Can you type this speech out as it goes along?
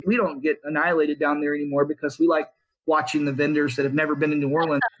We don't get annihilated down there anymore because we like watching the vendors that have never been in New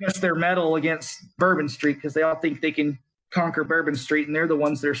Orleans test their metal against Bourbon Street because they all think they can conquer Bourbon Street, and they're the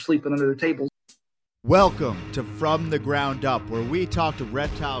ones that are sleeping under the tables. Welcome to From the Ground Up, where we talk to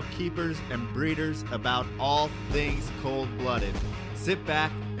reptile keepers and breeders about all things cold-blooded. Sit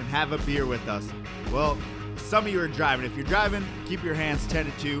back and have a beer with us. Well, some of you are driving. If you're driving, keep your hands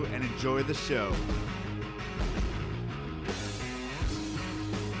tended to and enjoy the show.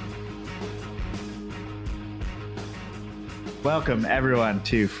 Welcome, everyone,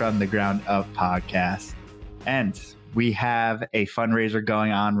 to From the Ground Up podcast. And we have a fundraiser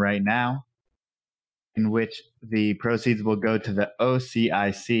going on right now in which the proceeds will go to the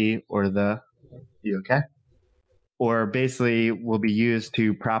OCIC or the... You okay? Or basically will be used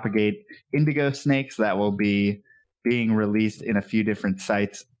to propagate indigo snakes that will be being released in a few different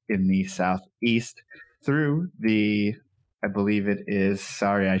sites in the southeast through the... I believe it is...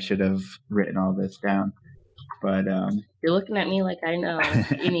 Sorry, I should have written all this down. But you're looking at me like I know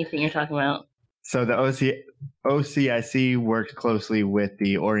anything you're talking about. So the OCIC worked closely with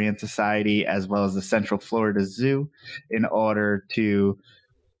the Orient Society as well as the Central Florida Zoo in order to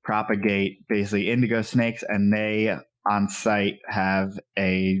propagate basically indigo snakes, and they on site have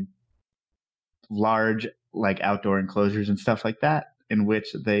a large like outdoor enclosures and stuff like that in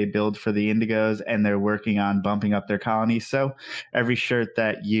which they build for the indigos, and they're working on bumping up their colonies. So every shirt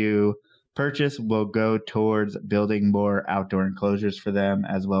that you purchase will go towards building more outdoor enclosures for them,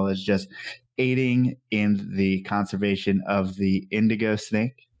 as well as just aiding in the conservation of the indigo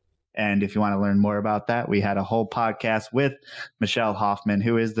snake. And if you want to learn more about that, we had a whole podcast with Michelle Hoffman,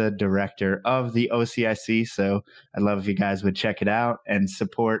 who is the director of the OCIC. So I'd love if you guys would check it out and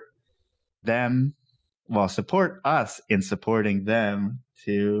support them. Well, support us in supporting them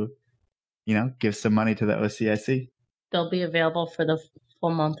to, you know, give some money to the OCIC. They'll be available for the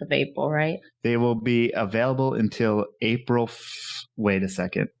full month of April, right? They will be available until April. Wait a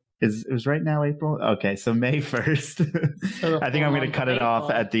second. It was right now April? Okay, so May 1st. So I think I'm going to cut it off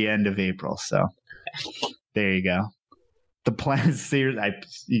at the end of April. So there you go. The plan is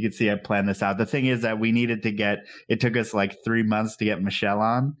serious. You can see I planned this out. The thing is that we needed to it took us like 3 months to get Michelle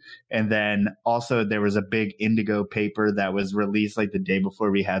on. And then also there was a big indigo paper that was released like the day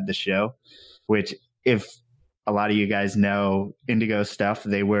before we had the show, which if a lot of you guys know indigo stuff,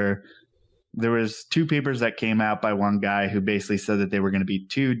 there was two papers that came out by one guy who basically said that they were going to be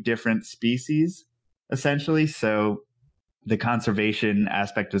two different species, essentially. So the conservation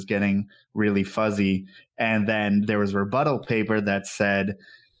aspect was getting really fuzzy. And then there was a rebuttal paper that said,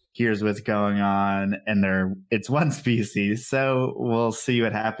 here's what's going on, and it's one species. So we'll see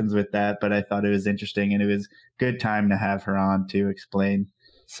what happens with that. But I thought it was interesting, and it was good time to have her on to explain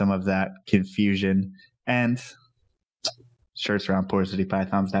some of that confusion. And shirts are on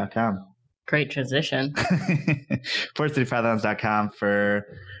PortCityPythons.com. Great transition. PortCityPythons.com for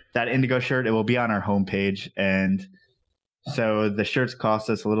that indigo shirt. It will be on our homepage. And so the shirts cost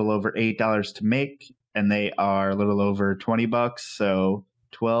us a little over $8 to make, and they are a little over $20. So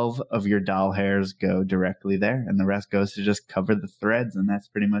 12 of your doll hairs go directly there, and the rest goes to just cover the threads, and that's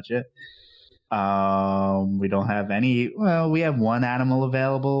pretty much it. We don't have any. Well, we have one animal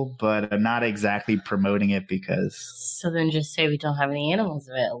available, but I'm not exactly promoting it because. So then just say we don't have any animals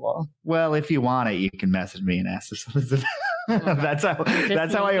available. Well, if you want it, you can message me and ask us. That's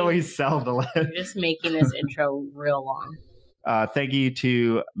how I always sell the list. You're just making this intro real long. Thank you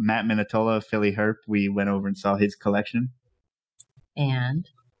to Matt Minatola, Philly Herp. We went over and saw his collection. And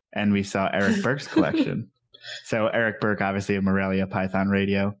we saw Eric Burke's collection. So Eric Burke, obviously of Morelia Python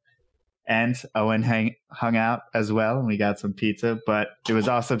Radio. And Owen hung out as well, and we got some pizza. But it was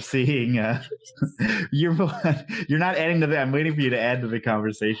awesome seeing you're not adding to that. I'm waiting for you to add to the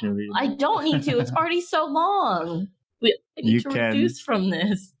conversation. I don't need to. It's already so long. I need to reduce from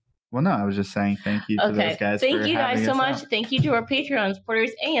this. Well, no, I was just saying thank you to those guys. Thank you guys so much. Thank you to our Patreon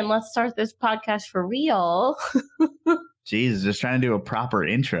supporters. And let's start this podcast for real. Jesus, just trying to do a proper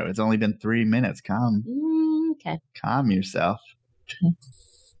intro. It's only been 3 minutes. Okay. Calm yourself. Okay.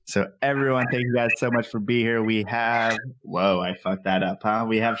 So everyone, thank you guys so much for being here. We have, I fucked that up, huh?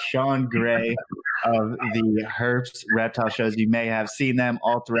 We have Sean Gray of the Herps reptile shows. You may have seen them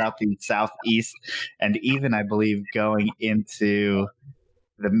all throughout the Southeast, and even, I believe, going into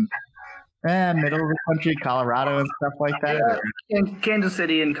the middle of the country, Colorado and stuff like that. And Kansas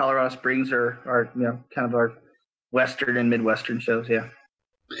City and Colorado Springs are kind of our Western and Midwestern shows, yeah.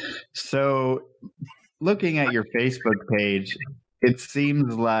 So looking at your Facebook page, it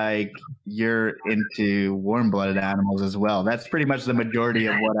seems like you're into warm-blooded animals as well. That's pretty much the majority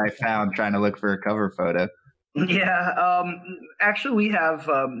of what I found trying to look for a cover photo. Yeah, actually, we have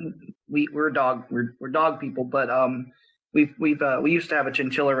we're dog people, but we used to have a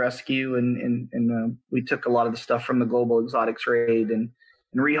chinchilla rescue, and we took a lot of the stuff from the Global Exotics raid and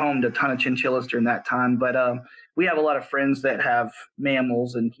rehomed a ton of chinchillas during that time. But we have a lot of friends that have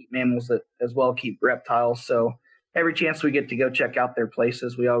mammals and keep mammals that as well keep reptiles. So every chance we get to go check out their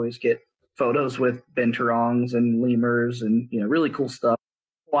places, we always get photos with binturongs and lemurs and really cool stuff.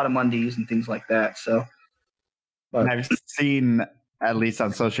 A lot of mundies and things like that. So. But I've seen, at least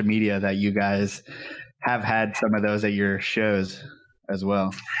on social media, that you guys have had some of those at your shows as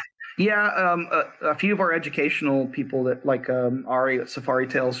well. Yeah, a few of our educational people that like Ari at Safari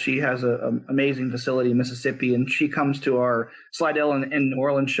Tales, she has an amazing facility in Mississippi, and she comes to our Slidell and New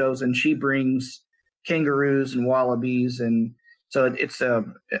Orleans shows, and she brings kangaroos and wallabies, and so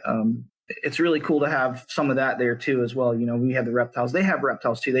it's really cool to have some of that there too as well. We have the reptiles. They have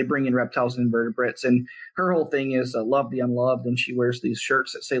reptiles too. They bring in reptiles and invertebrates. And her whole thing is love the unloved. And she wears these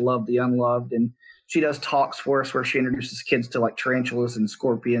shirts that say love the unloved. And she does talks for us where she introduces kids to like tarantulas and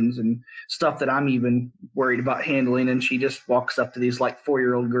scorpions and stuff that I'm even worried about handling. And she just walks up to these like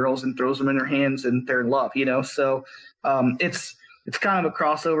 4-year-old girls and throws them in her hands and they're in love, So it's kind of a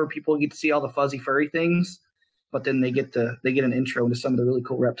crossover. People get to see all the fuzzy furry things, but then they get an intro into some of the really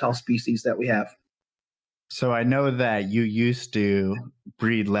cool reptile species that we have. So I know that you used to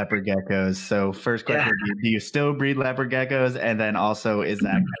breed leopard geckos. So first question, do you still breed leopard geckos? And then also, is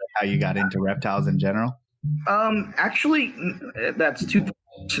that kind of how you got into reptiles in general? Actually, that's two.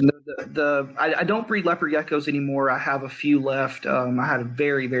 I don't breed leopard geckos anymore. I have a few left. I had a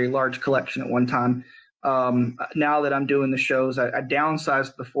very, very large collection at one time. Now that I'm doing the shows, I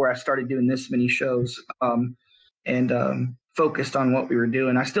downsized before I started doing this many shows. And focused on what we were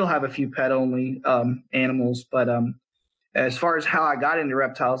doing. I still have a few pet-only animals, but as far as how I got into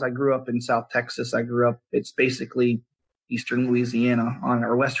reptiles, I grew up in South Texas. It's basically eastern Louisiana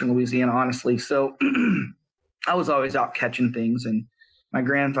or western Louisiana, honestly. So I was always out catching things, and my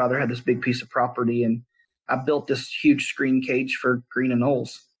grandfather had this big piece of property, and I built this huge screen cage for green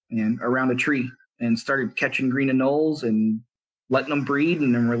anoles and around a tree, and started catching green anoles and letting them breed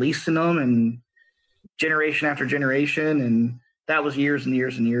and then releasing them, and generation after generation. And that was years and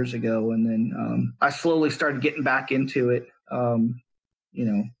years and years ago. And then I slowly started getting back into it, a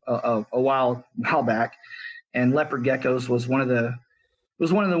while back. And leopard geckos was one of the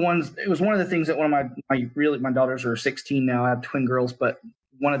things that one of my daughters are 16 now. I have twin girls, but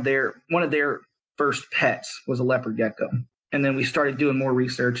one of their first pets was a leopard gecko. And then we started doing more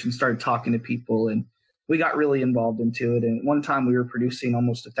research and started talking to people, and we got really involved into it. And at one time we were producing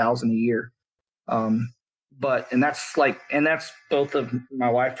almost 1,000 a year. And that's both of my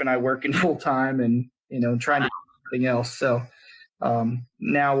wife and I working full time and, trying to do something else. So,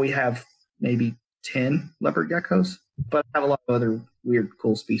 now we have maybe 10 leopard geckos, but I have a lot of other weird,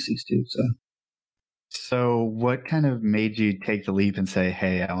 cool species too. So what kind of made you take the leap and say,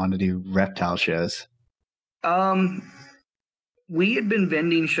 hey, I want to do reptile shows? We had been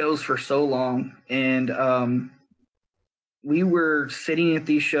vending shows for so long, and, we were sitting at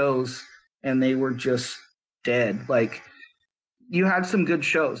these shows and they were just dead. Like, you had some good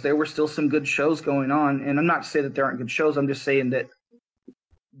shows. There were still some good shows going on. And I'm not saying that there aren't good shows. I'm just saying that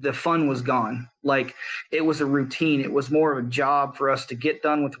the fun was gone. Like, it was a routine. It was more of a job for us to get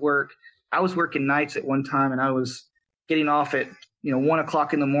done with work. I was working nights at one time, and I was getting off at, 1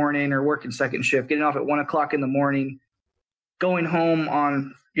 o'clock in the morning, or working second shift, getting off at 1 o'clock in the morning, going home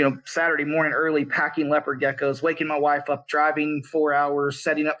on Saturday morning early, packing leopard geckos, waking my wife up, driving 4 hours,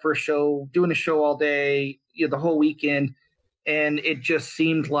 setting up for a show, doing a show all day, the whole weekend. And it just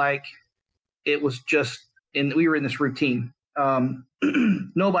seemed like it was we were in this routine.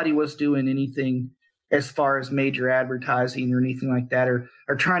 Nobody was doing anything as far as major advertising or anything like that, or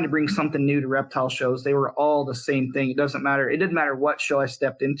trying to bring something new to reptile shows. They were all the same thing. It didn't matter what show I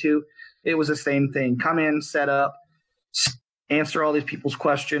stepped into. It was the same thing. Come in, set up, answer all these people's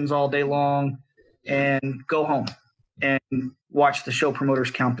questions all day long, and go home and watch the show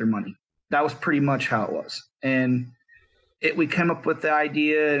promoters count their money. That was pretty much how it was. And we came up with the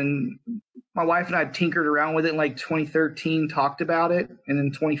idea, and my wife and I tinkered around with it in like 2013, talked about it. And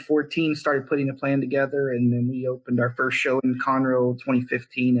in 2014 started putting a plan together. And then we opened our first show in Conroe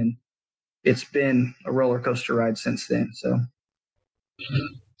 2015. And it's been a roller coaster ride since then.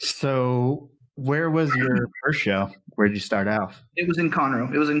 So where was your first show? Where did you start out? It was in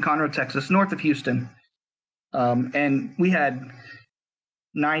Conroe. It was in Conroe, Texas, north of Houston. And we had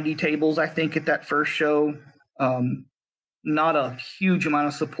 90 tables, I think, at that first show. Not a huge amount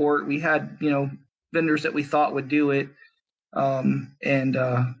of support. We had, vendors that we thought would do it.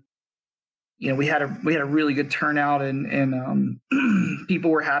 we had a really good turnout, and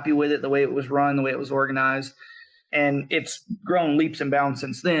people were happy with it, the way it was run, the way it was organized. And it's grown leaps and bounds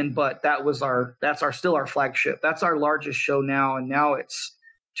since then, but that's still our flagship. That's our largest show now. And now it's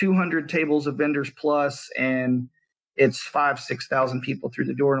 200 tables of vendors plus, and it's 5,000-6,000 people through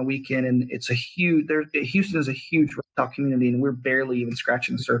the door in a weekend. And it's Houston is a huge reptile community, and we're barely even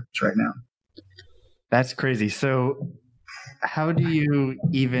scratching the surface right now. That's crazy. So how do you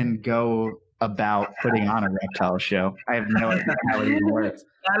even go about putting on a reptile show? I have no idea how it even works.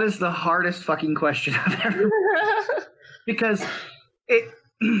 That is the hardest fucking question I've ever because it's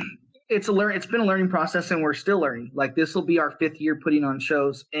been a learning process, and we're still learning. Like, this will be our 5th year putting on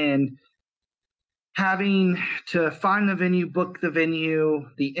shows, and having to find the venue, book the venue,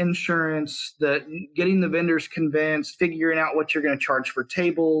 the insurance, getting the vendors convinced, figuring out what you're going to charge for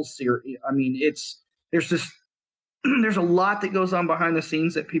tables. There's a lot that goes on behind the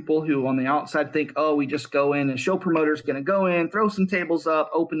scenes that people who on the outside think, oh, we just go in and show promoter's going to go in, throw some tables up,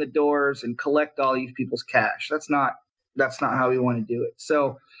 open the doors, and collect all these people's cash. That's not how we want to do it.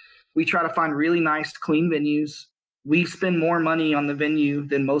 So we try to find really nice, clean venues. We spend more money on the venue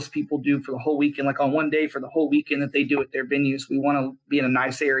than most people do for the whole weekend. Like, on one day for the whole weekend that they do at their venues, we want to be in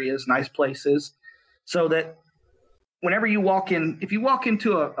nice areas, nice places, so that whenever you walk in, if you walk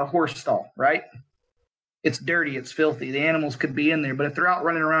into a horse stall, right? It's dirty, it's filthy. The animals could be in there, but if they're out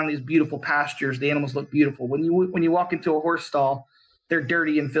running around these beautiful pastures, the animals look beautiful. When you walk into a horse stall, they're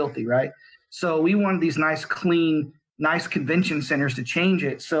dirty and filthy, right? So we wanted these nice, clean, nice convention centers to change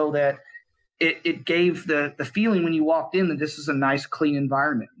it so that it gave the feeling when you walked in that this is a nice, clean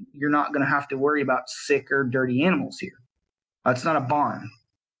environment. You're not going to have to worry about sick or dirty animals here. It's not a barn.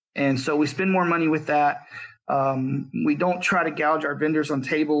 And so we spend more money with that. We don't try to gouge our vendors on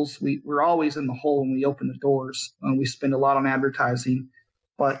tables. We're always in the hole when we open the doors. We spend a lot on advertising,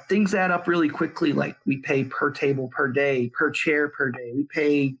 but things add up really quickly. Like, we pay per table per day, per chair per day. We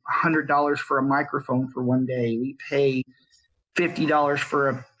pay $100 for a microphone for one day. We pay $50 for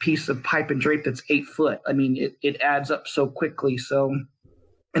a piece of pipe and drape that's 8 foot. I mean, it adds up so quickly. So,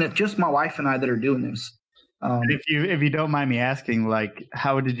 and it's just my wife and I that are doing this. If you don't mind me asking, like,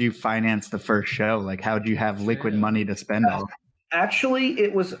 how did you finance the first show? Like, how did you have liquid money to spend on? Actually,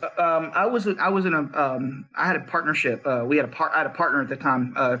 it was I had a partnership. I had a partner at the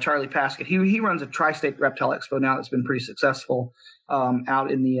time, Charlie Paskett. He runs a Tri-State Reptile Expo now that's been pretty successful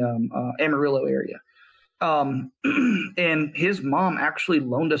out in the Amarillo area. And his mom actually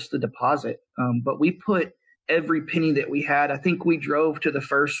loaned us the deposit, but we put every penny that we had. I think we drove to the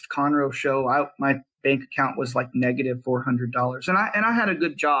first Conroe show. My bank account was like negative $400, and I had a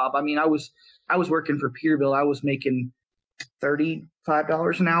good job. I mean, I was working for Peterbilt. I was making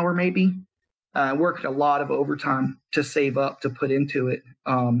 $35 an hour, maybe. I worked a lot of overtime to save up to put into it.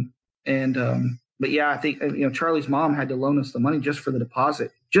 But yeah, I think Charlie's mom had to loan us the money just for the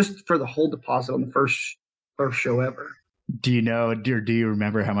deposit, just for the whole deposit on the first show ever. Do you know? Do you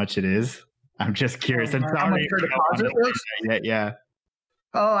remember how much it is? I'm just curious. I'm how much her deposit was? Yeah.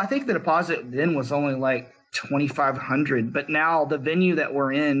 Oh, I think the deposit then was only like $2,500, but now the venue that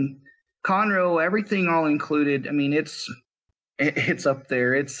we're in, Conroe, everything all included. I mean, it's up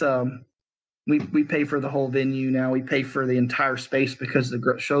there. It's we pay for the whole venue now. We pay for the entire space because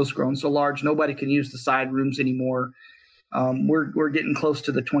the show's grown so large. Nobody can use the side rooms anymore. We're getting close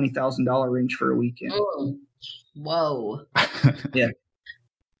to the $20,000 range for a weekend. Oh. Whoa. Yeah.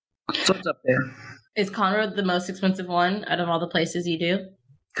 So it's up there. Is Conroe the most expensive one out of all the places you do?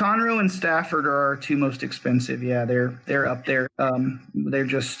 Conroe and Stafford are our two most expensive. Yeah, they're up there. They're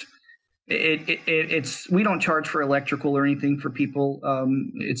just it's we don't charge for electrical or anything for people.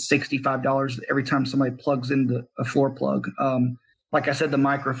 It's $65 every time somebody plugs into a floor plug. Like I said, the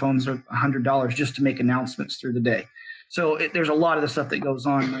microphones are $100 just to make announcements through the day. So there's a lot of the stuff that goes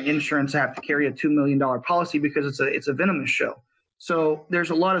on. My insurance, I have to carry a $2 million policy because it's a venomous show. So there's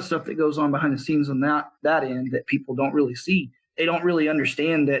a lot of stuff that goes on behind the scenes on that end that people don't really see. They don't really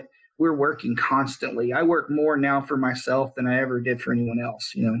understand that we're working constantly. I work more now for myself than I ever did for anyone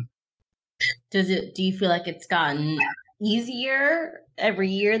else, Do you feel like it's gotten easier every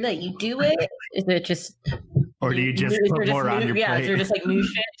year that you do it? Is it just, or do you just put more on your plate? Yeah, is there just like new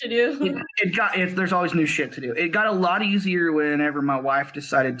shit to do? There's always new shit to do. It got a lot easier whenever my wife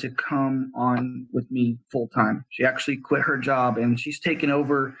decided to come on with me full time. She actually quit her job and she's taken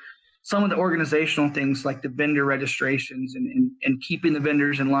over some of the organizational things like the vendor registrations and keeping the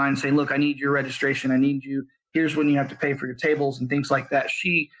vendors in line, saying, look, I need your registration. I need you. Here's when you have to pay for your tables and things like that.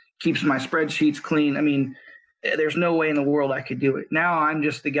 She keeps my spreadsheets clean. I mean, there's no way in the world I could do it. Now I'm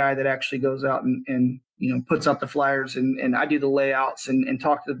just the guy that actually goes out and puts up the flyers, and I do the layouts and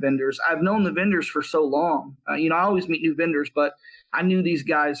talk to the vendors. I've known the vendors for so long. I always meet new vendors, but I knew these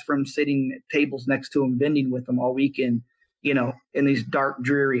guys from sitting at tables next to them, vending with them all weekend, in these dark,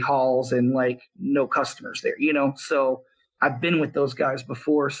 dreary halls and like no customers there, so I've been with those guys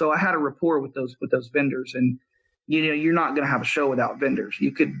before. So I had a rapport with those vendors, and, you're not going to have a show without vendors.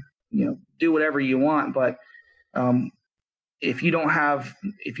 You could, do whatever you want, but, if you don't have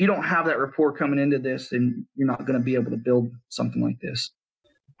that rapport coming into this, then you're not going to be able to build something like this.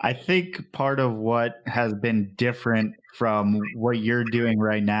 I think part of what has been different from what you're doing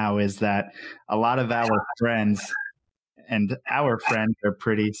right now is that a lot of our friends are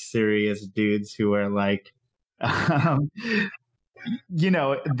pretty serious dudes who are like,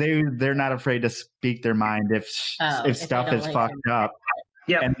 they're not afraid to speak their mind if stuff is fucked up.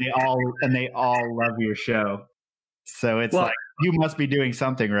 Yeah, and they all love your show. So it's like, you must be doing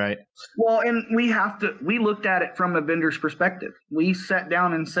something right. Well, and we looked at it from a vendor's perspective. We sat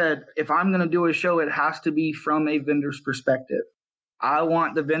down and said, if I'm going to do a show, it has to be from a vendor's perspective. I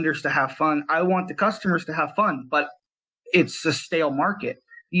want the vendors to have fun. I want the customers to have fun, but it's a stale market.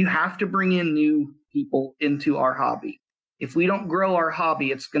 You have to bring in new people into our hobby. If we don't grow our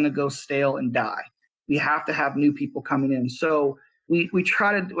hobby, it's going to go stale and die. We have to have new people coming in. So we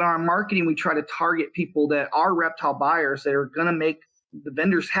try to, in our marketing, we try to target people that are reptile buyers that are going to make the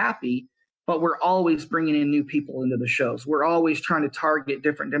vendors happy, but we're always bringing in new people into the shows. We're always trying to target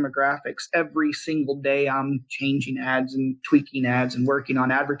different demographics. Every single day I'm changing ads and tweaking ads and working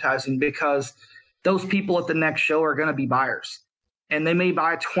on advertising, because those people at the next show are going to be buyers. And they may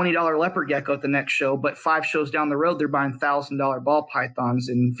buy a $20 leopard gecko at the next show, but 5 shows down the road, they're buying $1,000 ball pythons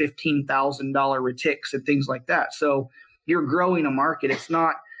and $15,000 retics and things like that. So you're growing a market. It's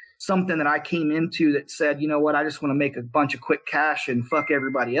not something that I came into that said, you know what, I just want to make a bunch of quick cash and fuck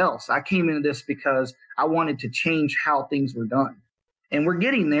everybody else. I came into this because I wanted to change how things were done. And we're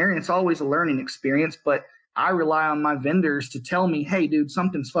getting there, and it's always a learning experience, but I rely on my vendors to tell me, hey, dude,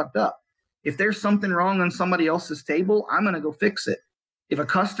 something's fucked up. If there's something wrong on somebody else's table, I'm going to go fix it. If a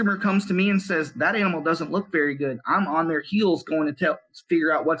customer comes to me and says that animal doesn't look very good, I'm on their heels going to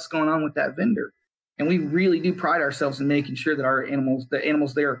figure out what's going on with that vendor. And we really do pride ourselves in making sure that the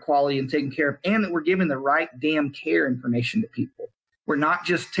animals there are quality and taken care of, and that we're giving the right damn care information to people. We're not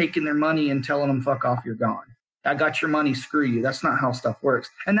just taking their money and telling them, fuck off, you're gone. I got your money, screw you. That's not how stuff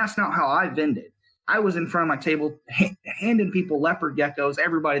works. And that's not how I vended. I was in front of my table handing people leopard geckos,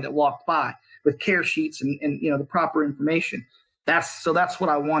 everybody that walked by, with care sheets and the proper information. That's what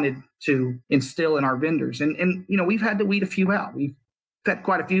I wanted to instill in our vendors. And we've had to weed a few out. We've had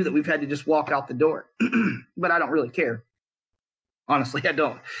quite a few that we've had to just walk out the door. But I don't really care. Honestly, I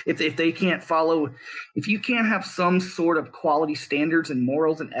don't. If they can't follow, if you can't have some sort of quality standards and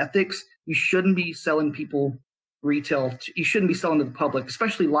morals and ethics, you shouldn't be selling people retail. You shouldn't be selling to the public,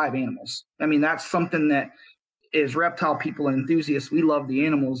 especially live animals. I mean, that's something that, as reptile people and enthusiasts, we love the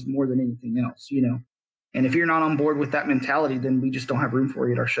animals more than anything else, And if you're not on board with that mentality, then we just don't have room for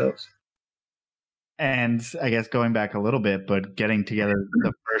you at our shows. And I guess going back a little bit, but getting together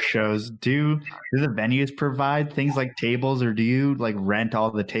the first shows, do the venues provide things like tables, or do you like rent all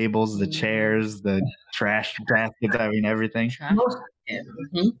the tables, the chairs, the trash baskets, everything?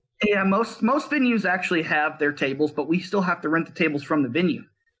 Most venues actually have their tables, but we still have to rent the tables from the venue.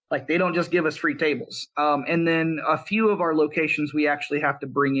 Like, they don't just give us free tables. And then a few of our locations, we actually have to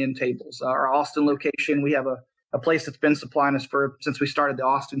bring in tables. Our Austin location, we have a place that's been supplying us since we started the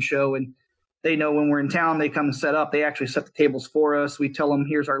Austin show, and they know when we're in town, they come and set up. They actually set the tables for us. We tell them,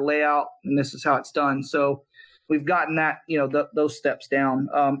 here's our layout, and this is how it's done. So we've gotten that, those steps down.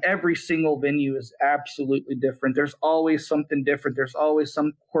 Every single venue is absolutely different. There's always something different. There's always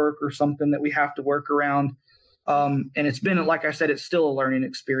some quirk or something that we have to work around. And it's been, like I said, it's still a learning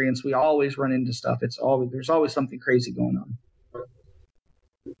experience. We always run into stuff. There's always something crazy going on.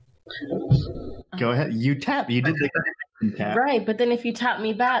 Go ahead. You tap. You did the tap. Right, but then if you tap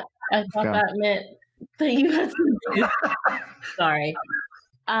me back, I thought that meant that you had to do. Sorry.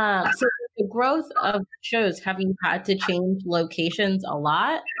 So the growth of shows, have you had to change locations a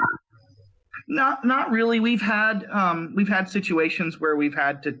lot? Not really. We've had situations where we've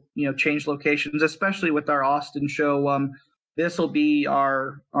had to change locations, especially with our Austin show. This will be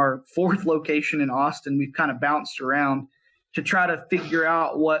our 4th location in Austin. We've kind of bounced around to try to figure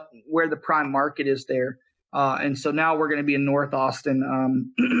out where the prime market is there. And so now we're going to be in North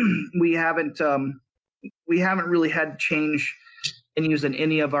Austin. We haven't really had to change and use in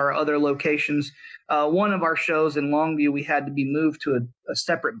any of our other locations. One of our shows in Longview, we had to be moved to a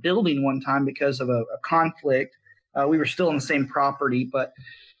separate building one time because of a conflict. We were still on the same property, but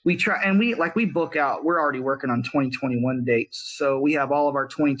we try, and we book out. We're already working on 2021 dates, so we have all of our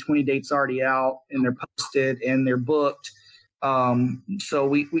 2020 dates already out, and they're posted and they're booked. So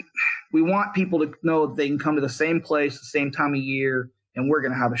we want people to know that they can come to the same place, the same time of year, and we're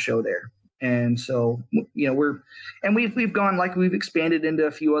going to have a show there. And so, we've gone, like, we've expanded into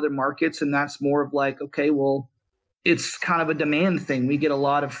a few other markets, and that's more of like, okay, well, it's kind of a demand thing. We get a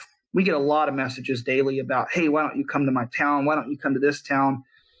lot of messages daily about, hey, why don't you come to my town? Why don't you come to this town?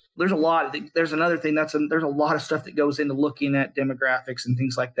 There's another thing there's a lot of stuff that goes into looking at demographics and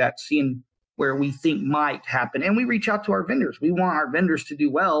things like that, seeing where we think might happen. And we reach out to our vendors. We want our vendors to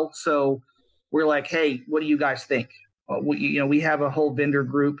do well. So we're like, hey, what do you guys think? We have a whole vendor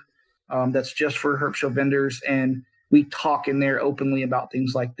group that's just for Herp Show vendors, and we talk in there openly about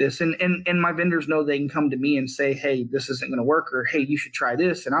things like this. And my vendors know they can come to me and say, hey, this isn't going to work, or hey, you should try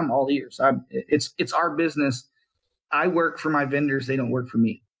this. And I'm all ears. It's our business. I work for my vendors. They don't work for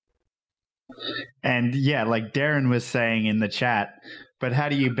me. And yeah, like Darren was saying in the chat, but how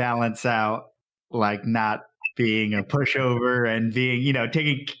do you balance out like not being a pushover and being,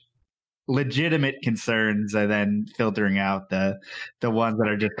 taking legitimate concerns and then filtering out the ones that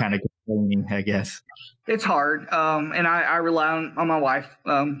are just kind of complaining, I guess? It's hard. And I rely on my wife.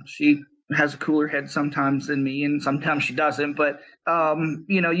 She has a cooler head sometimes than me, and sometimes she doesn't. But and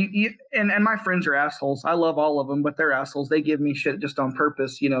my friends are assholes. I love all of them, but they're assholes. They give me shit just on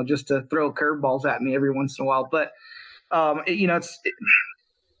purpose, just to throw curveballs at me every once in a while. But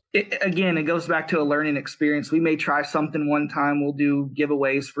it goes back to a learning experience. We may try something one time. We'll do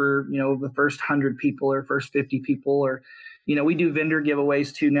giveaways for the first 100 people or first 50 people, or we do vendor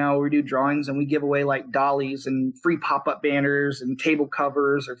giveaways too now. We do drawings and we give away like dollies and free pop-up banners and table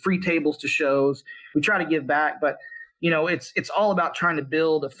covers or free tables to shows. We try to give back, but it's all about trying to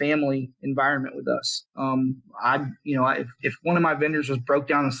build a family environment with us. If one of my vendors was broke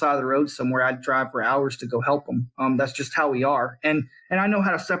down on the side of the road somewhere, I'd drive for hours to go help them. That's just how we are. And I know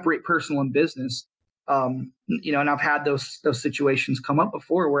how to separate personal and business. And I've had those situations come up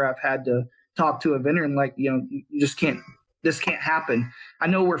before where I've had to talk to a vendor and like, you just can't. This can't happen. I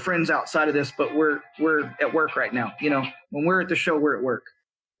know we're friends outside of this, but we're at work right now. When we're at the show, we're at work.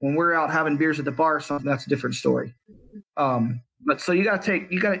 When we're out having beers at the bar or something, that's a different story. But so you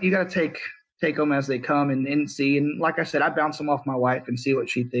gotta take them as they come and see. And like I said, I bounce them off my wife and see what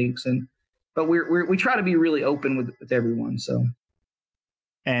she thinks. But we try to be really open with everyone. So.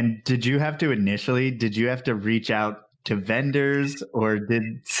 And did you have to reach out to vendors, or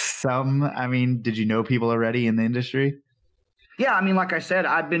did you know people already in the industry? Yeah, like I said,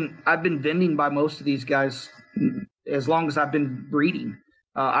 I've been vending by most of these guys as long as I've been breeding.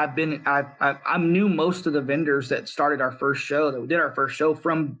 I knew most of the vendors that started our first show, that did our first show,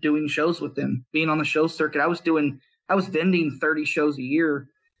 from doing shows with them, being on the show circuit. I was vending 30 shows a year,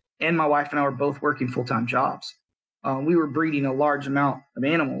 and my wife and I were both working full-time jobs. We were breeding a large amount of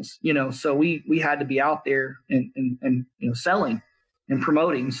animals, so we had to be out there and selling and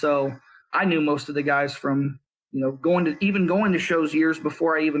promoting. So I knew most of the guys from going to shows years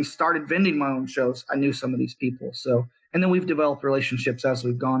before I even started vending my own shows. I knew some of these people. So, and then we've developed relationships as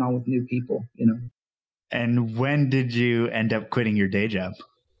we've gone on with new people, And when did you end up quitting your day job?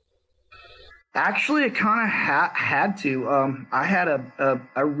 Actually, I kind of had to. I had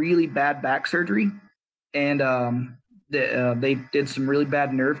a really bad back surgery, and they did some really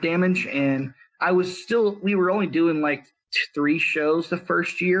bad nerve damage. And we were only doing like 3 shows the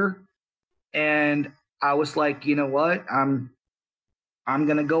first year. And I was like, you know what? I'm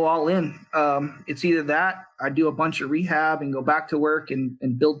going to go all in. It's either that I do a bunch of rehab and go back to work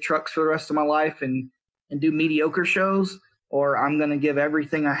and build trucks for the rest of my life and do mediocre shows, or I'm going to give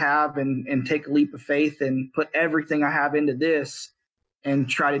everything I have and take a leap of faith and put everything I have into this and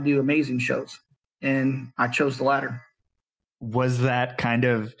try to do amazing shows. And I chose the latter. Was that kind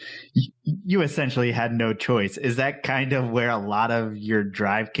of, you essentially had no choice? Is that kind of where a lot of your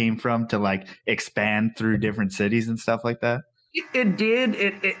drive came from to like expand through different cities and stuff like that? It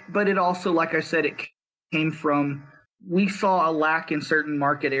did. But it also, like I said, it came from, we saw a lack in certain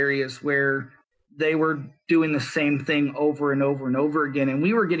market areas where they were doing the same thing over and over and over again. And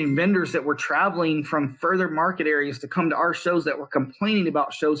we were getting vendors that were traveling from further market areas to come to our shows that were complaining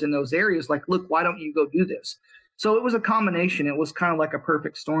about shows in those areas. Like, look, why don't you go do this? So it was a combination. It was kind of like a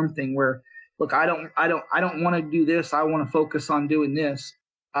perfect storm thing where, look, I don't want to do this. I want to focus on doing this.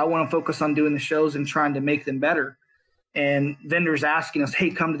 I want to focus on doing the shows and trying to make them better. And vendors asking us, hey,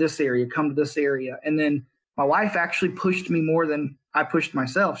 come to this area, come to this area. And then my wife actually pushed me more than I pushed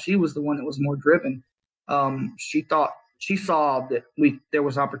myself. She was the one that was more driven. She saw that there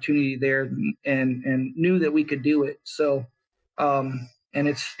was opportunity there and knew that we could do it. So and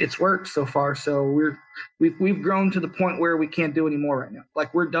it's worked so far. So we've grown to the point where we can't do any more right now.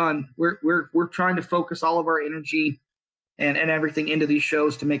 Like, we're done. We're trying to focus all of our energy and everything into these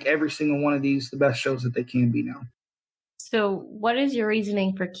shows to make every single one of these the best shows that they can be now. So what is your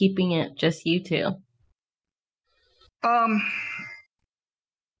reasoning for keeping it just you two?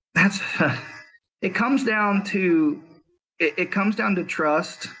 That's it comes down to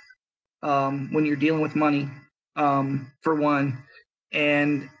trust when you're dealing with money, for one.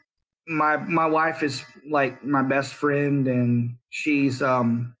 And my wife is like my best friend, and she's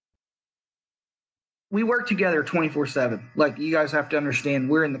we work together 24/7. Like, you guys have to understand,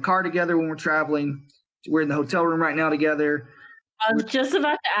 we're in the car together when we're traveling. We're in the hotel room right now together. I was just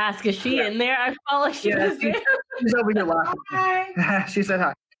about to ask, is she in there? I felt like she was there. She's over here laughing. Hi. She said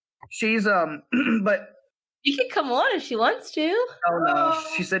hi. She's but she can come on if she wants to. Oh no,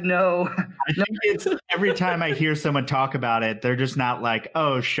 she said no. I think it's every time I hear someone talk about it, they're just not like,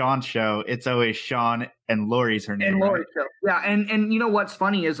 "Oh, Sean's show." It's always Sean and Lori's her name. And Lori's show. Yeah, and you know what's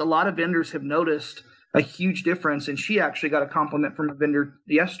funny is a lot of vendors have noticed a huge difference, and she actually got a compliment from a vendor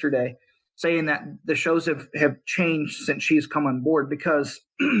yesterday saying that the shows have changed since she's come on board, because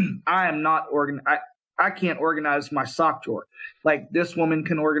I am not I can't organize my sock drawer. Like, this woman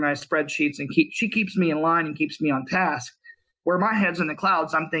can organize spreadsheets and she keeps me in line and keeps me on task. Where my head's in the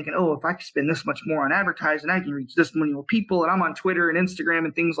clouds, I'm thinking, oh, if I could spend this much more on advertising, I can reach this many more people. And I'm on Twitter and Instagram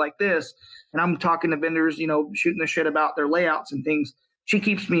and things like this. And I'm talking to vendors, shooting the shit about their layouts and things. She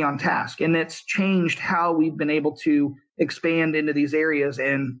keeps me on task. And it's changed how we've been able to expand into these areas.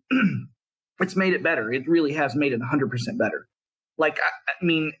 And it's made it better. It really has made it 100% better. Like, I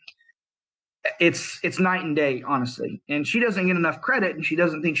mean, it's night and day, honestly. And she doesn't get enough credit, and she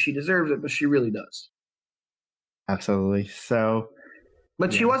doesn't think she deserves it, but she really does. Absolutely. So,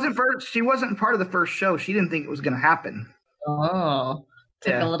 but she wasn't part of the first show. She didn't think it was going to happen. Oh,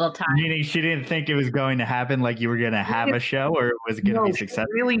 took a little time. Meaning she didn't think it was going to happen, like you were going to have a show, or was it going to be successful?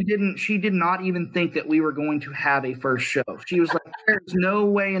 She really didn't. She did not even think that we were going to have a first show. She was like, "There's no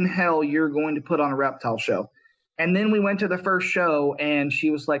way in hell you're going to put on a reptile show." And then we went to the first show, and she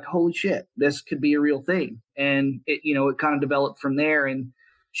was like, "Holy shit, this could be a real thing." And it kind of developed from there. And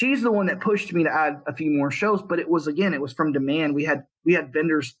she's the one that pushed me to add a few more shows. But it was from demand. We had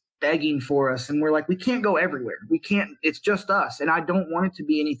vendors begging for us, and we're like, we can't go everywhere. We can't. It's just us, and I don't want it to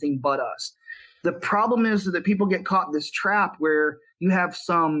be anything but us. The problem is that people get caught in this trap where you have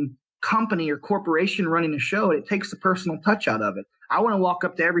some company or corporation running a show, and it takes the personal touch out of it. I want to walk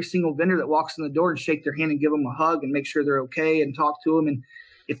up to every single vendor that walks in the door and shake their hand and give them a hug and make sure they're okay and talk to them. And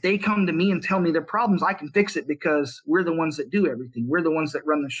if they come to me and tell me their problems, I can fix it, because we're the ones that do everything. We're the ones that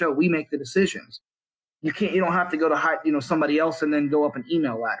run the show. We make the decisions. You don't have to go to somebody else and then go up an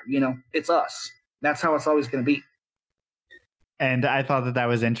email ladder. It's us. That's how it's always going to be. And I thought that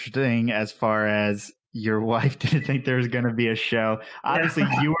was interesting, as far as your wife didn't think there was going to be a show. Honestly,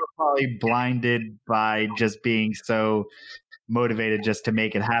 you were probably blinded by just being so motivated just to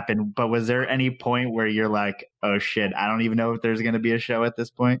make it happen. But was there any point where you're like, oh shit, I don't even know if there's going to be a show at this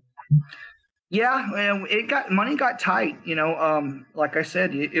point? Yeah, money got tight. Like I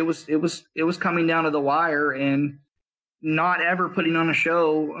said, it was coming down to the wire, and not ever putting on a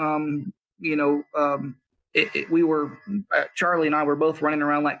show. We were Charlie and I were both running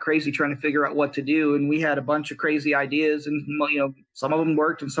around like crazy trying to figure out what to do, and we had a bunch of crazy ideas, and some of them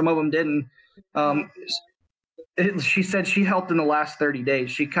worked and some of them didn't. She said she helped in the last 30 days.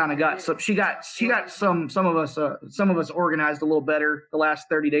 She kind of got some of us organized a little better the last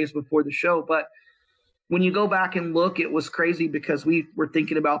 30 days before the show. But when you go back and look, it was crazy, because we were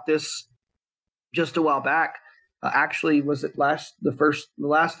thinking about this just a while back. Actually, was it the first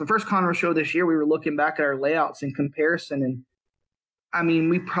Conroe show this year? We were looking back at our layouts in comparison, and I mean,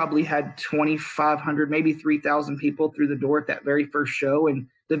 we probably had 2,500, maybe 3,000 people through the door at that very first show, and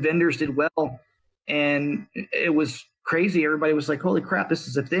the vendors did well. And it was crazy. Everybody was like, holy crap, this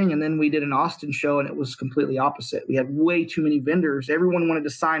is a thing. And then we did an Austin show, and it was completely opposite. We had way too many vendors. Everyone wanted to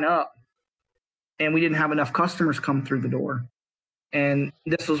sign up, and we didn't have enough customers come through the door. And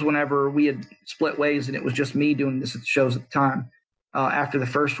this was whenever we had split ways, and it was just me doing this at the shows at the time, after the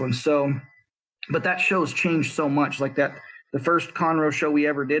first one. So, but that show's changed so much. Like that, the first Conroe show we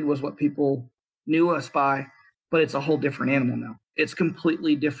ever did was what people knew us by, but it's a whole different animal now. It's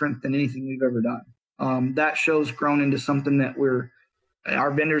completely different than anything we've ever done. That show's grown into something that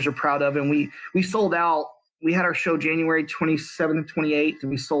our vendors are proud of. And we sold out. We had our show January 27th and 28th,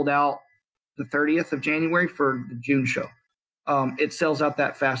 and we sold out the 30th of January for the June show. It sells out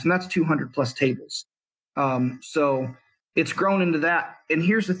that fast, and that's 200 plus tables. So it's grown into that. And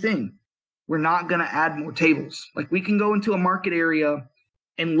here's the thing. We're not going to add more tables. Like, we can go into a market area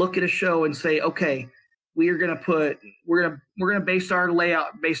and look at a show and say, okay, we're gonna base our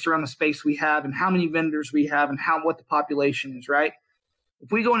layout based around the space we have and how many vendors we have and what the population is, right?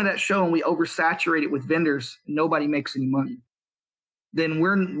 If we go into that show and we oversaturate it with vendors, nobody makes any money. Then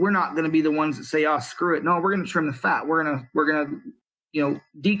we're not going to be the ones that say, oh, screw it. No, we're going to trim the fat. We're going to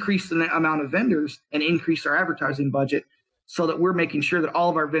decrease the amount of vendors and increase our advertising budget so that we're making sure that all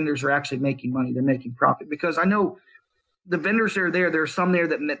of our vendors are actually making money. They're making profit, because I know the vendors that are there. There are some there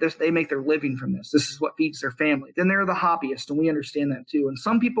that they make their living from this. This is what feeds their family. Then there are the hobbyists, and we understand that too. And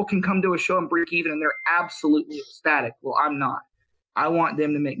some people can come to a show and break even, and they're absolutely ecstatic. Well, I'm not. I want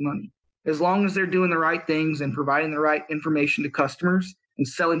them to make money. As long as they're doing the right things and providing the right information to customers and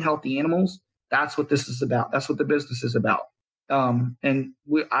selling healthy animals, that's what this is about. That's what the business is about. And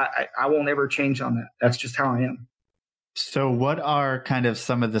I won't ever change on that. That's just how I am. So what are kind of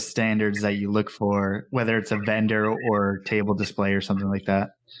some of the standards that you look for, whether it's a vendor or table display or something like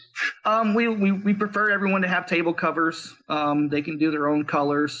that? We prefer everyone to have table covers. They can do their own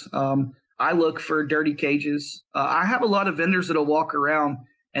colors. I look for dirty cages. I have a lot of vendors that'll walk around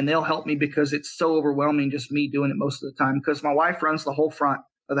and they'll help me because it's so overwhelming just me doing it most of the time, because my wife runs the whole front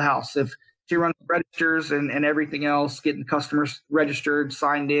of the house. If she runs registers and everything else, getting customers registered,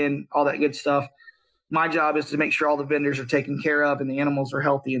 signed in, all that good stuff. My job is to make sure all the vendors are taken care of and the animals are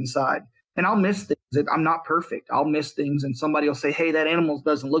healthy inside. And I'll miss things. I'm not perfect. I'll miss things, and somebody will say, hey, that animal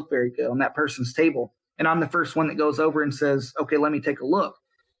doesn't look very good on that person's table. And I'm the first one that goes over and says, okay, let me take a look.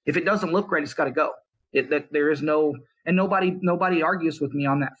 If it doesn't look right, it's got to go. There is no, and nobody argues with me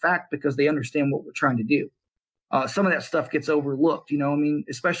on that fact because they understand what we're trying to do. Some of that stuff gets overlooked,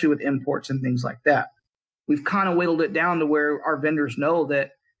 especially with imports and things like that. We've kind of whittled it down to where our vendors know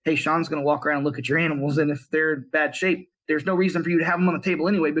that, hey, Sean's going to walk around and look at your animals, and if they're in bad shape, there's no reason for you to have them on the table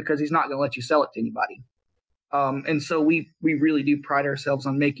anyway, because he's not going to let you sell it to anybody. And so we really do pride ourselves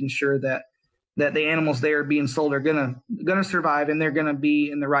on making sure that the animals there being sold are gonna survive, and they're gonna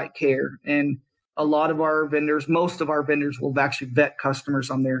be in the right care. And a lot of our vendors, most of our vendors, will actually vet customers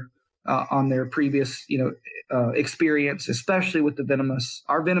on their previous experience, especially with the venomous.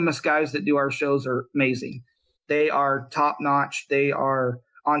 Our venomous guys that do our shows are amazing. They are top notch. They are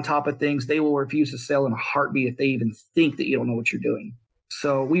on top of things. They will refuse to sell in a heartbeat if they even think that you don't know what you're doing.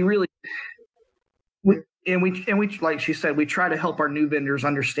 So we really. And we, like she said, we try to help our new vendors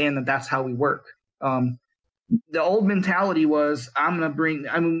understand that that's how we work. The old mentality was, I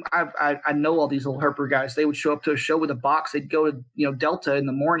know all these old herper guys. They would show up to a show with a box. They'd go to, Delta in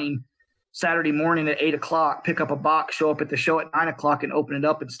the morning, Saturday morning at 8:00, pick up a box, show up at the show at 9:00 and open it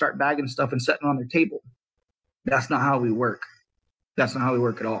up and start bagging stuff and setting it on their table. That's not how we work. That's not how we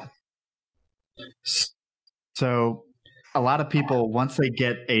work at all. So a lot of people, once they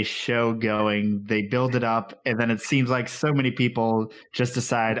get a show going, they build it up, and then it seems like so many people just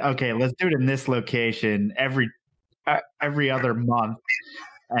decide, okay, let's do it in this location every other month.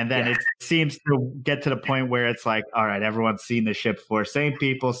 And then it seems to get to the point where it's like, all right, everyone's seen this shit before. Same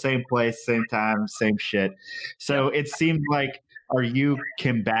people, same place, same time, same shit. So it seems like, are you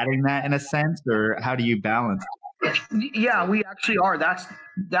combating that in a sense, or how do you balance? Yeah, we actually are.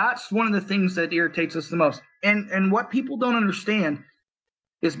 That's one of the things that irritates us the most. And what people don't understand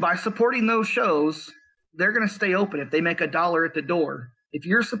is, by supporting those shows, they're going to stay open if they make $1 at the door. If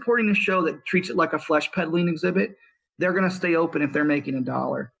you're supporting a show that treats it like a flesh peddling exhibit, they're going to stay open if they're making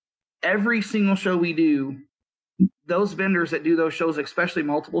 $1. Every single show we do, those vendors that do those shows, especially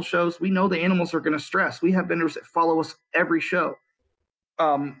multiple shows, we know the animals are going to stress. We have vendors that follow us every show.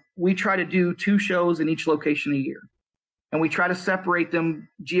 We try to do 2 shows in each location a year. And we try to separate them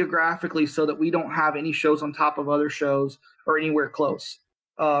geographically so that we don't have any shows on top of other shows or anywhere close.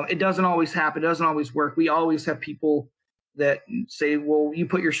 It doesn't always happen. It doesn't always work. We always have people that say, well, you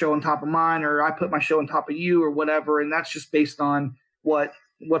put your show on top of mine, or I put my show on top of you, or whatever. And that's just based on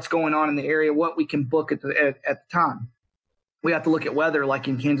what's going on in the area, what we can book at the time. We have to look at weather, like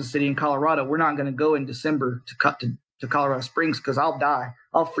in Kansas City and Colorado. We're not going to go in December to cut to Colorado Springs because I'll die.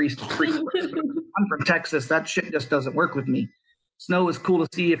 I'll freeze. I'm from Texas. That shit just doesn't work with me. Snow is cool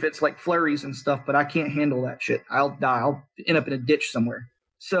to see if it's like flurries and stuff, but I can't handle that shit. I'll die. I'll end up in a ditch somewhere.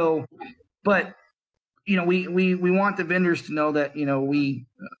 So, but we want the vendors to know that we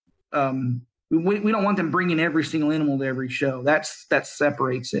don't want them bringing every single animal to every show. That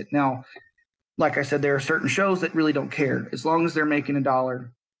separates it. Now, like I said, there are certain shows that really don't care. As long as they're making $1,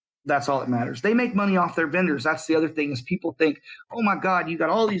 that's all that matters. They make money off their vendors. That's the other thing, is people think, oh my God, you got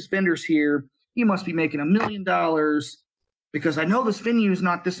all these vendors here. You must be making $1 million because I know this venue is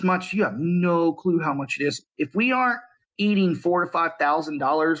not this much. You have no clue how much it is. If we aren't eating $4,000 to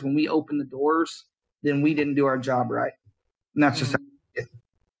 $5,000 when we open the doors, then we didn't do our job right. And that's just how it is.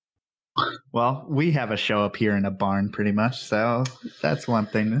 Well, we have a show up here in a barn pretty much, so that's one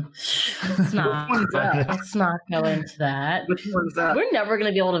thing. Let's not go into that. We're never going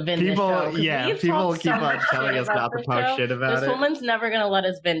to be able to vend this show. People keep on telling us not to talk shit about it. This woman's never going to let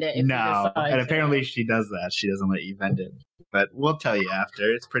us vend it. No, and apparently she does that. She doesn't let you vend it. But we'll tell you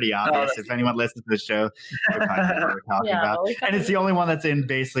after. It's pretty obvious. If anyone listens to the show, they're probably what we're talking about. And it's the only one that's in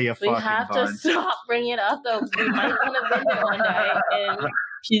basically a fucking barn. We have to stop bringing it up, though. We might want to vend it one day, and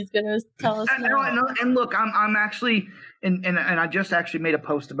she's gonna tell us. And look, I'm actually, and I just actually made a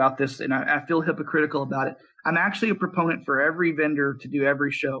post about this, and I feel hypocritical about it. I'm actually a proponent for every vendor to do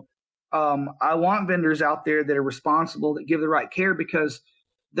every show. I want vendors out there that are responsible, that give the right care, because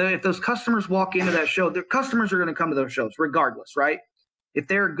if those customers walk into that show, their customers are going to come to those shows regardless, right? If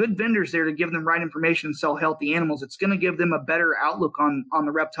there are good vendors there to give them right information and sell healthy animals, it's going to give them a better outlook on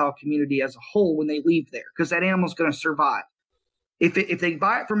the reptile community as a whole when they leave there, because that animal's going to survive. If they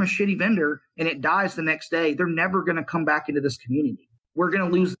buy it from a shitty vendor and it dies the next day, they're never going to come back into this community. We're going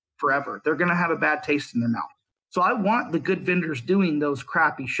to lose them forever. They're going to have a bad taste in their mouth. So I want the good vendors doing those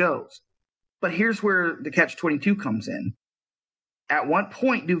crappy shows. But here's where the catch-22 comes in. At what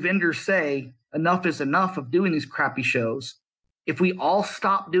point do vendors say enough is enough of doing these crappy shows? If we all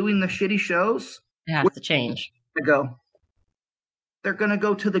stop doing the shitty shows, it has to change. They're going to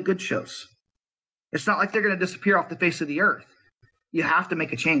go to the good shows. It's not like they're going to disappear off the face of the earth. You have to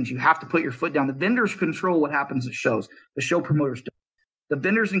make a change. You have to put your foot down. The vendors control what happens at shows. The show promoters don't. The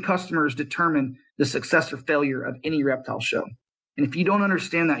vendors and customers determine the success or failure of any reptile show. And if you don't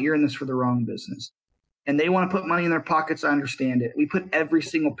understand that, you're in this for the wrong business. And they want to put money in their pockets. I understand it. We put every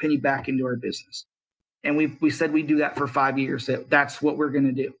single penny back into our business. And we said we'd do that for 5 years. That's what we're going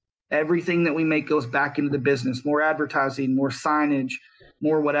to do. Everything that we make goes back into the business. More advertising, more signage,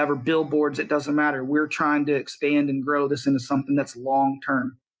 more whatever, billboards, it doesn't matter. We're trying to expand and grow this into something that's long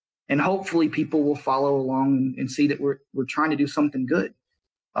term. And hopefully people will follow along and see that we're trying to do something good.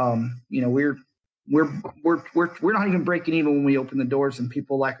 We're not even breaking even when we open the doors, and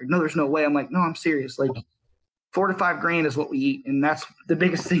people like, no, there's no way. I'm like, no, I'm serious. Like $4,000 to $5,000 is what we eat. And that's the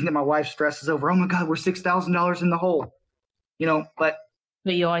biggest thing that my wife stresses over. Oh my God, we're $6,000 in the hole, but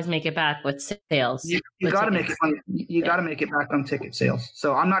you always make it back with sales. You got to make it money. You got to make it back on ticket sales.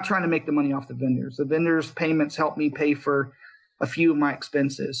 So I'm not trying to make the money off the vendors. The vendors' payments help me pay for a few of my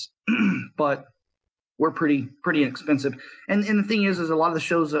expenses, but we're pretty inexpensive. And the thing is a lot of the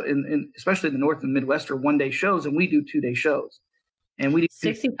shows especially in the North and Midwest are 1-day shows, and we do 2-day shows. And we do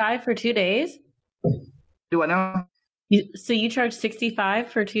 $65 for 2 days. Do I know? So you charge $65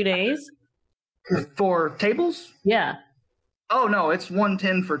 for 2 days for tables? Yeah. Oh no, it's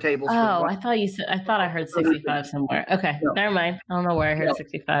 $110 for tables. Oh, I thought I heard 65 somewhere. Okay, no. Never mind. I don't know where I heard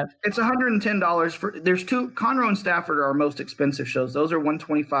 65. It's $110 for. There's two. Conroe and Stafford are our most expensive shows. Those are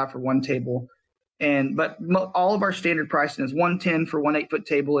 $125 for one table, but all of our standard pricing is $110 for 1 8-foot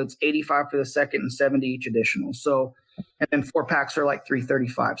table. It's $85 for the second and $70 each additional. So, and then 4-packs are like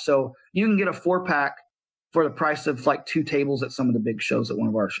 $335. So you can get a 4-pack for the price of like 2 tables at some of the big shows at one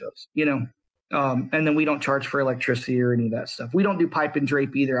of our shows. And then we don't charge for electricity or any of that stuff. We don't do pipe and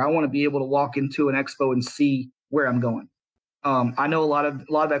drape either. I want to be able to walk into an expo and see where I'm going. I know a lot of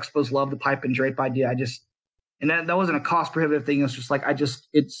expos love the pipe and drape idea. And that wasn't a cost prohibitive thing. It's just like,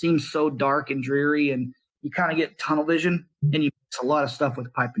 it seems so dark and dreary, and you kind of get tunnel vision, and you miss a lot of stuff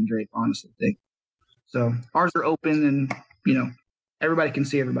with pipe and drape, honestly. So ours are open, and everybody can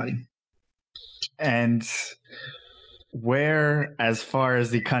see everybody. And where, as far as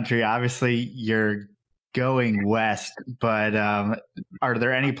the country, obviously you're going west, but are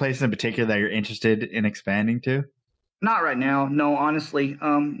there any places in particular that you're interested in expanding to? Not right now. No, honestly.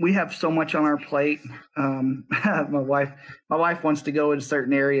 We have so much on our plate. My wife wants to go in a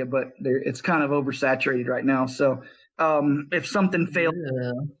certain area, but it's kind of oversaturated right now. So if something fails,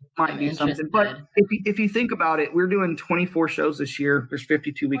 might do something. But if you think about it, we're doing 24 shows this year. There's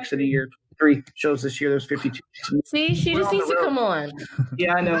 52 weeks in a year. 3 shows this year. There's 52. See, she just needs to come on.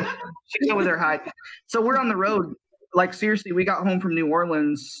 Yeah, I know. She's over there hiding. So we're on the road. Like, seriously, we got home from New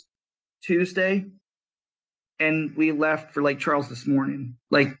Orleans Tuesday, and we left for Lake Charles this morning.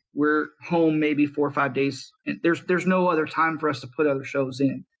 Like, we're home maybe 4 or 5 days. And there's no other time for us to put other shows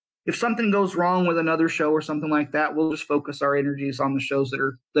in. If something goes wrong with another show or something like that, we'll just focus our energies on the shows that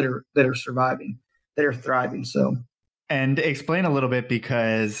are surviving, that are thriving. So. And explain a little bit,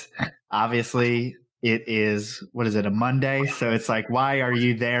 because obviously it is, a Monday? So it's like, why are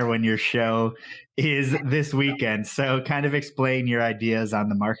you there when your show is this weekend? So kind of explain your ideas on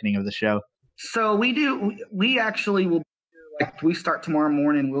the marketing of the show. So we actually will, like, we start tomorrow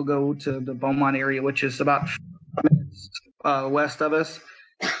morning. We'll go to the Beaumont area, which is about 5 minutes west of us.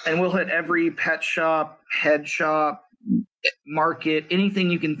 and we'll hit every pet shop, head shop, market, anything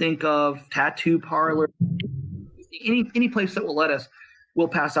you can think of, tattoo parlor, any place that will let us. We'll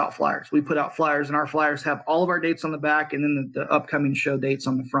pass out flyers. We put out flyers, and our flyers have all of our dates on the back and then the upcoming show dates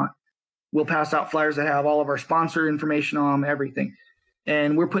on the front. We'll pass out flyers that have all of our sponsor information on them, everything.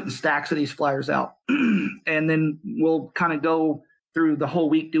 And we're putting stacks of these flyers out. And then we'll kind of go through the whole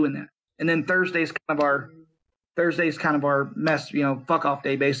week doing that. And then Thursday's kind of our mess, fuck off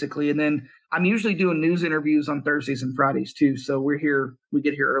day basically. And then I'm usually doing news interviews on Thursdays and Fridays too. So we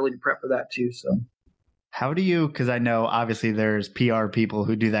get here early to prep for that too. So how do you, because I know obviously there's PR people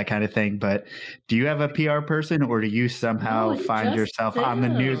who do that kind of thing, but do you have a PR person, or do you somehow find yourself on the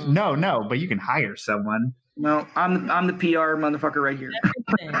news? No, but you can hire someone. No, I'm the PR motherfucker right here.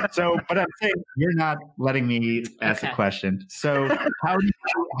 So, but I'm saying you're not letting me ask a question. So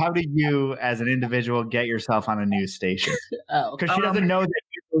how do you as an individual get yourself on a news station? Because she doesn't know that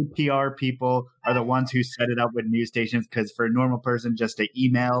PR people are the ones who set it up with news stations, because for a normal person just to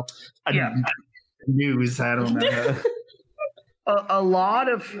email news, I don't know. A lot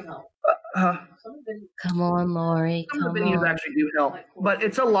of come on, Lori. Some of the venues actually do help, but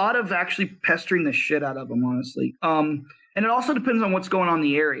it's a lot of actually pestering the shit out of them, honestly. And it also depends on what's going on in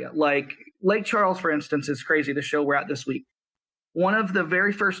the area. Like Lake Charles, for instance, is crazy. The show we're at this week. One of the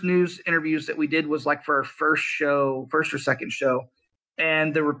very first news interviews that we did was like for our first or second show,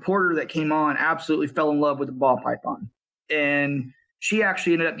 and the reporter that came on absolutely fell in love with the ball python, and she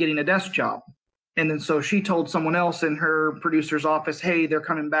actually ended up getting a desk job. And then so she told someone else in her producer's office, hey, they're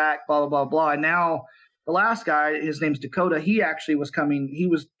coming back, blah, blah, blah, blah. And now the last guy, his name's Dakota, he was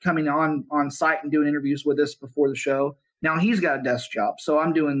coming on site and doing interviews with us before the show. Now he's got a desk job. So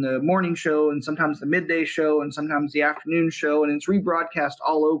I'm doing the morning show and sometimes the midday show and sometimes the afternoon show. And it's rebroadcast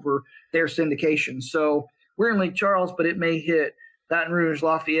all over their syndication. So we're in Lake Charles, but it may hit Baton Rouge,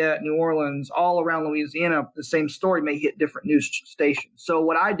 Lafayette, New Orleans, all around Louisiana. The same story may hit different news stations. So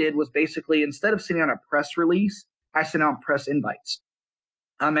what I did was basically, instead of sending out a press release, I sent out press invites.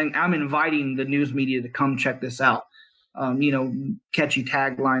 I'm inviting the news media to come check this out. Catchy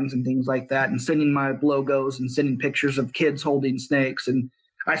taglines and things like that, and sending my logos and sending pictures of kids holding snakes. And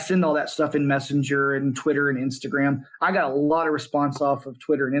I send all that stuff in Messenger and Twitter and Instagram. I got a lot of response off of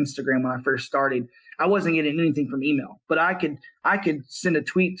Twitter and Instagram when I first started. I wasn't getting anything from email, but I could send a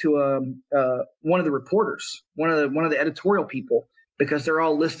tweet to one of the reporters, one of the editorial people, because they're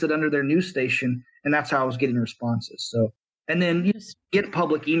all listed under their news station, and that's how I was getting responses. So, and then you get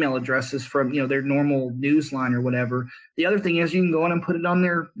public email addresses from their normal news line or whatever. The other thing is you can go on and put it on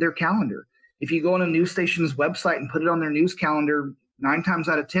their calendar. If you go on a news station's website and put it on their news calendar, 9 times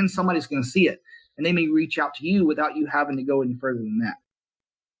out of 10 somebody's going to see it, and they may reach out to you without you having to go any further than that.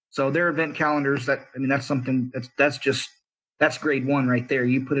 So their event calendars, that's something that's grade 1 right there.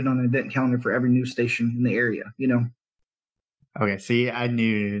 You put it on an event calendar for every news station in the area, Okay, see, I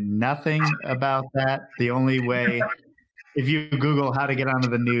knew nothing about that. The only way, if you Google how to get onto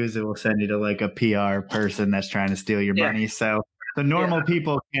the news, it will send you to like a PR person that's trying to steal your money. So the normal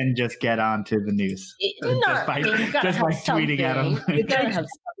people can just get onto the news just by tweeting at them. You gotta have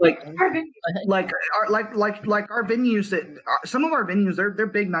like our venues. Some of our venues, they're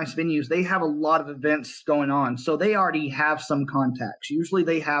big, nice venues. They have a lot of events going on, so they already have some contacts. Usually,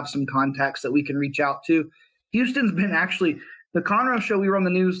 they have some contacts that we can reach out to. Houston's been actually the Conroe show. We were on the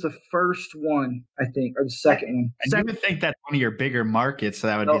news the first one, I think, or the second one. I would think that's one of your bigger markets, so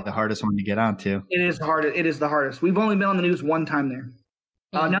that would be the hardest one to get onto. It is hard. It is the hardest. We've only been on the news one time there.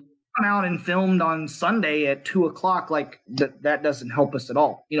 Now come out and filmed on Sunday at 2:00. Like that doesn't help us at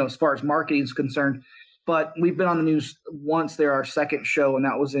all, as far as marketing is concerned. But we've been on the news once. They're our second show, and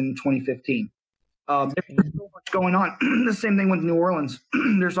that was in 2015. There's so much going on. The same thing with New Orleans.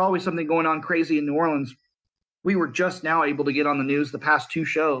 There's always something going on crazy in New Orleans. We were just now able to get on the news the past 2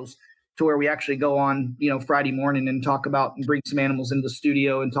 shows to where we actually go on, Friday morning and talk about and bring some animals into the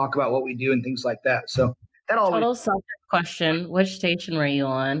studio and talk about what we do and things like that. So that always. Total selfish question: which station were you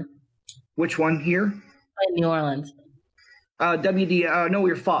on? Which one here? In New Orleans. WD. No, we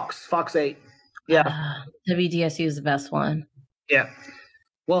were Fox 8. Yeah. WDSU is the best one. Yeah.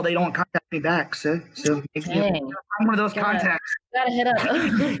 Well, they don't contact me back, so I'm one of those contacts. Gotta hit up.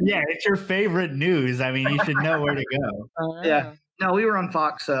 Yeah, it's your favorite news. I mean, you should know where to go. Yeah. No, we were on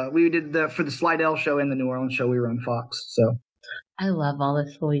Fox. We did for the Slidell show and the New Orleans show. We were on Fox. So I love all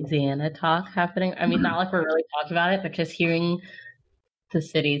this Louisiana talk happening. I mean, not like we're really talking about it, but just hearing the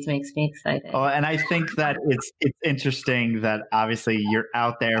cities makes me excited. Oh, and I think that it's interesting that obviously you're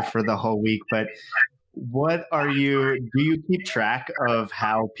out there for the whole week, but do you keep track of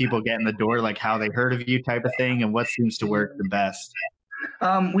how people get in the door, like how they heard of you type of thing, and what seems to work the best?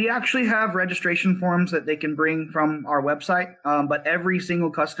 We actually have registration forms that they can bring from our website, but every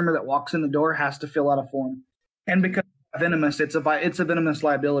single customer that walks in the door has to fill out a form. And because venomous, it's a venomous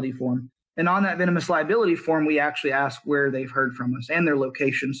liability form. And on that venomous liability form, we actually ask where they've heard from us and their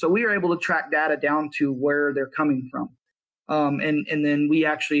location. So we are able to track data down to where they're coming from. And then we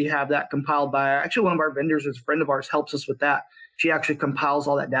actually have that compiled by actually one of our vendors, is a friend of ours, helps us with that. She actually compiles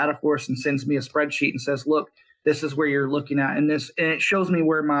all that data for us and sends me a spreadsheet and says, look, this is where you're looking at. And it shows me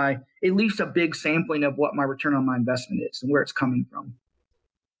where at least a big sampling of what my return on my investment is and where it's coming from.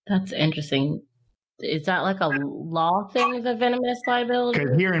 That's interesting. Is that like a law thing, the venomous liability?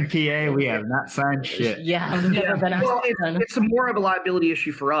 Because here in PA, we have not signed shit. Yeah, I've never been asked. Well, it's more of a liability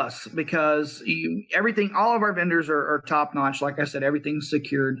issue for us because all of our vendors are top notch. Like I said, everything's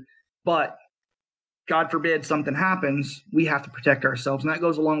secured. But God forbid something happens, we have to protect ourselves. And that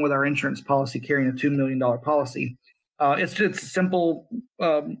goes along with our insurance policy carrying a $2 million policy. It's a simple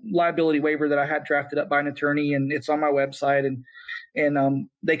liability waiver that I had drafted up by an attorney, and it's on my website, and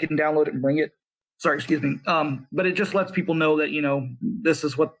they can download it and bring it. Sorry, excuse me. But it just lets people know that, this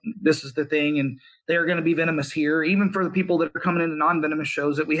is the thing, and they are going to be venomous here. Even for the people that are coming into non-venomous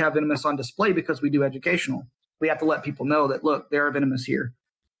shows, that we have venomous on display because we do educational. We have to let people know that, look, there are venomous here.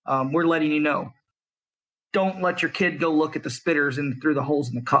 We're letting you know. Don't let your kid go look at the spitters and through the holes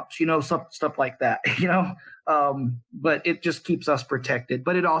in the cups, stuff like that, but it just keeps us protected.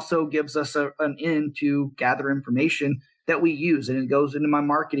 But it also gives us an in to gather information that we use, and it goes into my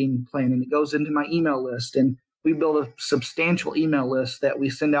marketing plan, and it goes into my email list, and we build a substantial email list that we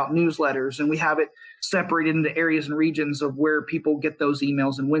send out newsletters, and we have it separated into areas and regions of where people get those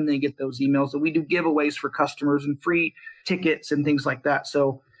emails and when they get those emails. And we do giveaways for customers and free tickets and things like that.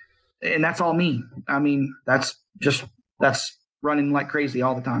 So, and that's all me. I mean, that's running like crazy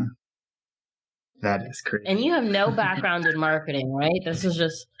all the time. That is crazy. And you have no background in marketing, right? This is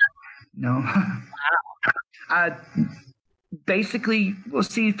just... No. Wow. Basically,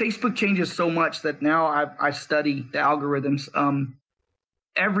 Facebook changes so much that now I study the algorithms.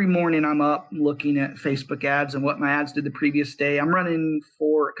 Every morning I'm up looking at Facebook ads and what my ads did the previous day. I'm running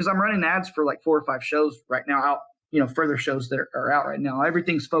ads for like 4 or 5 shows right now out, further shows that are out right now.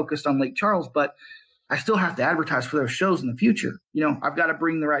 Everything's focused on Lake Charles, but I still have to advertise for those shows in the future. I've got to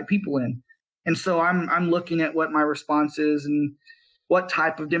bring the right people in. And so I'm looking at what my response is and what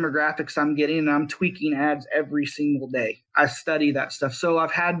type of demographics I'm getting, and I'm tweaking ads every single day. I study that stuff. So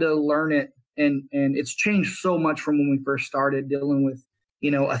I've had to learn it, and it's changed so much from when we first started dealing with,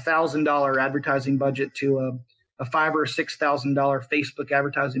 $1,000 advertising budget to a $5,000 or $6,000 Facebook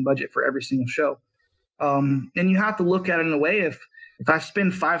advertising budget for every single show. And you have to look at it in a way, if I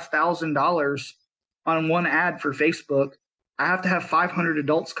spend $5,000 on one ad for Facebook, I have to have 500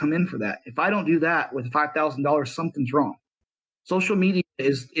 adults come in for that. If I don't do that with $5,000, something's wrong. Social media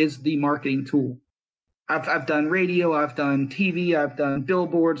is the marketing tool. I've done radio, I've done TV, I've done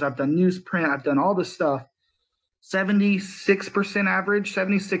billboards, I've done newsprint, I've done all this stuff. 76% average,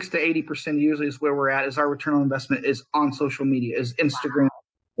 76 to 80% usually is where we're at, is our return on investment is on social media, is Instagram.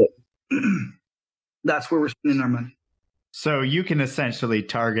 That's where we're spending our money. So you can essentially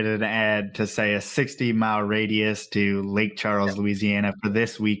target an ad to, say, a 60-mile radius to Lake Charles, Louisiana for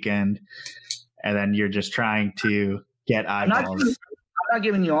this weekend, and then you're just trying to get eyeballs. I'm not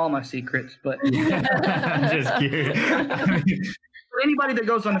giving you all my secrets, but I'm just curious. For anybody that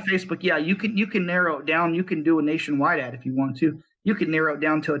goes on to Facebook, you can narrow it down. You can do a nationwide ad if you want to. You can narrow it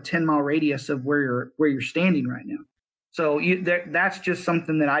down to a 10-mile radius of where you're standing right now. So that's just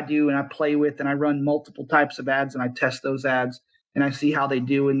something that I do and I play with, and I run multiple types of ads and I test those ads and I see how they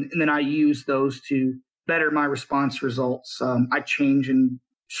do, and then I use those to better my response results. I change and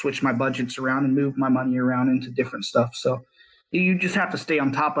switch my budgets around and move my money around into different stuff. So you just have to stay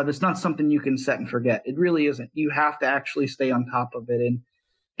on top of it. It's not something you can set and forget. It really isn't. You have to actually stay on top of it.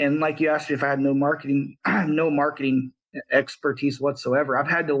 And like you asked me if I had no marketing expertise whatsoever, I've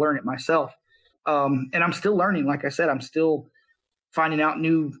had to learn it myself. And I'm still learning. Like I said, I'm still finding out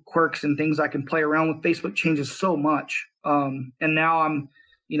new quirks and things I can play around with. Facebook changes so much. And now I'm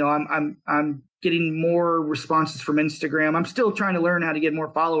getting more responses from Instagram. I'm still trying to learn how to get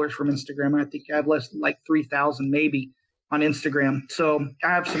more followers from Instagram. I think I have less than like 3,000 maybe on Instagram. So I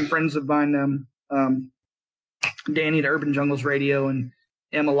have some friends of mine, Danny at Urban Jungles Radio and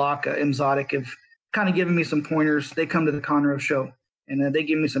Emma Locke, Exotic, have kind of given me some pointers. They come to the Conroe show and they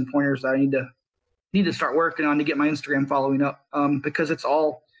give me some pointers that I need to start working on to get my Instagram following up, because it's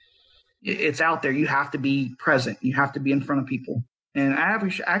out there. You have to be present. You have to be in front of people. And I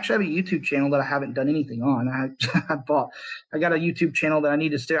actually have a YouTube channel that I haven't done anything on. I got a YouTube channel that I need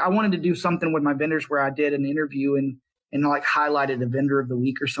to stay. I wanted to do something with my vendors where I did an interview and and like highlighted a vendor of the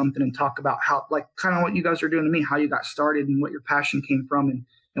week or something and talk about how, like, kind of what you guys are doing to me, how you got started and what your passion came from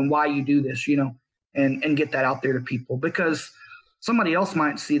and why you do this, and get that out there to people, because somebody else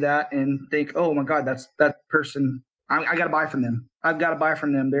might see that and think, oh my God, that's that person. I got to buy from them. I've got to buy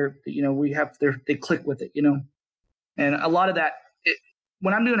from them. They click with it, and a lot of that,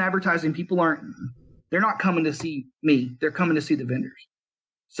 when I'm doing advertising, they're not coming to see me. They're coming to see the vendors.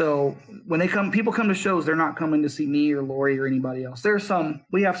 So when people come to shows, they're not coming to see me or Lori or anybody else.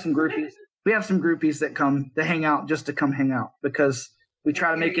 We have some groupies. We have some groupies that come to hang out just to come hang out, because we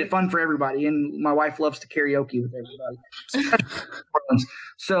try to make it fun for everybody. And my wife loves to karaoke with everybody.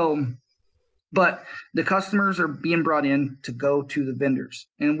 So, but the customers are being brought in to go to the vendors,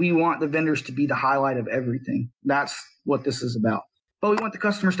 and we want the vendors to be the highlight of everything. That's what this is about. But we want the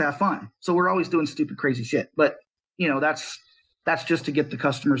customers to have fun. So we're always doing stupid, crazy shit. But, that's just to get the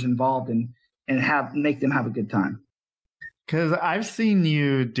customers involved and make them have a good time. Because I've seen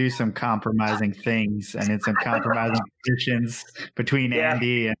you do some compromising things and in some compromising positions between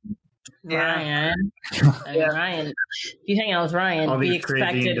Andy and Ryan. Ryan, if you hang out with Ryan, we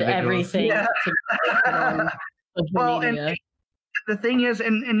expected everything to be on social media. And the thing is,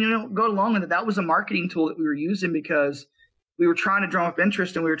 and go along with it, that was a marketing tool that we were using because we were trying to drum up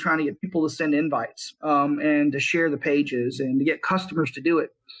interest, and we were trying to get people to send invites and to share the pages and to get customers to do it.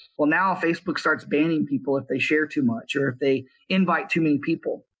 Well, now Facebook starts banning people if they share too much or if they invite too many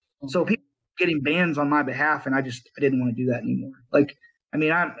people. So people are getting bans on my behalf, and I didn't want to do that anymore. Like, I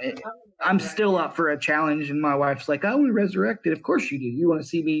mean, I'm still up for a challenge, and my wife's like, "Oh, we resurrected." Of course you do. You want to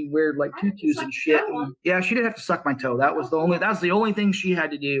see me wear like tutus and shit? And, yeah, she did have to suck my toe. That's the only thing she had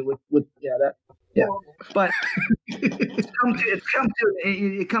to do with that. Yeah, but it's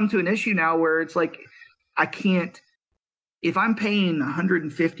come to an issue now where it's like I can't. If I'm paying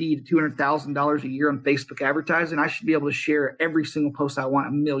 $150,000 to $200,000 a year on Facebook advertising, I should be able to share every single post I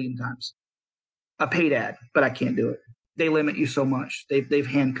want 1,000,000 times. A paid ad, but I can't do it. They limit you so much. They've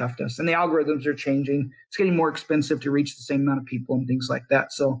handcuffed us, and the algorithms are changing. It's getting more expensive to reach the same amount of people and things like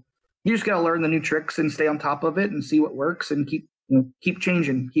that. So you just got to learn the new tricks and stay on top of it and see what works and keep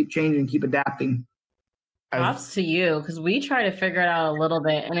changing, keep adapting. Props to you, because we try to figure it out a little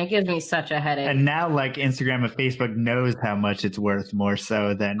bit, and it gives me such a headache. And now, like, Instagram and Facebook knows how much it's worth more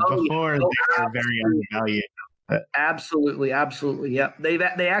so than before. They were very undervalued. Absolutely. Yep.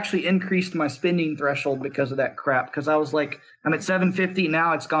 They actually increased my spending threshold because of that crap. Because I was like, I'm at $750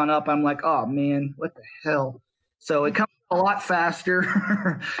 now. It's gone up. I'm like, oh man, what the hell? So it comes a lot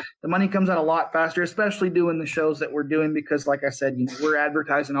faster. The money comes out a lot faster, especially doing the shows that we're doing. Because, like I said, we're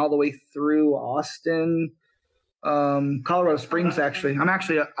advertising all the way through Austin, Colorado Springs. Actually, I'm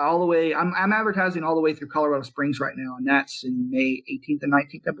all the way. I'm advertising all the way through Colorado Springs right now, and that's in May 18th and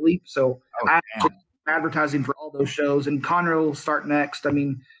 19th, I believe. So advertising for all those shows, and Conroe will start next. I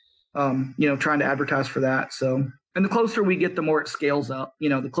mean, trying to advertise for that. So, and the closer we get, the more it scales up,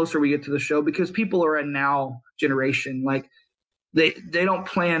 the closer we get to the show, because people are a now generation. Like they don't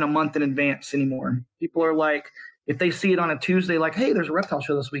plan a month in advance anymore. People are like, if they see it on a Tuesday, like, hey, there's a reptile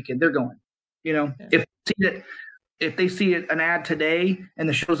show this weekend, they're going, if they see it, an ad today and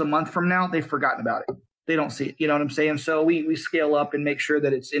the show's a month from now, they've forgotten about it. They don't see it. You know what I'm saying? So we scale up and make sure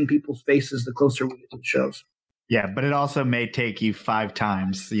that it's in people's faces the closer we get to the shows. Yeah, but it also may take you 5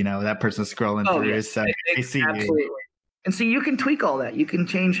 times, that person scrolling through. Yeah. So they see absolutely. You. And see, you can tweak all that. You can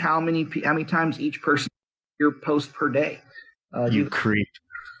change how many times each person your post per day. You creep.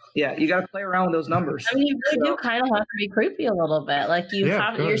 Yeah, you got to play around with those numbers. I mean, you really do kind of have to be creepy a little bit. Like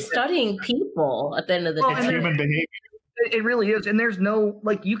you're studying people at the end of the day. It's human behavior. It really is. And there's no,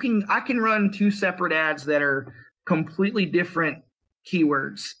 like, I can run 2 separate ads that are completely different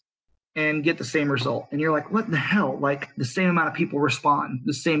keywords and get the same result. And you're like, what the hell? Like, the same amount of people respond,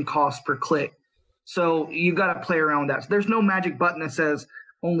 the same cost per click. So you got to play around with that. So there's no magic button that says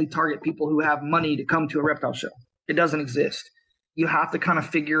only target people who have money to come to a reptile show. It doesn't exist. You have to kind of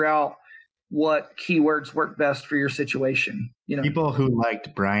figure out what keywords work best for your situation. People who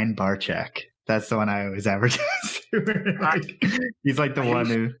liked Brian Barczyk. That's the one I always advertise. He's like the one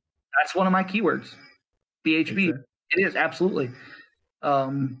who. That's one of my keywords. BHB. It is, absolutely.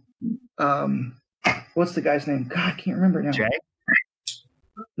 What's the guy's name? God, I can't remember now. Jay?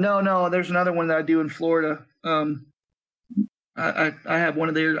 No. There's another one that I do in Florida. I have one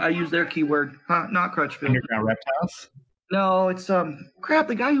of their. I use their keyword. Not Crutchfield. Underground Reptiles. No, it's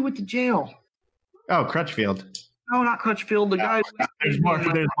the guy who went to jail. Oh, Crutchfield. No, not Crutchfield. The guy. There's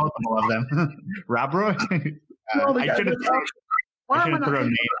multiple of them. Rob Roy. I shouldn't throw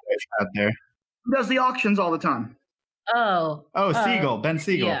names out there. He does the auctions all the time. Siegel, Ben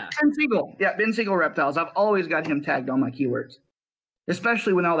Siegel. Yeah. Ben Siegel. Yeah, Ben Siegel Reptiles. I've always got him tagged on my keywords,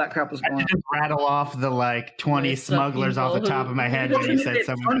 especially when all that crap was going on. I just rattle off the 20 smugglers off the top of my head when you said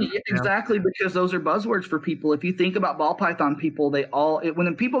something. Exactly, because those are buzzwords for people. If you think about ball python people,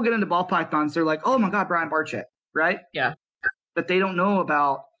 when people get into ball pythons, they're like, oh my God, Brian Barczyk, right? Yeah. But they don't know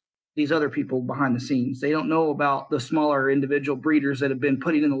about these other people behind the scenes. They don't know about the smaller individual breeders that have been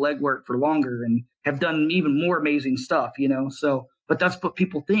putting in the legwork for longer and have done even more amazing stuff, So, but that's what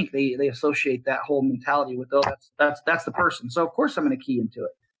people think. They associate that whole mentality with, that's the person. So of course I'm going to key into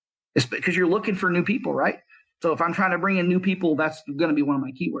it. It's because you're looking for new people, right? So if I'm trying to bring in new people, that's going to be one of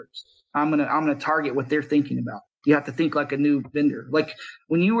my keywords. I'm going to target what they're thinking about. You have to think like a new vendor. Like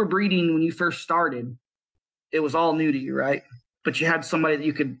when you were breeding, when you first started, it was all new to you, right? But you had somebody that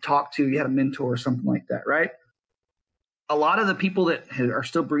you could talk to. You had a mentor or something like that, right? A lot of the people that are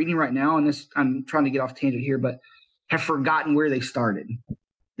still breeding right now, and this, I'm trying to get off tangent here, but have forgotten where they started.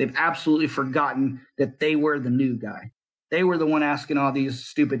 They've absolutely forgotten that they were the new guy. They were the one asking all these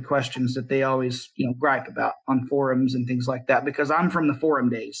stupid questions that they always, gripe about on forums and things like that, because I'm from the forum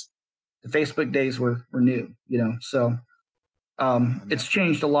days. The Facebook days were new, so it's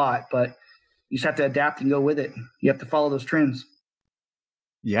changed a lot, but you just have to adapt and go with it. You have to follow those trends.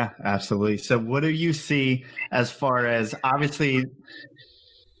 Yeah, absolutely. So what do you see as far as, obviously,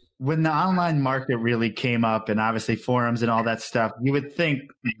 when the online market really came up and obviously forums and all that stuff, you would think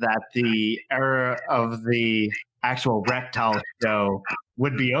that the era of the actual reptile show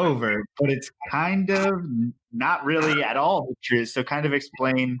would be over, but it's kind of not really at all the truth. So kind of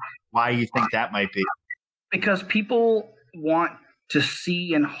explain why you think that might be. Because people want to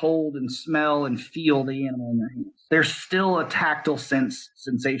see and hold and smell and feel the animal in their hands. There's still a tactile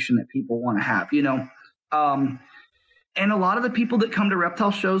sensation that people want to have, and a lot of the people that come to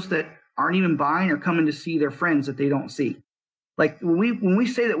reptile shows that aren't even buying are coming to see their friends that they don't see. Like when we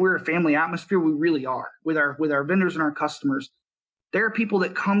say that we're a family atmosphere, we really are with our vendors and our customers. There are people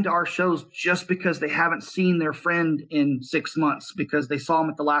that come to our shows just because they haven't seen their friend in 6 months because they saw them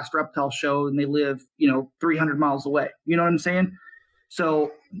at the last reptile show and they live, 300 miles away. You know what I'm saying?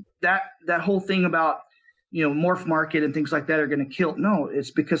 So that whole thing about, morph market and things like that are going to kill. No, it's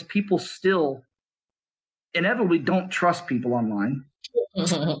because people still inevitably don't trust people online.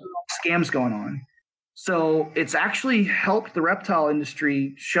 Scams going on. So it's actually helped the reptile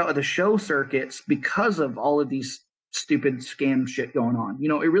industry the show circuits because of all of these stupid scam shit going on.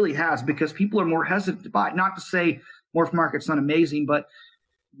 It really has, because people are more hesitant to buy. Not to say morph market's not amazing, but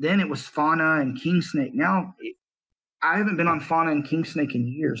then it was fauna and king snake. Now I haven't been on fauna and king snake in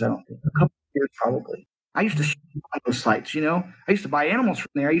years. I don't think, a couple of years probably. I used to shop on those sites. I used to buy animals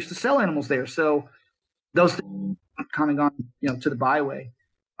from there. I used to sell animals there. So those things have kind of gone, to the byway.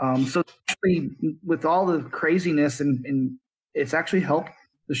 So actually, with all the craziness and it's actually helped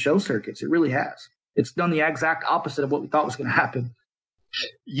the show circuits. It really has. It's done the exact opposite of what we thought was going to happen.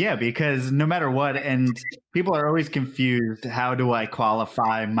 Yeah, because no matter what, and people are always confused, how do I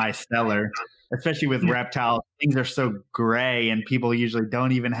qualify my seller? Especially with reptiles, things are so gray and people usually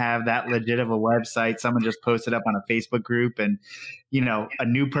don't even have that legit of a website. Someone just posted up on a Facebook group and, a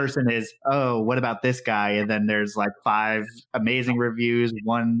new person is, oh, what about this guy? And then there's like 5 amazing reviews,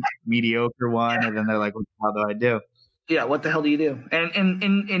 1 mediocre one. And then they're like, what the hell do I do? Yeah, what the hell do you do?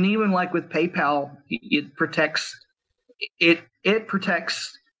 And even like with PayPal, it protects, it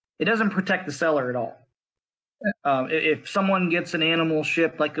doesn't protect the seller at all. If someone gets an animal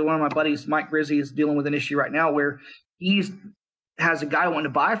shipped, like one of my buddies, Mike Grizzy, is dealing with an issue right now where he has a guy wanting to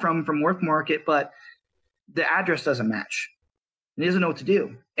buy from Morph Market, but the address doesn't match. He doesn't know what to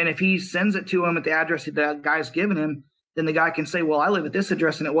do. And if he sends it to him at the address that the guy's given him, then the guy can say, well, I live at this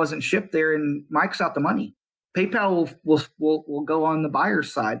address and it wasn't shipped there, and Mike's out the money. PayPal will go on the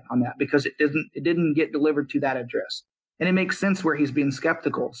buyer's side on that because it didn't get delivered to that address. And it makes sense where he's being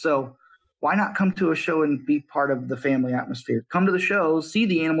skeptical. So why not come to a show and be part of the family atmosphere? Come to the shows, see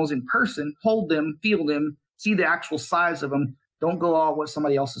the animals in person, hold them, feel them, see the actual size of them. Don't go all what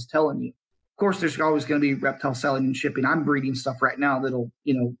somebody else is telling you. Of course, there's always going to be reptile selling and shipping. I'm breeding stuff right now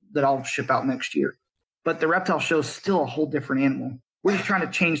that I'll ship out next year. But the reptile show is still a whole different animal. We're just trying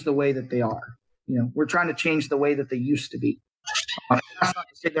to change the way that they are. We're trying to change the way that they used to be. That's not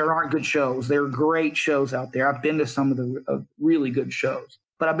to say there aren't good shows. There are great shows out there. I've been to some of the really good shows.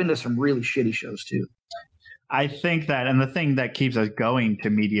 But I've been to some really shitty shows too. I think that, and the thing that keeps us going to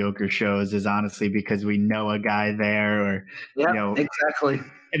mediocre shows is honestly because we know a guy there, or exactly.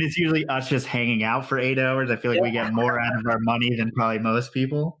 And it's usually us just hanging out for 8 hours. I feel like we get more out of our money than probably most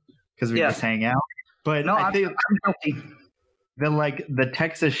people because we just hang out. But no, I'm guilty. the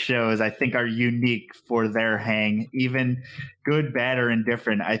Texas shows, I think, are unique for their hang, even good, bad, or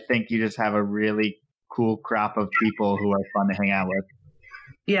indifferent. I think you just have a really cool crop of people who are fun to hang out with.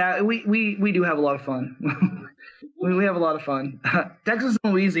 Yeah, we do have a lot of fun. we have a lot of fun. Texas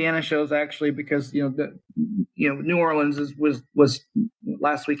and Louisiana shows actually, because New Orleans was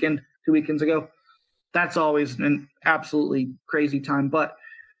last weekend, 2 weekends ago. That's always an absolutely crazy time, but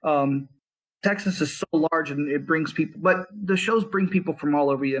Texas is so large and it brings people, but the shows bring people from all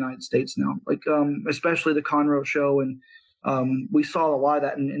over the United States now, like especially the Conroe show. And we saw a lot of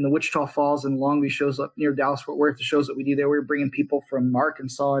that in the Wichita Falls and Long Beach shows up near Dallas Fort Worth. The shows that we do there, we were bringing people from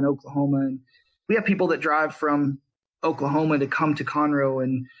Arkansas and Oklahoma. And we have people that drive from Oklahoma to come to Conroe.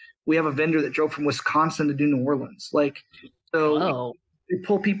 And we have a vendor that drove from Wisconsin to do New Orleans. So we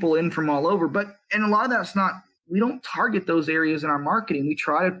pull people in from all over, and a lot of that's we don't target those areas in our marketing. We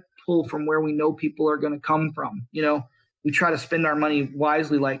try to pull from where we know people are going to come from. We try to spend our money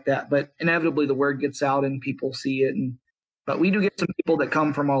wisely like that, but inevitably the word gets out and people see it. But we do get some people that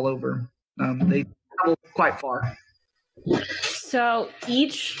come from all over. They travel quite far. So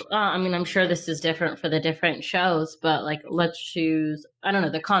each, I'm sure this is different for the different shows, but let's choose, I don't know,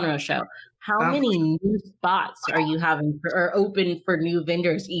 the Conroe show. How many new spots are you having or open for new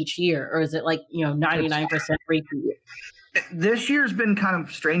vendors each year? Or is it 99% repeat? This year's been kind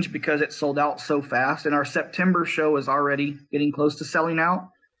of strange because it sold out so fast, and our September show is already getting close to selling out.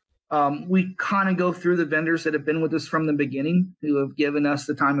 We kind of go through the vendors that have been with us from the beginning, who have given us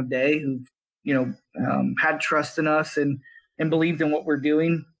the time of day, who've had trust in us and believed in what we're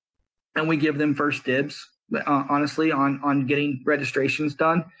doing, and we give them first dibs, honestly, on getting registrations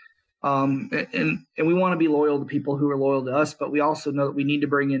done. And we want to be loyal to people who are loyal to us, but we also know that we need to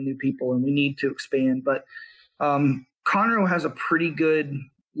bring in new people and we need to expand. But Conroe has a pretty good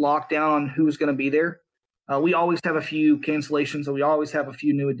lockdown on who's going to be there. We always have a few cancellations, and we always have a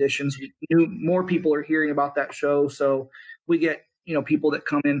few new additions. More people are hearing about that show, so we get people that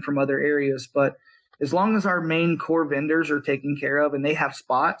come in from other areas. But as long as our main core vendors are taken care of and they have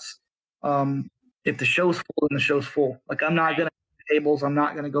spots, if the show's full, then the show's full. I'm not going to tables. I'm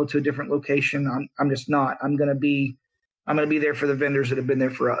not going to go to a different location. I'm just not. I'm going to be there for the vendors that have been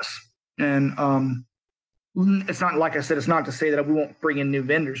there for us. And it's not, like I said, it's not to say that we won't bring in new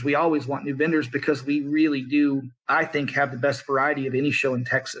vendors. We always want new vendors because we really do, I think, have the best variety of any show in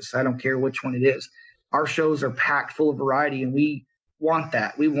Texas. I don't care which one it is. Our shows are packed full of variety, and we want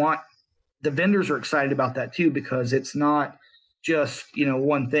that. The vendors are excited about that too, because it's not just,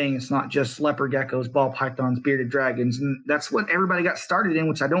 one thing. It's not just leopard geckos, ball pythons, bearded dragons. And that's what everybody got started in,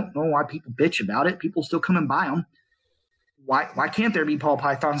 which I don't know why people bitch about it. People still come and buy them. Why can't there be ball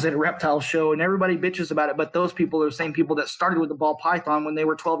pythons at a reptile show? And everybody bitches about it, but those people are the same people that started with the ball python when they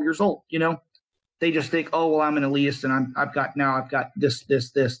were 12 years old. They just think, oh, well, I'm an elitist and I've got this,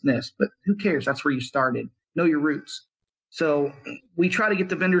 and this. But who cares? That's where you started. Know your roots. So we try to get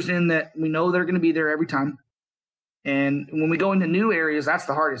the vendors in that we know they're going to be there every time. And when we go into new areas, that's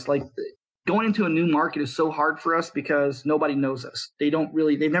the hardest. Going into a new market is so hard for us because nobody knows us. They've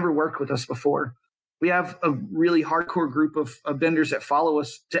never worked with us before. We have a really hardcore group of vendors that follow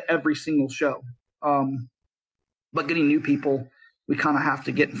us to every single show. But getting new people, we kind of have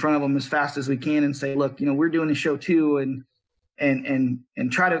to get in front of them as fast as we can and say, look, we're doing a show too, and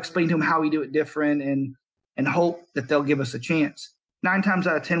try to explain to them how we do it different and hope that they'll give us a chance. 9 times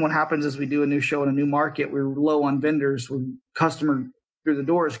out of 10, what happens is we do a new show in a new market. We're low on vendors. Customer through the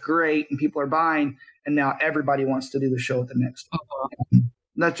door is great and people are buying, and now everybody wants to do the show at the next one.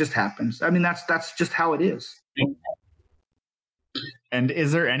 That just happens. That's just how it is. And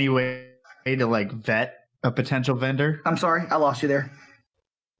is there any way to vet a potential vendor? I'm sorry, I lost you there.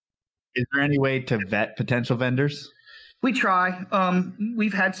 Is there any way to vet potential vendors? We try.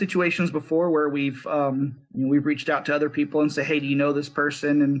 We've had situations before where we've reached out to other people and say, hey, do you know this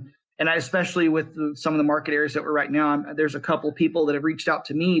person? And I, especially with some of the market areas that we're right now, there's a couple people that have reached out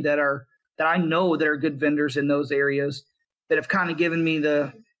to me that I know that are good vendors in those areas that have kind of given me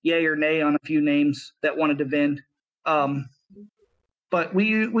the yay or nay on a few names that wanted to vend. But we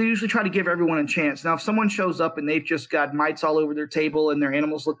usually try to give everyone a chance. Now, if someone shows up and they've just got mites all over their table and their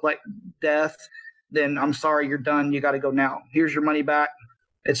animals look like death, then I'm sorry, you're done. You got to go now. Here's your money back.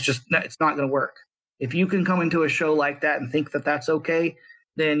 It's not going to work. If you can come into a show like that and think that that's okay,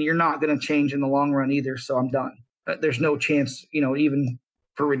 then you're not going to change in the long run either. So I'm done. There's no chance, even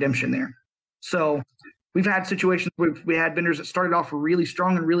for redemption there. So we've had situations where we had vendors that started off really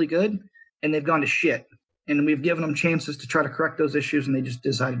strong and really good, and they've gone to shit. And we've given them chances to try to correct those issues, and they just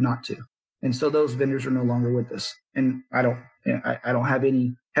decided not to. And so those vendors are no longer with us. And I don't have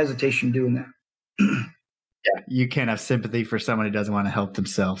any hesitation doing that. Yeah, you can't have sympathy for someone who doesn't want to help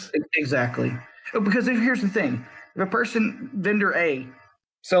themselves. Exactly. Because here's the thing. If a person, vendor A,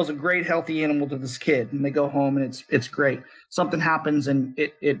 sells a great healthy animal to this kid and they go home and it's great. Something happens and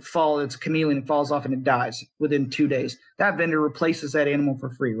it's a chameleon, it falls off and it dies within 2 days. That vendor replaces that animal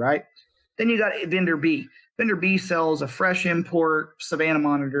for free, right? Then you got vendor B. Vendor B sells a fresh import Savannah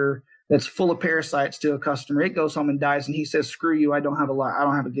monitor that's full of parasites to a customer. It goes home and dies and he says, screw you, I don't have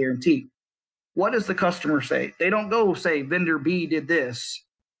a guarantee. What does the customer say? They don't go say vendor B did this.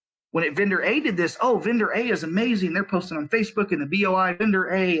 When vendor A did this, oh, vendor A is amazing. They're posting on Facebook and the BOI.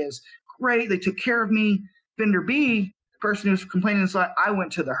 Vendor A is great. They took care of me. Vendor B, the person who's complaining, is like, I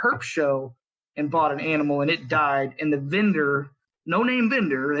went to the herp show and bought an animal and it died. And the vendor, no name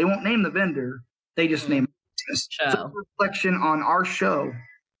vendor, they won't name the vendor. They just name it. So it's a reflection on our show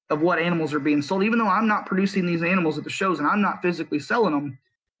of what animals are being sold. Even though I'm not producing these animals at the shows and I'm not physically selling them,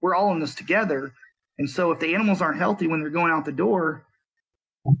 we're all in this together. And so if the animals aren't healthy when they're going out the door,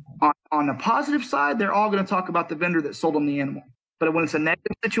 on the positive side, they're all going to talk about the vendor that sold them the animal. But when it's a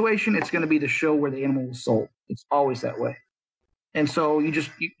negative situation, it's going to be the show where the animal was sold. It's always that way. And so you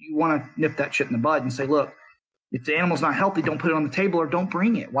want to nip that shit in the bud and say, look, if the animal's not healthy, don't put it on the table or don't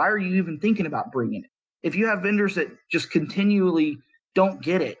bring it. Why are you even thinking about bringing it? If you have vendors that just continually don't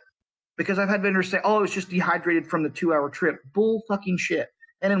get it, because I've had vendors say, oh, it's just dehydrated from the 2-hour trip. Bull fucking shit.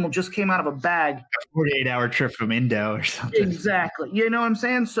 An animal just came out of a bag. A 48-hour trip from Indo or something. Exactly. You know what I'm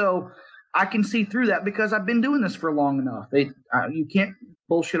saying? So I can see through that because I've been doing this for long enough. You can't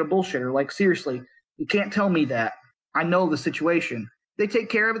bullshit a bullshitter. Like, seriously, you can't tell me that. I know the situation. They take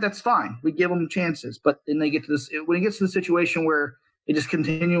care of it, that's fine. We give them chances. But then they get to this, when it gets to the situation where it just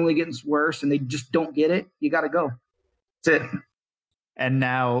continually gets worse and they just don't get it, you got to go. That's it. And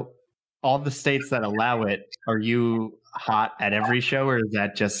now all the states that allow it, are you hot at every show or is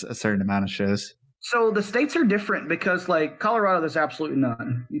that just a certain amount of shows? So the states are different because, like, Colorado, there's absolutely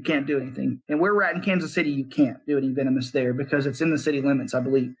none. You can't do anything. And where we're at in Kansas City, you can't do any venomous there because it's in the city limits, I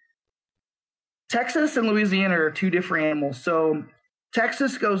believe. Texas and Louisiana are two different animals. So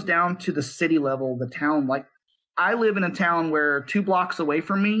Texas goes down to the city level, the town. Like, I live in a town where 2 blocks away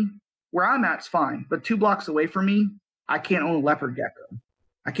from me, where I'm at's fine, but 2 blocks away from me, I can't own a leopard gecko.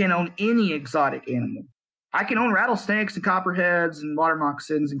 I can't own any exotic animal. I can own rattlesnakes and copperheads and water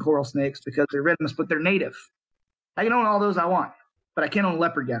moccasins and coral snakes because they're venomous, but they're native. I can own all those I want, but I can't own a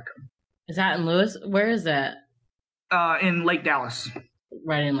leopard gecko. Is that in Lewis? Where is that? In Lake Dallas.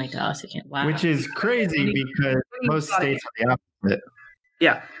 Right in Lake Dallas, again. Wow. Which is crazy because most states are the opposite.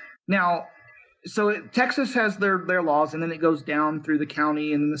 Yeah. Now, so Texas has their laws, and then it goes down through the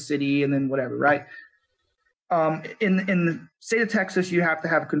county and then the city and then whatever, right? In the state of Texas, you have to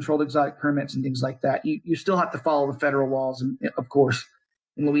have controlled exotic permits and things like that. You still have to follow the federal laws, and of course,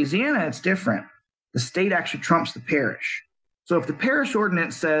 in Louisiana, it's different. The state actually trumps the parish. So if the parish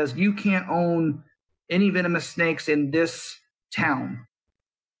ordinance says you can't own any venomous snakes in this town,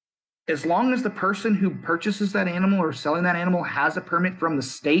 as long as the person who purchases that animal or selling that animal has a permit from the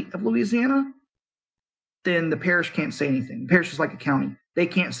state of Louisiana, then the parish can't say anything. The parish is like a county. They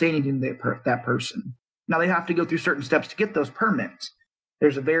can't say anything to that person. Now, they have to go through certain steps to get those permits.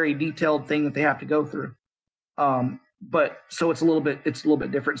 There's a very detailed thing that they have to go through. But so it's a little bit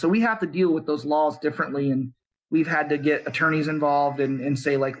different. So we have to deal with those laws differently, and we've had to get attorneys involved and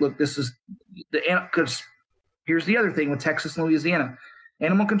say, like, look, this is because here's the other thing with Texas and Louisiana.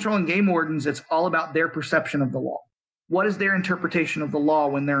 Animal control and game wardens, it's all about their perception of the law. What is their interpretation of the law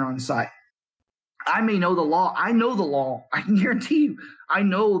when they're on site? I may know the law. I know the law. I can guarantee you, I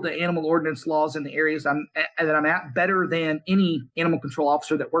know the animal ordinance laws in the areas that I'm at better than any animal control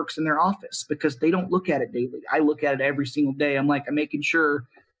officer that works in their office because they don't look at it daily. I look at it every single day. I'm making sure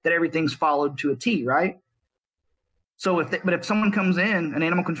that everything's followed to a T, right? So if someone comes in, an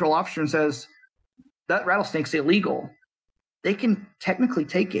animal control officer, and says that rattlesnake's illegal, they can technically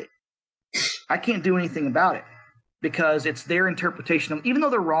take it. I can't do anything about it because it's their interpretation of, even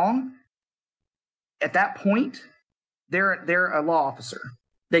though they're wrong. At that point, they're a law officer.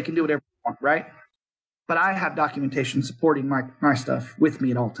 They can do whatever they want, right? But I have documentation supporting my stuff with me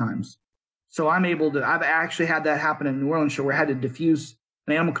at all times. So I'm able to, I've actually had that happen in New Orleans show where I had to diffuse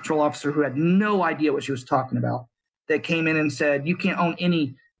an animal control officer who had no idea what she was talking about, that came in and said, you can't own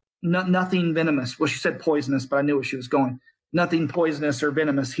nothing venomous. Well, she said poisonous, but I knew where she was going. Nothing poisonous or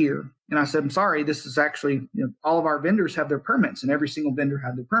venomous here. And I said, I'm sorry, this is actually, all of our vendors have their permits, and every single vendor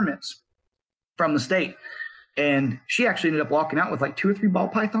had their permits from the state. And she actually ended up walking out with like 2 or 3 ball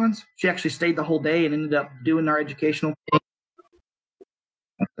pythons. She actually stayed the whole day and ended up doing our educational thing.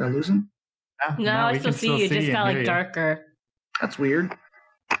 Did I lose him? No, I still see you. Just got like darker. That's weird.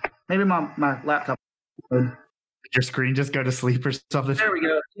 Maybe my laptop. Did your screen just go to sleep or something? There we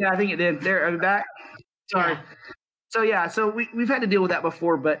go. Yeah, I think it did. There, I'm back. Sorry. Yeah. So we've had to deal with that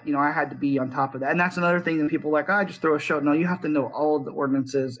before, but I had to be on top of that. And that's another thing that people are like, I just throw a show. No, you have to know all of the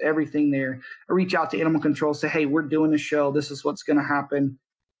ordinances, everything there. I reach out to animal control, say, hey, we're doing a show. This is what's going to happen.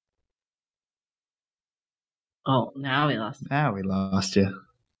 Oh, now we lost you.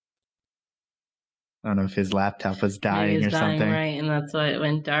 I don't know if his laptop was dying or something. Right, and that's why it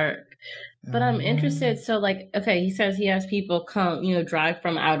went dark. But I'm interested. So, okay, he says he has people come, drive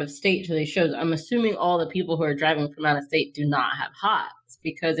from out of state to these shows. I'm assuming all the people who are driving from out of state do not have HOTS,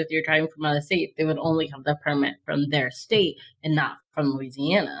 because if you're driving from out of state, they would only have the permit from their state and not from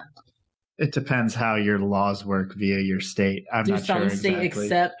Louisiana. It depends how your laws work via your state. I'm not sure exactly. Do some state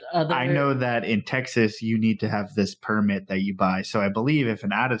accept other? I know that in Texas, you need to have this permit that you buy. So I believe if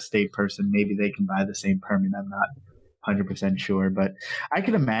an out-of-state person, maybe they can buy the same permit. I'm not 100% sure. But I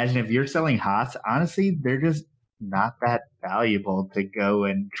can imagine if you're selling HOTS, honestly, they're just not that valuable to go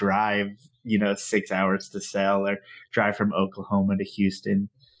and drive, 6 hours to sell, or drive from Oklahoma to Houston.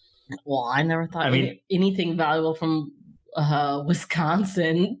 Well, I never thought anything valuable from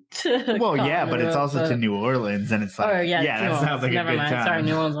Wisconsin to but it's also to New Orleans, and it's like, that sounds like Never a good mind. time. Sorry,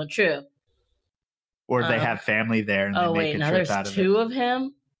 New Orleans was true. Or they have family there, and they make a trip out of it. There's two of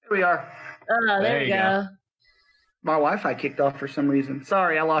him? Here we are. There you go. My Wi-Fi kicked off for some reason.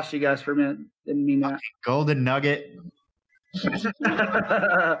 Sorry, I lost you guys for a minute. Didn't mean that. Golden Nugget. Where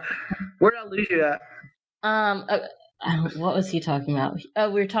did I lose you at? What was he talking about?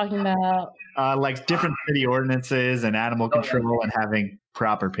 We were talking about different city ordinances and animal control and having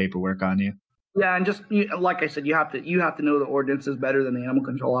proper paperwork on you. Yeah, and just like I said, you have to know the ordinances better than the animal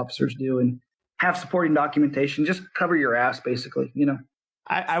control officers do, and have supporting documentation. Just cover your ass, basically.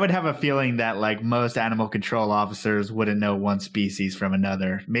 I would have a feeling that most animal control officers wouldn't know one species from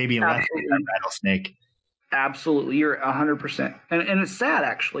another. Maybe unless it's a rattlesnake. Absolutely, you're 100%. And it's sad,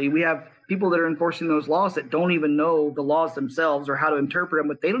 actually. We have people that are enforcing those laws that don't even know the laws themselves or how to interpret them,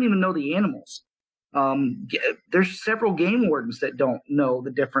 but they don't even know the animals. There's several game wardens that don't know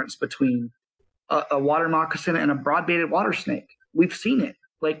the difference between a water moccasin and a broad-baited water snake. We've seen it.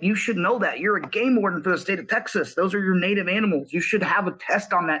 You should know that. You're a game warden for the state of Texas. Those are your native animals. You should have a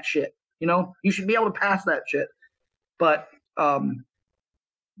test on that shit. You should be able to pass that shit. But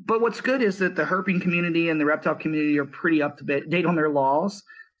what's good is that the herping community and the reptile community are pretty up to date on their laws.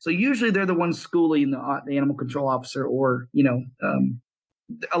 So usually they're the ones schooling the animal control officer, or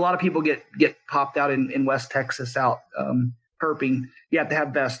a lot of people get popped out in West Texas out herping. You have to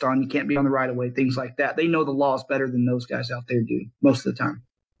have vest on. You can't be on the right of way. Things like that. They know the laws better than those guys out there do most of the time.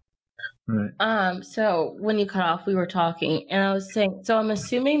 Right. So when you cut off, we were talking, and I was saying, so I'm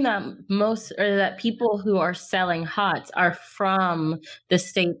assuming that that people who are selling HOTS are from the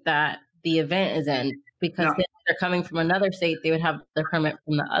state that the event is in, because if they're coming from another state, they would have their permit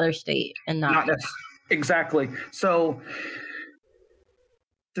from the other state and not exactly. So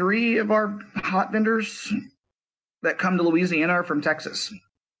 3 of our hot vendors that come to Louisiana are from Texas,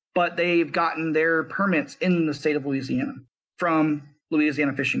 but they've gotten their permits in the state of Louisiana from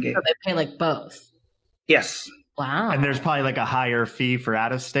Louisiana Fish and Game. So they pay both? Yes. Wow. And there's probably a higher fee for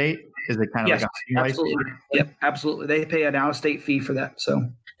out of state? Is it kind of absolutely. Yep, absolutely. They pay an out of state fee for that.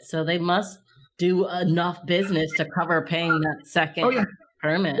 So they must do enough business to cover paying that second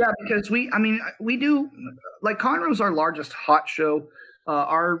permit. Yeah, because we do, Conroe's our largest hot show.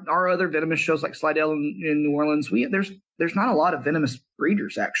 Our other venomous shows like Slidell in New Orleans, there's not a lot of venomous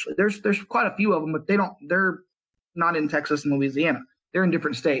breeders, actually. There's quite a few of them, but they're not in Texas and Louisiana. They're in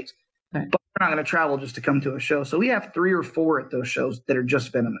different states. Right. But they're not going to travel just to come to a show. So we have 3 or 4 at those shows that are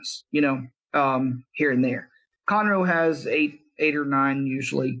just venomous, here and there. Conroe has 8 or 9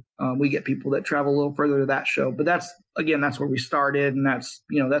 usually. We get people that travel a little further to that show, but that's where we started, and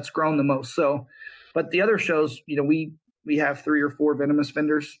that's grown the most. So, but the other shows, we have 3 or 4 venomous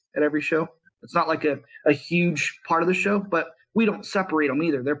vendors at every show. It's not like a huge part of the show, but we don't separate them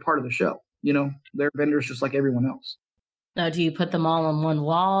either. They're part of the show. They're vendors just like everyone else. Now, do you put them all on one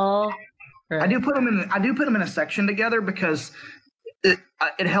wall? I do put them in a section together because it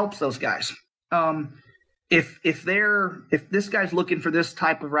helps those guys. If this guy's looking for this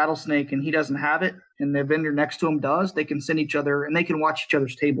type of rattlesnake and he doesn't have it, and the vendor next to him does, they can send each other, and they can watch each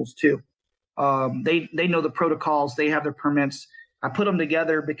other's tables too. They know the protocols. They have their permits. I put them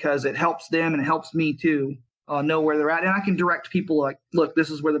together because it helps them and it helps me too. Know where they're at, and I can direct people look, this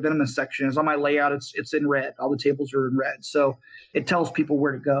is where the venomous section is. On my layout, it's in red. All the tables are in red, so it tells people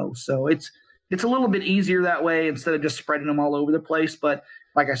where to go. So it's a little bit easier that way instead of just spreading them all over the place. But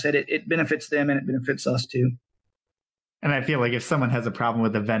like I said, it benefits them and it benefits us too. And I feel like if someone has a problem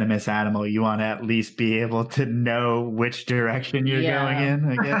with a venomous animal, you want to at least be able to know which direction you're going in,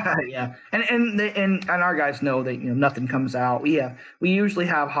 I guess. Yeah. And our guys know that, nothing comes out. We usually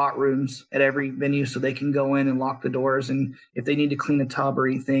have hot rooms at every venue so they can go in and lock the doors. And if they need to clean a tub or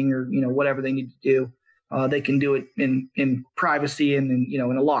anything or, whatever they need to do, they can do it in privacy and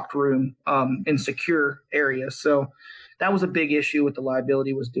in a locked room, in secure areas. So that was a big issue with the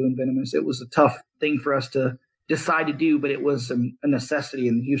liability was doing venomous. It was a tough thing for us to decide to do, but it was a necessity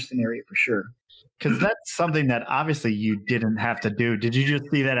in the Houston area for sure. Because that's something that obviously you didn't have to do. Did you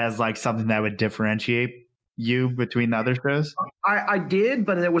just see that as like something that would differentiate you between the other shows? I did,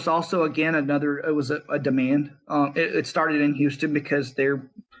 but there was also, again, it was a demand. It started in Houston because there's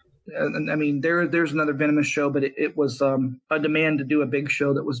another venomous show, but it was a demand to do a big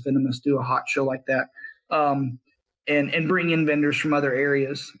show that was venomous, do a hot show like that. And bring in vendors from other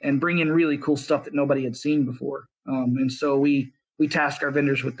areas and bring in really cool stuff that nobody had seen before. And so we task our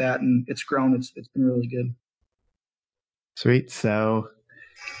vendors with that, and it's grown. It's been really good. Sweet. So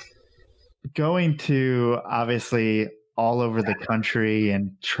going to obviously all over the country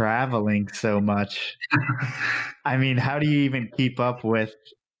and traveling so much, I mean, how do you even keep up with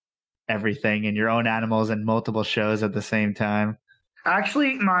everything and your own animals and multiple shows at the same time?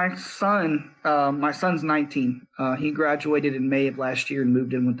 Actually, my son's 19. He graduated in May of last year and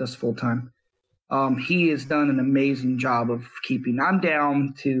moved in with us full time. He has done an amazing job of keeping. I'm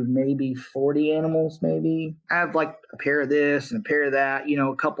down to maybe 40 animals, maybe. I have like a pair of this and a pair of that,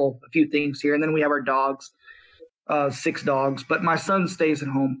 a few things here. And then we have our dogs, 6 dogs. But my son stays at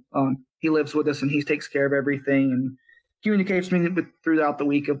home. He lives with us and he takes care of everything and communicates with me throughout the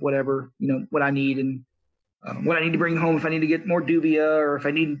week of whatever, what I need and what I need to bring home, if I need to get more dubia or if I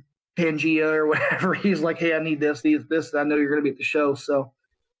need Pangea or whatever. He's like, hey, I need this. I know you're going to be at the show. So,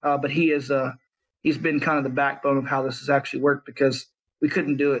 but he's been kind of the backbone of how this has actually worked because we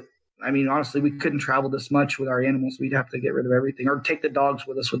couldn't do it. I mean, honestly, we couldn't travel this much with our animals. We'd have to get rid of everything or take the dogs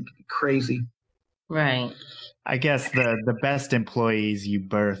with us would be crazy. Right. I guess the best employees you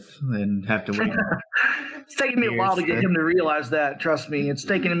birth and have to wait. It's taken me a while to get him to realize that. Trust me. It's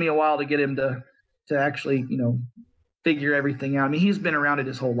taken me a while to get him to actually, figure everything out. I mean, he's been around it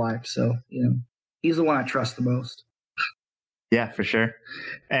his whole life. So, he's the one I trust the most. Yeah, for sure.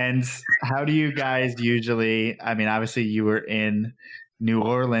 And how do you guys usually, I mean, obviously you were in New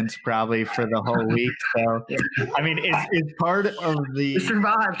Orleans probably for the whole week. So, I mean, is part of the... We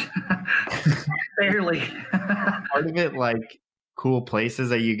survived. Barely. Part of it like cool places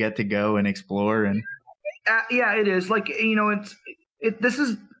that you get to go and explore and... Yeah, it is. Like,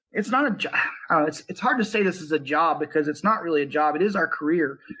 it's not a job. It's hard to say this is a job because it's not really a job. It is our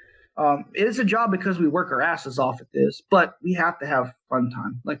career. It is a job because we work our asses off at this, but we have to have fun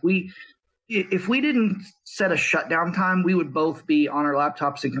time. Like if we didn't set a shutdown time, we would both be on our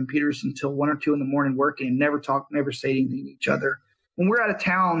laptops and computers until 1 or 2 in the morning working and never talk, never say anything to each other. When we're out of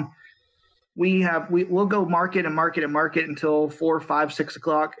town, we'll go market until 4, 5, 6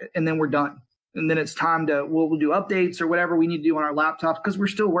 o'clock, and then we're done. And then it's time we'll do updates or whatever we need to do on our laptops because we're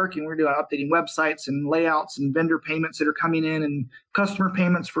still working. We're doing updating websites and layouts and vendor payments that are coming in and customer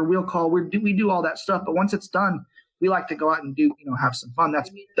payments for wheel call. We do all that stuff. But once it's done, we like to go out and do, have some fun.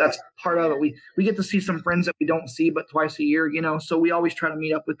 That's part of it. We get to see some friends that we don't see but twice a year, so we always try to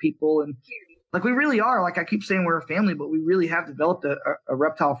meet up with people. And like we really are, like I keep saying we're a family, but we really have developed a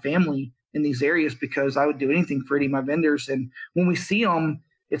reptile family in these areas because I would do anything for any of my vendors. And when we see them,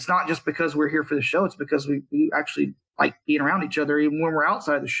 it's not just because we're here for the show. It's because we actually like being around each other, even when we're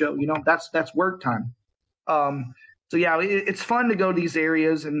outside of the show. That's work time. So yeah, it's fun to go to these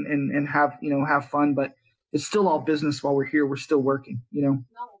areas and have fun, but it's still all business while we're here. We're still working.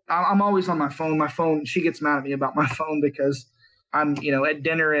 I'm always on my phone. My phone. She gets mad at me about my phone because I'm at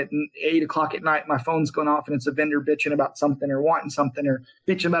dinner at 8 o'clock at night. My phone's going off and it's a vendor bitching about something or wanting something or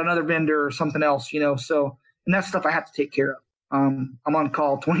bitching about another vendor or something else. So and that's stuff I have to take care of. I'm on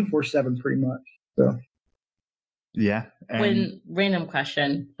call 24/7 pretty much. So, yeah. Random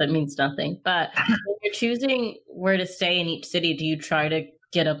question that means nothing, but when you're choosing where to stay in each city, do you try to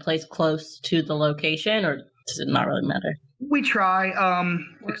get a place close to the location, or does it not really matter? We try,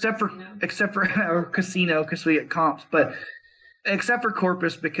 except for our casino because we get comps, but except for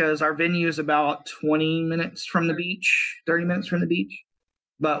Corpus because our venue is about 20 minutes from the beach, 30 minutes from the beach.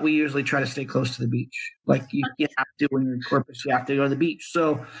 But we usually try to stay close to the beach. Like you have to when you're in Corpus, you have to go to the beach.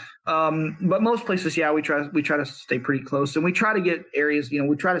 So, but most places, yeah, we try to stay pretty close, and we try to get areas.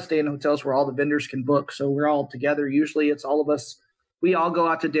 We try to stay in hotels where all the vendors can book, so we're all together. Usually, it's all of us. We all go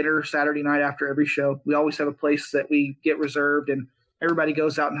out to dinner Saturday night after every show. We always have a place that we get reserved, and everybody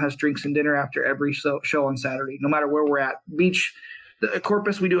goes out and has drinks and dinner after every show on Saturday, no matter where we're at.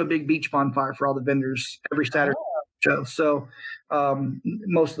 Corpus, we do a big beach bonfire for all the vendors every Saturday show. So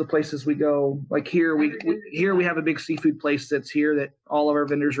most of the places we go, like here, we have a big seafood place that's here that all of our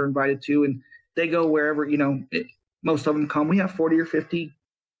vendors are invited to, and they go wherever, most of them come. We have 40 or 50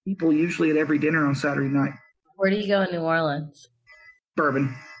 people usually at every dinner on Saturday night. Where do you go in New Orleans?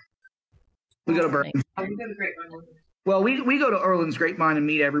 Bourbon. We go to Bourbon. Well, we go to Orleans Grapevine and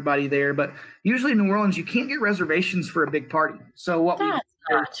meet everybody there, but usually in New Orleans you can't get reservations for a big party. So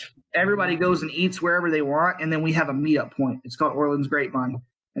everybody goes and eats wherever they want, and then we have a meetup point. It's called Orleans Grapevine,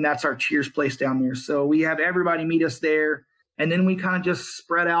 and that's our cheers place down there. So we have everybody meet us there, and then we kind of just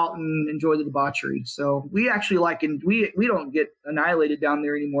spread out and enjoy the debauchery. So we actually we don't get annihilated down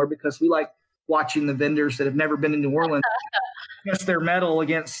there anymore because we like watching the vendors that have never been in New Orleans test their mettle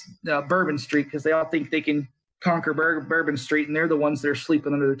against Bourbon Street, because they all think they can conquer Bourbon Street, and they're the ones that are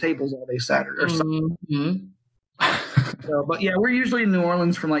sleeping under the tables all day Saturday or something. Mm-hmm. So, but yeah, we're usually in New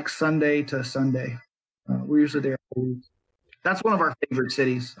Orleans from like Sunday to Sunday. We're usually there all week. That's one of our favorite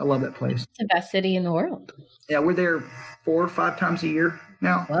cities. I love that place. It's the best city in the world. Yeah, we're there 4 or 5 times a year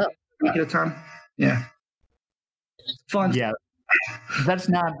now. Wow. Week at a time. Yeah. Fun. Yeah. That's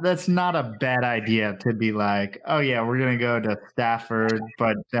not a bad idea to be like, oh yeah, we're gonna go to Stafford,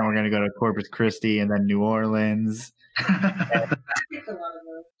 but then we're gonna go to Corpus Christi and then New Orleans.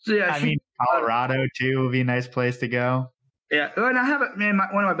 So yeah, I mean, Colorado too would be a nice place to go. Yeah, and I have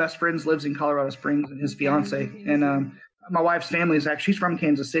one of my best friends lives in Colorado Springs, and his fiance, and my wife's family she's from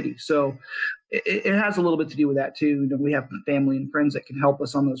Kansas City, so it has a little bit to do with that too. We have family and friends that can help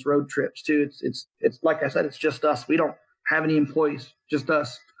us on those road trips too. It's like I said, it's just us. We don't have any employees, just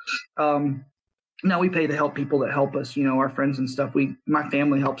us. Now we pay to help people that help us, our friends and stuff. My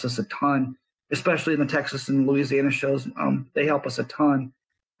family helps us a ton, especially in the Texas and Louisiana shows. They help us a ton.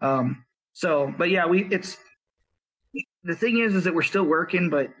 But yeah, the thing is that we're still working,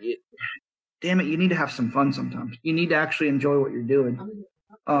 but damn it, you need to have some fun sometimes. You need to actually enjoy what you're doing.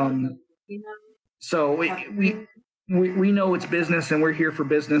 So we know it's business, and we're here for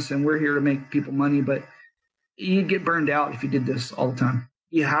business, and we're here to make people money, but you'd get burned out if you did this all the time.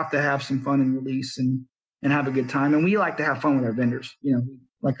 You have to have some fun and release and have a good time. And we like to have fun with our vendors.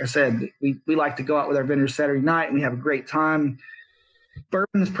 Like I said, we like to go out with our vendors Saturday night, and we have a great time.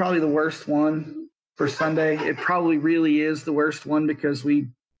 Bourbon is probably the worst one for Sunday. It probably really is the worst one because we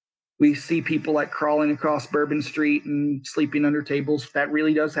see people like crawling across Bourbon Street and sleeping under tables. That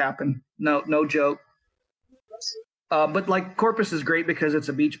really does happen. No joke. But like Corpus is great because it's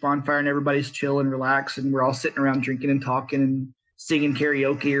a beach bonfire and everybody's chill and relaxed, and we're all sitting around drinking and talking and singing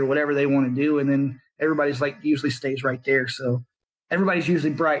karaoke or whatever they want to do. And then everybody's usually stays right there. So everybody's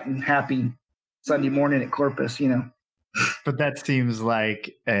usually bright and happy Sunday morning at Corpus, But that seems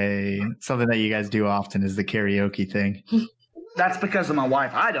like something that you guys do often is the karaoke thing. That's because of my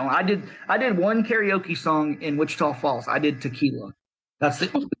wife. I don't. I did one karaoke song in Wichita Falls. I did Tequila. That's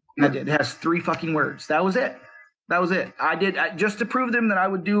it. I did. It has 3 fucking words. That was it. I did just to prove them that I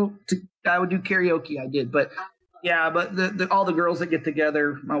would do karaoke. I did, but yeah, but all the girls that get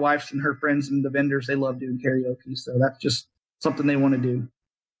together, my wife's and her friends and the vendors, they love doing karaoke. So that's just something they want to do.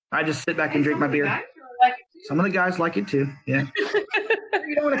 I just sit back and drink my beer. Some of the guys like it too. Yeah.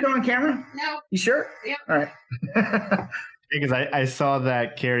 You don't want to come on camera? No. You sure? Yeah. All right. Because I saw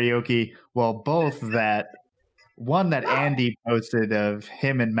that karaoke. Well, both that one that Andy posted of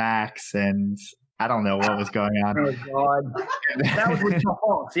him and Max, and I don't know what was going on. Oh God, that was with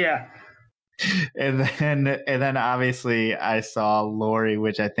Falls, yeah. And then obviously I saw Lori,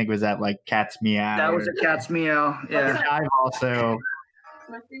 which I think was at like Cat's Meow. That was a Cat's Meow. Yeah. I've also.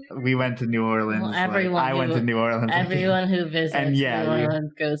 We went to New Orleans. Well, I went to New Orleans. Everyone who visits New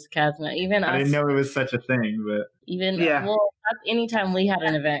Orleans goes to Cat's Meow. Even I didn't know it was such a thing, but anytime we had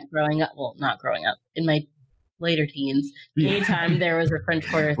an event growing up, well, not growing up, in my later teens, anytime there was a French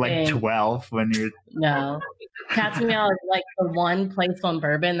Quarter like thing. 12 when you're... No. Cat's Meow is like the one place on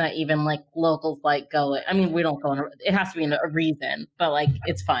Bourbon that even like locals like go. I mean, we don't go on it has to be a reason, but like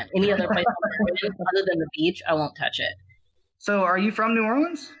it's fun. Any other place on Bourbon other than the beach, I won't touch it. So are you from New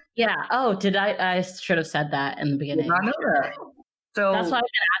Orleans? Yeah. Oh, did I should have said that in the beginning. Did not know that. So that's why I've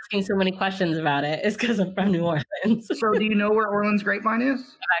been asking so many questions about it, is because I'm from New Orleans. So do you know where Orleans Grapevine is?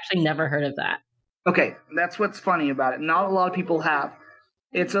 I've actually never heard of that. Okay, that's what's funny about it. Not a lot of people have.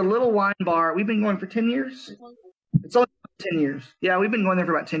 It's a little wine bar. We've been going for 10 years. It's only 10 years. Yeah, we've been going there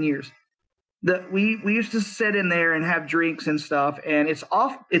for about 10 years. We used to sit in there and have drinks and stuff, and it's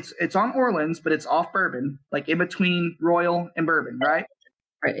off. It's on Orleans, but it's off Bourbon, like in between Royal and Bourbon, right?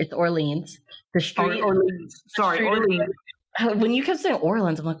 Right. It's Orleans. The street. Orleans. Sorry, Orleans. When you kept saying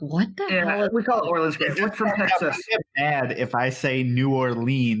Orleans, I'm like, what the hell? We call it Orleans. We're from Texas. I get mad if I say New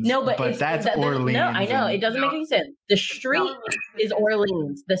Orleans. No, but that's Orleans. No, I know. It doesn't make any sense. The street is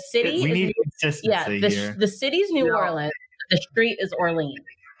Orleans. The city we need consistency here. The city's New Orleans. The street is Orleans.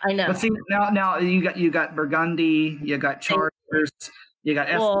 I know. But see, now you got Burgundy, you got Charters, you got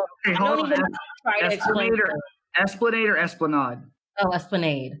Esplanade or Esplanade? Oh,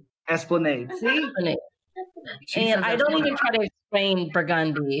 Esplanade. Esplanade. See? Esplanade. And I don't even try to explain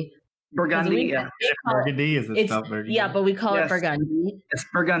Burgundy. Burgundy, Burgundy is it spelled Burgundy? Yeah, but we call it Burgundy. It's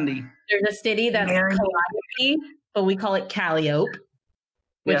Burgundy. There's a city that's Calliope, but we call it Calliope,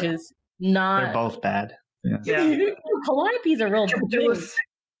 which is not. They're both bad. Yeah. Calliope's a real Chupatulas.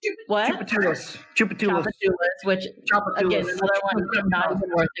 What? Chupatulas. Which again, another one not even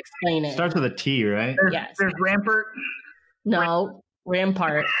worth explaining. Starts with a T, right? Yes. There's Rampart. No,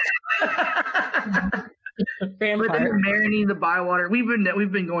 Rampart. Rampart. Marigny, the Bywater. We've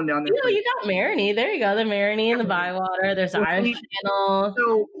been going down there. You got Marigny. There you go. The Marigny and the Bywater. There's the Irish Channel.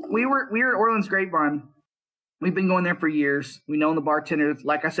 So we were at Orleans Grapevine. We've been going there for years. We know the bartender.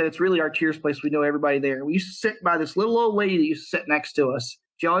 Like I said, it's really our cheers place. We know everybody there. We used to sit by this little old lady that used to sit next to us.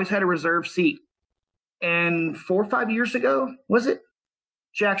 She always had a reserved seat. And 4 or 5 years ago, was it?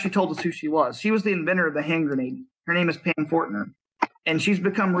 She actually told us who she was. She was the inventor of the hand grenade. Her name is Pam Fortner. And she's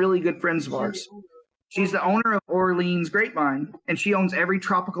become really good friends of ours. She's the owner of Orleans Grapevine, and she owns every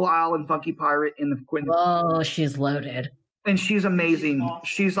Tropical Isle and Funky Pirate in the Queen. Oh, she's loaded. And she's amazing.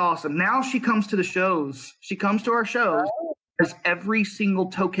 She's awesome. Now she comes to the shows. She comes to our shows. There's every single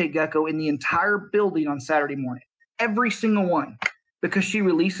Tokay Gecko in the entire building on Saturday morning. Every single one. Because she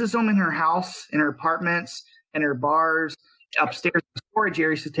releases them in her house, in her apartments, in her bars, upstairs in the storage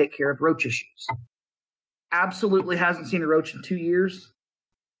areas to take care of roach issues. Absolutely hasn't seen a roach in 2 years.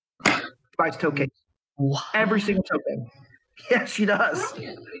 Buys Tokay. Wow. Every single Tokay. Yeah, she does.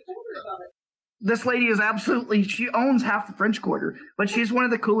 This lady is she owns half the French Quarter, but she's one of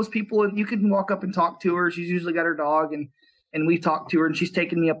the coolest people. And you can walk up and talk to her. She's usually got her dog, and we talked to her, and she's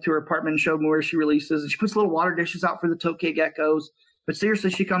taken me up to her apartment and showed me where she releases. And she puts little water dishes out for the Tokay geckos. But seriously,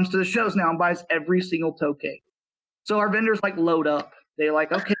 she comes to the shows now and buys every single Tokay. So our vendors load up. They're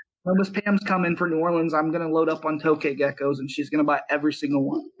like, okay, when Miss Pam's coming for New Orleans, I'm going to load up on Tokay geckos, and she's going to buy every single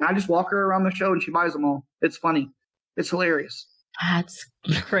one. And I just walk her around the show, and she buys them all. It's funny. It's hilarious. That's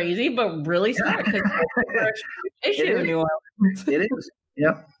crazy, but really smart. Issue in New Orleans. It is.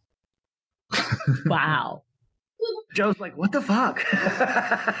 Yep. Wow. Joe's like, what the fuck?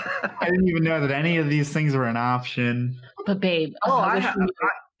 I didn't even know that any of these things were an option. But babe,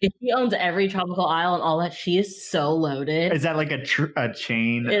 if she owns every Tropical Isle and all that, she is so loaded. Is that like a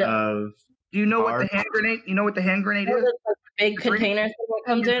chain of? Do you know what the hand grenade? You know what the hand grenade is? Big container thing that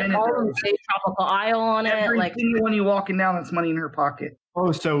comes in, all of them say Tropical Isle on it. Every single one you walking down, that's money in her pocket.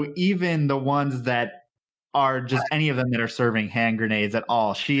 Oh, so even the ones that are just any of them that are serving hand grenades at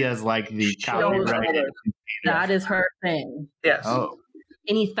all, she has the copyright. That is her thing. Yes. Oh.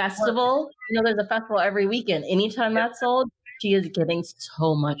 Any festival, there's a festival every weekend. Anytime that's sold, she is getting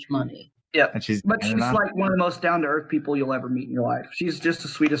so much money. Yeah, she's like one of the most down to earth people you'll ever meet in your life. She's just the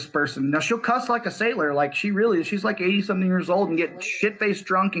sweetest person. Now she'll cuss like a sailor, she really is. She's 80-something years old and get shit faced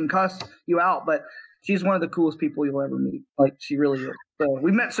drunk and cuss you out. But she's one of the coolest people you'll ever meet. She really is. So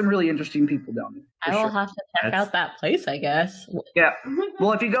we met some really interesting people down there. I will have to check out that place, I guess. Yeah.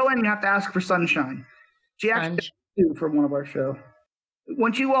 Well, if you go in, you have to ask for Sunshine. She actually did from one of our shows.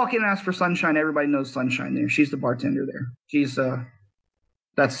 Once you walk in and ask for Sunshine, everybody knows Sunshine there. She's the bartender there. She's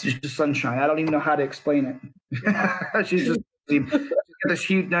that's just Sunshine. I don't even know how to explain it. She's just she's got this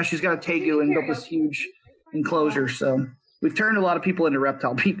huge. Now she's got a Tegu and built this huge enclosure. So we've turned a lot of people into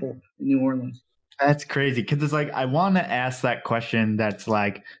reptile people in New Orleans. That's crazy because it's I want to ask that question. That's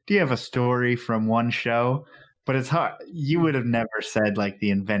do you have a story from one show? But it's hard. You would have never said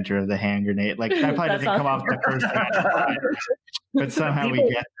the inventor of the hand grenade. That probably doesn't come off the first time. But somehow we get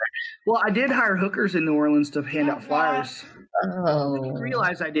there. Well, I did hire hookers in New Orleans to hand out flyers. Oh. I didn't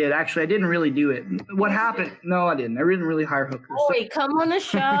realize I did. Actually, I didn't really do it. What happened? No, I didn't. I didn't really hire hookers. Wait, come on the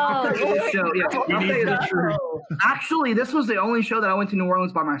show. I'll tell you the truth. Actually, this was the only show that I went to New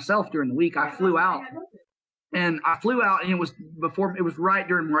Orleans by myself during the week. I flew out. And it was right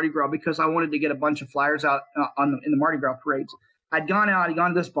during Mardi Gras because I wanted to get a bunch of flyers out in the Mardi Gras parades. I'd gone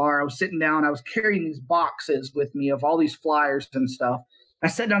to this bar. I was sitting down. I was carrying these boxes with me of all these flyers and stuff. I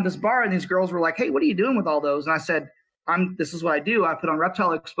sat down at this bar, and these girls were like, "Hey, what are you doing with all those?" And I said, "This is what I do. I put on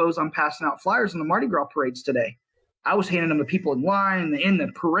Reptile Expos. I'm passing out flyers in the Mardi Gras parades today." I was handing them to people in line in the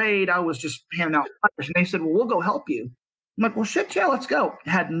parade. I was just handing out flyers, and they said, "Well, we'll go help you." I'm like, well, shit, yeah, let's go.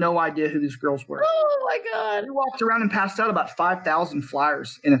 Had no idea who these girls were. Oh my God. We walked around and passed out about 5,000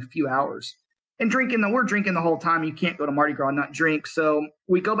 flyers in a few hours. And we're drinking the whole time. You can't go to Mardi Gras and not drink. So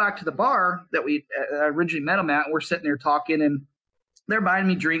we go back to the bar that we originally met them at. And we're sitting there talking, and they're buying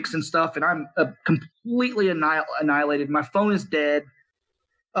me drinks and stuff. And I'm completely annihilated. My phone is dead.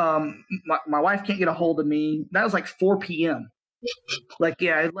 My wife can't get a hold of me. That was like 4 p.m.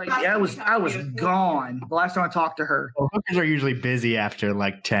 I was gone the last time I talked to her. Well, hookers are usually busy after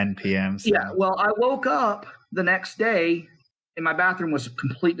like 10 p.m. So. Yeah, well, I woke up the next day, and my bathroom was a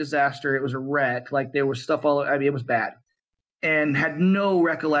complete disaster. It was a wreck. Like, there was stuff all over. I mean, it was bad. And had no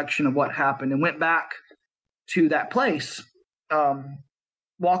recollection of what happened, and went back to that place.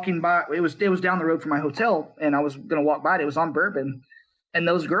 Walking by, it was down the road from my hotel, and I was going to walk by it. It was on Bourbon, and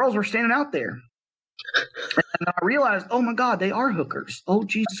those girls were standing out there. And I realized, oh my God, they are hookers. Oh,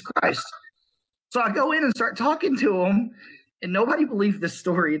 Jesus Christ. So I go in and start talking to them, and nobody believed this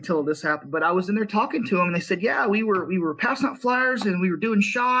story until this happened. But I was in there talking to them, and they said, yeah, we were passing out flyers, and we were doing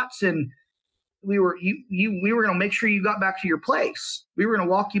shots, and we were going to make sure you got back to your place. We were going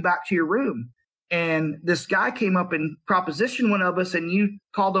to walk you back to your room. And this guy came up and propositioned one of us, and you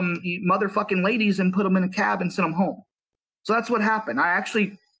called them motherfucking ladies and put them in a cab and sent them home. So that's what happened. I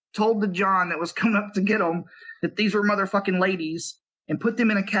actually told the John that was coming up to get them that these were motherfucking ladies and put them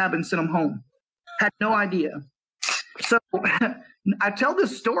in a cab and sent them home. Had no idea. So I tell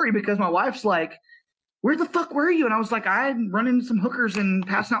this story because my wife's like, where the fuck were you? And I was like, I'm running some hookers and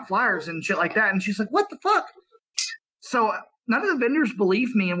passing out flyers and shit like that. And she's like, what the fuck? So none of the vendors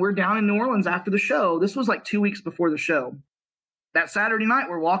believed me, and we're down in New Orleans after the show. This was like 2 weeks before the show. That Saturday night,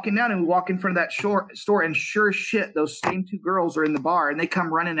 we're walking down, and we walk in front of that store, and sure as shit, those same two girls are in the bar, and they come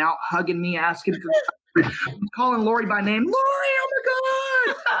running out, hugging me, asking for calling Lori by name. Lori, oh my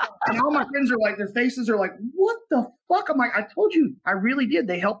God! And all my friends are like, their faces are like, what the fuck? I'm like, I told you, I really did.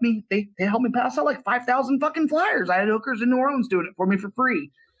 They helped me. They helped me pass out like 5,000 fucking flyers. I had hookers in New Orleans doing it for me for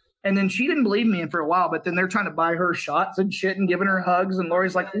free. And then she didn't believe me for a while, but then they're trying to buy her shots and shit and giving her hugs. And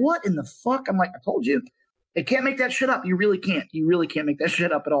Lori's like, what in the fuck? I'm like, I told you. They can't make that shit up. You really can't. You really can't make that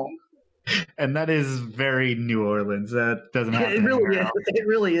shit up at all. And that is very New Orleans. That doesn't happen. It really is. It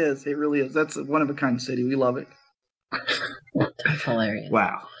really is. It really is. That's a one of a kind city. We love it. That's hilarious.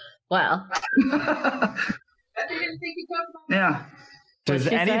 Wow. Wow. Yeah. Does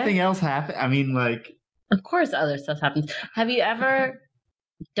anything else happen? I mean, like. Of course, other stuff happens. Have you ever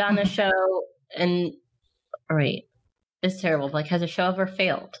done a show and. All right. It's terrible. Like, has a show ever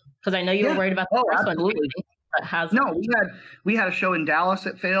failed? Because I know you were worried about the first one. But has no, we had a show in Dallas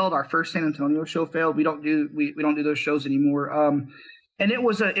that failed. Our first San Antonio show failed. We don't do those shows anymore. And it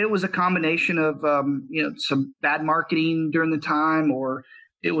was a combination of some bad marketing during the time, or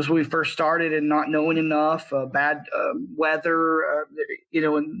it was when we first started and not knowing enough, bad weather,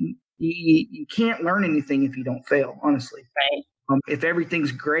 and you can't learn anything if you don't fail, honestly. Right. If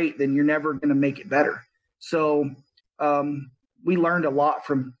everything's great, then you're never going to make it better. So we learned a lot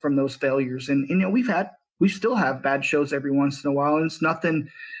from those failures, and we still have bad shows every once in a while, and it's nothing.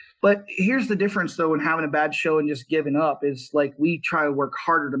 But here's the difference, though, in having a bad show and just giving up is like we try to work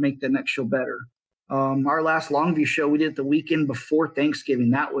harder to make the next show better. Our last Longview show, we did it the weekend before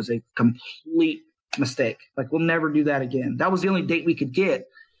Thanksgiving. That was a complete mistake. Like, we'll never do that again. That was the only date we could get,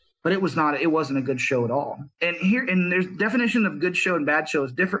 but it wasn't a good show at all. And there's definition of good show and bad show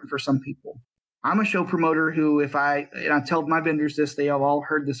is different for some people. I'm a show promoter who, and I tell my vendors this, they have all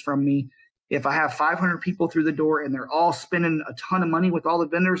heard this from me. If I have 500 people through the door and they're all spending a ton of money with all the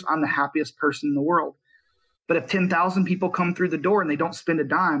vendors, I'm the happiest person in the world. But if 10,000 people come through the door and they don't spend a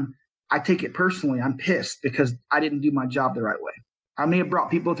dime, I take it personally. I'm pissed because I didn't do my job the right way. I may have brought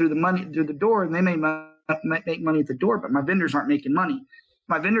people through the door, and they may make money at the door, but my vendors aren't making money. If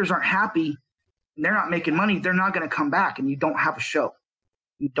my vendors aren't happy and they're not making money, they're not going to come back, and you don't have a show.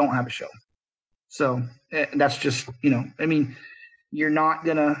 You don't have a show. So that's just, you're not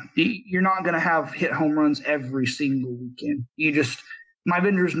gonna have hit home runs every single weekend. My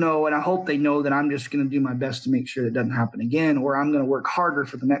vendors know, and I hope they know that I'm just gonna do my best to make sure it doesn't happen again, or I'm gonna work harder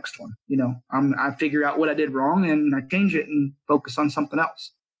for the next one. I figure out what I did wrong and I change it and focus on something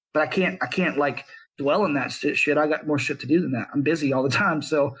else. But I can't like dwell in that shit. I got more shit to do than that. I'm busy all the time,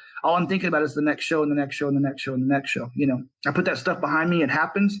 so all I'm thinking about is the next show and the next show and the next show and the next show. I put that stuff behind me. It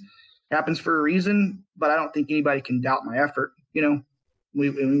happens for a reason, but I don't think anybody can doubt my effort.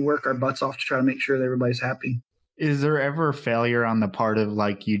 We work our butts off to try to make sure that everybody's happy. Is there ever failure on the part of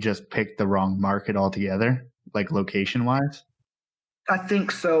like you just picked the wrong market altogether, like location wise? I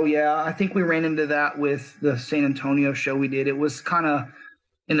think so. Yeah. I think we ran into that with the San Antonio show we did. It was kind of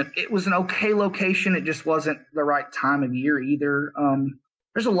and it was an okay location. It just wasn't the right time of year either.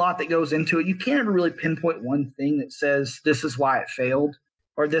 There's a lot that goes into it. You can't ever really pinpoint one thing that says this is why it failed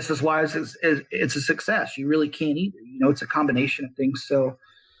or this is why it's a success. You really can't either. It's a combination of things. So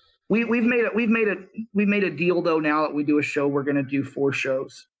we've made a deal though. Now that we do a show, we're going to do 4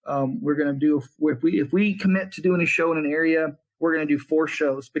 shows. We're going to do, if we commit to doing a show in an area, we're going to do 4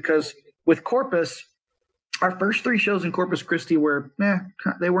 shows, because with Corpus, our first 3 shows in Corpus Christi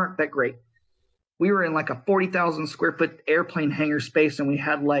they weren't that great. We were in like a 40,000 square foot airplane hangar space, and we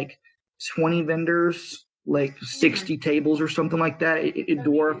had like 20 vendors, like 60 tables or something like that. It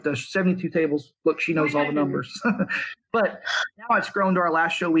dwarfed the 72 tables. Look, she knows all the numbers. But now it's grown to our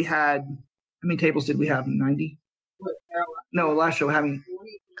last show. We had, how many tables did we have? 90? No, last show having.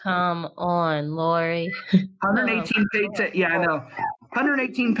 Come on, Lori. 118 paid. Yeah, I know.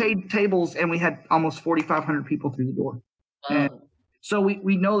 118 paid tables, and we had almost 4,500 people through the door. And so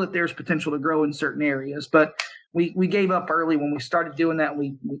we know that there's potential to grow in certain areas, but we gave up early when we started doing that.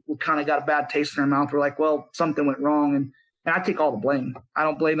 We kind of got a bad taste in our mouth. We're like, well, something went wrong, and I take all the blame. I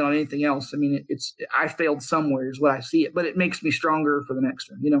don't blame it on anything else. I mean, I failed somewhere is what I see it, but it makes me stronger for the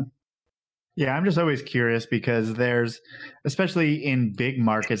next one. Yeah, I'm just always curious because especially in big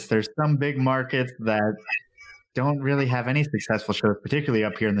markets, there's some big markets that don't really have any successful shows, particularly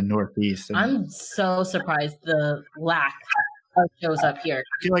up here in the Northeast. And I'm so surprised the lack of shows up here.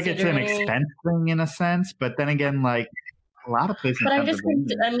 I feel like it's an expense thing in a sense, but then again, like a lot of places. But I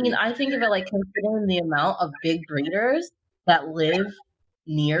think of it like considering the amount of big breeders that live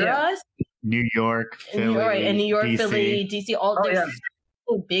near us. New York, Philly, New York, DC. Philly, DC, all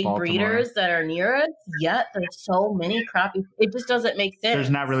big Baltimore. Breeders that are near us, yet there's so many crappy. It just doesn't make sense. There's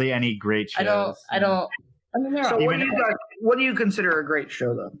not really any great shows. I mean, so what do you consider a great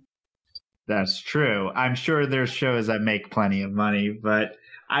show, though? That's true. I'm sure there's shows that make plenty of money, but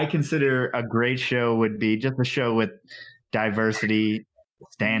I consider a great show would be just a show with diversity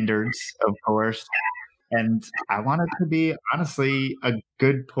standards, of course. And I want it to be, honestly, a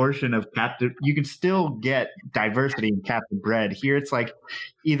good portion of captive. You can still get diversity in captive bred. Here it's like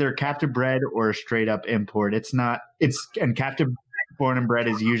either captive bred or straight up import. And captive born and bred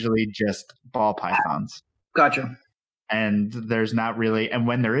is usually just ball pythons. Gotcha. And there's not really, and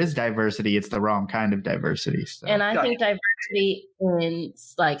when there is diversity, it's the wrong kind of diversity. So. And I think diversity in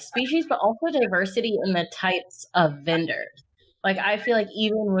like species, but also diversity in the types of vendors. Like, I feel like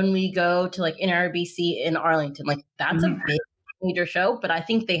even when we go to like NRBC in Arlington, like that's a big major show, but I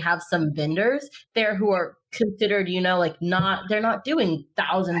think they have some vendors there who are considered, like they're not doing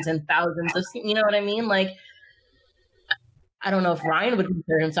thousands and thousands of, you know what I mean? Like, I don't know if Ryan would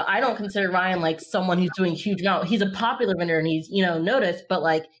consider himself. I don't consider Ryan like someone who's doing huge amount. He's a popular vendor and he's, noticed, but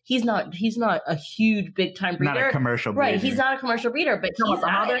like he's not a huge big time breeder. Not a commercial breeder. Right. He's not a commercial breeder, but he's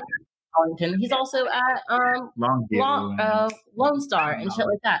at Arlington. He's also at Lone Star and shit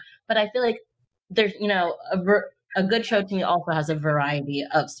like that. But I feel like there's, a good show to me also has a variety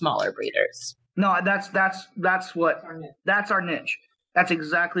of smaller breeders. No, that's our niche. That's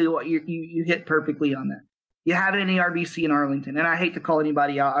exactly what you hit perfectly on that. You have an NARBC in Arlington, and I hate to call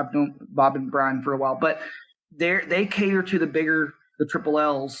anybody out. I've known Bob and Brian for a while, but they cater to the triple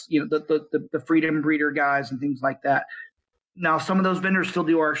L's, the Freedom Breeder guys and things like that. Now, some of those vendors still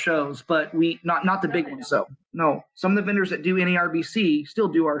do our shows, but not the big ones. So no, some of the vendors that do NARBC still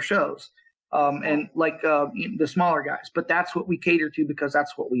do our shows, and like the smaller guys. But that's what we cater to because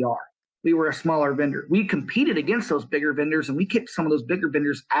that's what we are. We were a smaller vendor. We competed against those bigger vendors, and we kicked some of those bigger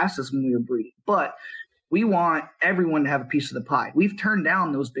vendors' asses when we were breeding. But we want everyone to have a piece of the pie. We've turned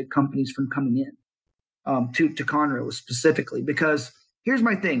down those big companies from coming in to Conroe specifically because here's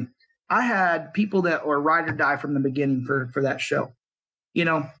my thing. I had people that were ride or die from the beginning for that show.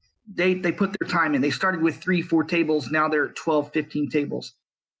 They put their time in. They started with 3-4 tables. Now they're at 12, 15 tables.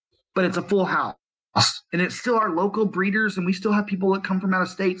 But it's a full house. And it's still our local breeders, and we still have people that come from out of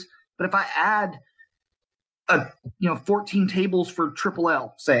states. But if I add 14 tables for Triple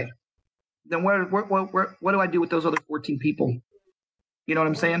L, say, then what do I do with those other 14 people? You know what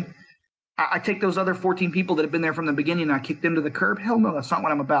I'm saying? I take those other 14 people that have been there from the beginning and I kick them to the curb. Hell no, that's not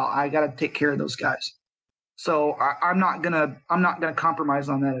what I'm about. I got to take care of those guys. So I'm not gonna compromise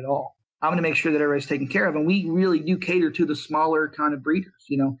on that at all. I'm gonna make sure that everybody's taken care of, and we really do cater to the smaller kind of breeders,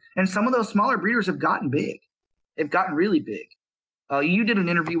 And some of those smaller breeders have gotten big. They've gotten really big. You did an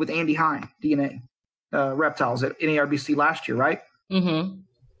interview with Andy Hine, DNA Reptiles at NARBC last year, right? Mm-hmm.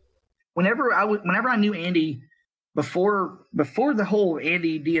 Whenever I knew Andy, before the whole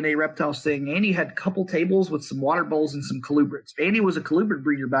Andy DNA Reptiles thing, Andy had a couple tables with some water bowls and some colubrids. Andy was a colubrid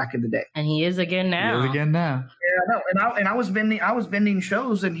breeder back in the day. And he is again now. no, and I was vending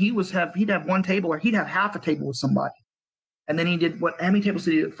shows, and he'd have one table, or he'd have half a table with somebody, and then he did how many tables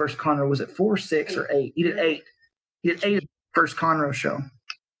did he do at first Conroe? Was it 4, 6, or 8? He did 8. He did 8 at the first Conroe show,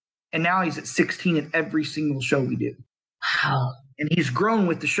 and now he's at 16 at every single show we do. Wow! And he's grown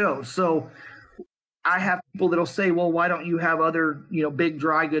with the show. So I have people that'll say, "Well, why don't you have other big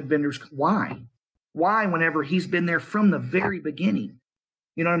dry good vendors?" Why? Whenever he's been there from the very beginning,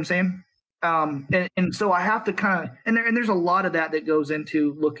 you know what I'm saying? And so I have to kind of, and there's a lot of that goes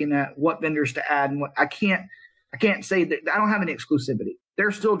into looking at what vendors to add and what I can't say that I don't have any exclusivity.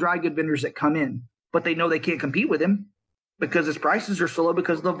 There's still dry good vendors that come in, but they know they can't compete with him because his prices are so low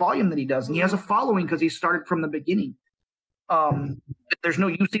because of the volume that he does. And he has a following because he started from the beginning. There's no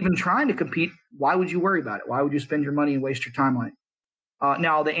use even trying to compete. Why would you worry about it? Why would you spend your money and waste your time on it?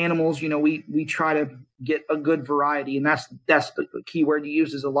 Now the animals, we try to get a good variety, and that's the key word you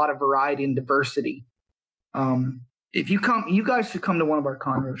use is a lot of variety and diversity. If you guys should come to one of our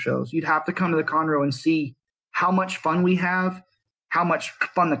Conroe shows. You'd have to come to the Conroe and see how much fun we have, how much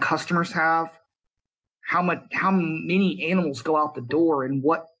fun the customers have, how many animals go out the door, and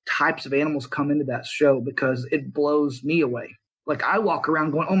what types of animals come into that show, because it blows me away. Like I walk around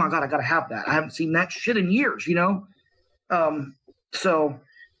going, "Oh my God, I got to have that. I haven't seen that shit in years," So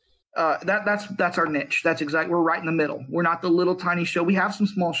that's our niche. That's exactly, we're right in the middle. We're not the little tiny show. We have some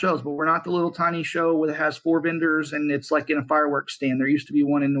small shows, but we're not the little tiny show where it has 4 vendors and it's like in a fireworks stand. There used to be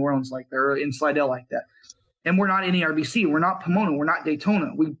one in New Orleans like that, or in Slidell like that. And we're not NERBC. We're not Pomona. We're not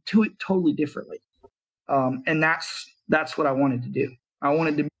Daytona. We do it totally differently. And that's what I wanted to do. I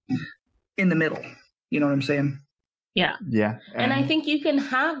wanted to be in the middle. You know what I'm saying? Yeah. Yeah. And I think you can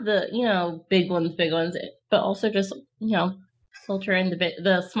have the, big ones, but also just, filter in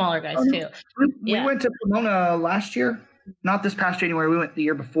the smaller guys too. We went to Pomona last year, not this past January. We went the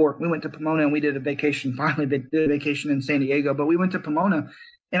year before. We went to Pomona and we did a vacation. Finally, did a vacation in San Diego, but we went to Pomona,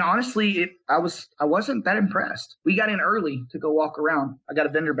 and honestly, I wasn't that impressed. We got in early to go walk around. I got a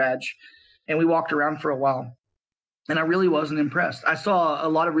vendor badge, and we walked around for a while, and I really wasn't impressed. I saw a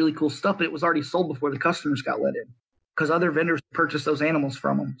lot of really cool stuff, but it was already sold before the customers got let in because other vendors purchased those animals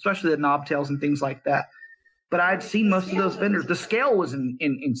from them, especially the knobtails and things like that. But I'd seen most of those vendors. The scale was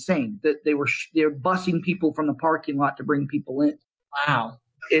insane. That they were busing people from the parking lot to bring people in. Wow,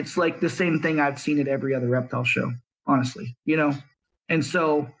 it's like the same thing I've seen at every other reptile show, honestly. And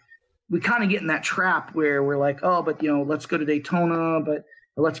so we kind of get in that trap where we're like, oh, but let's go to Daytona, or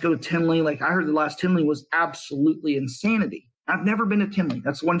let's go to Tinley. Like I heard the last Tinley was absolutely insanity. I've never been to Tinley.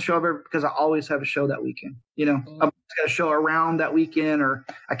 That's one show I've ever, because I always have a show that weekend. I've got a show around that weekend, or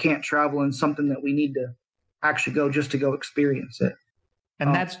I can't travel, and something that we need to actually go just to go experience it.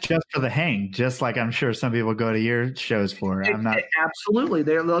 And that's just for the hang, just like I'm sure some people go to your shows for. Absolutely.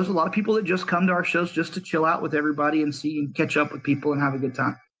 There's a lot of people that just come to our shows just to chill out with everybody and see and catch up with people and have a good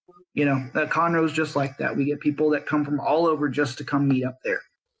time. That Conroe's just like that. We get people that come from all over just to come meet up there.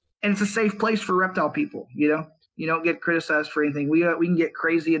 And it's a safe place for reptile people, You don't get criticized for anything. We can get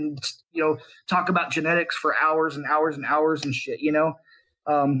crazy and, talk about genetics for hours and hours and hours and shit,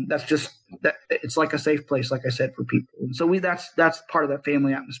 That's just that. It's like a safe place, like I said, for people. And so that's part of that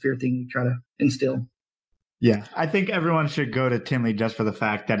family atmosphere thing we try to instill. Yeah, I think everyone should go to Tinley just for the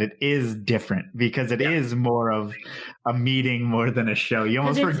fact that it is different, because it is more of a meeting more than a show. You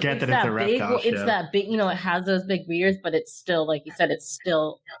almost forget that it's a reptile show. It's that big, it has those big rears, but it's still, like you said, it's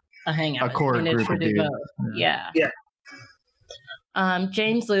still a hangout. A core group of dudes. Yeah.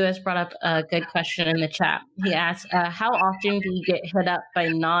 James Lewis brought up a good question in the chat. He asked, how often do you get hit up by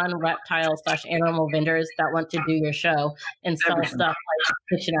non-reptile / animal vendors that want to do your show and sell stuff like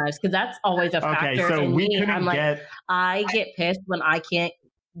kitchen knives? Because that's always a factor. Okay, so we couldn't I get pissed when I can't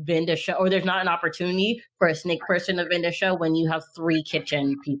vend a show, or there's not an opportunity for a snake person to vend a show when you have 3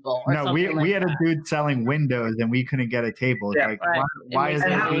 kitchen people. Or no, we had a dude selling windows and we couldn't get a table. Yeah, like, right. why is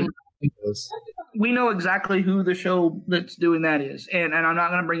that? We know exactly who the show that's doing that is, and I'm not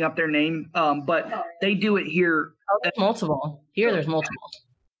going to bring up their name, but they do it here. There's multiple. There's multiple.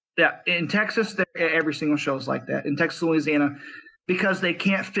 Yeah, in Texas, every single show is like that. In Texas, Louisiana, because they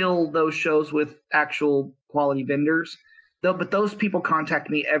can't fill those shows with actual quality vendors. But those people contact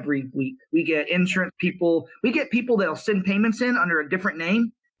me every week. We get insurance people. We get people that'll send payments in under a different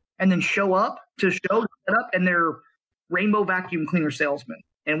name, and then show up to show set up, and they're Rainbow vacuum cleaner salesmen.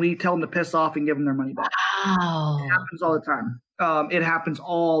 And we tell them to piss off and give them their money back. Wow. It happens all the time. It happens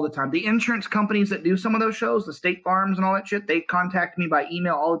all the time. The insurance companies that do some of those shows, the State Farms and all that shit, they contact me by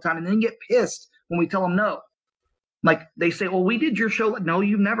email all the time and then get pissed when we tell them no. Like they say, well, we did your show. No,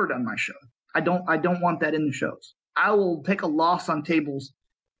 you've never done my show. I don't want that in the shows. I will take a loss on tables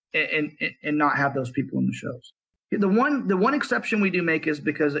and not have those people in the shows. The one exception we do make is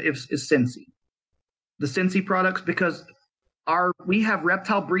because is Scentsy. The Scentsy products, because we have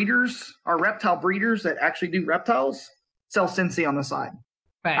reptile breeders. Our reptile breeders that actually do reptiles sell Scentsy on the side.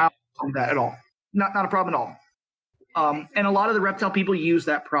 Right. I don't problem that at all. Not a problem at all. And a lot of the reptile people use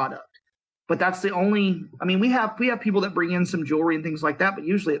that product. But that's the only. I mean, we have people that bring in some jewelry and things like that, but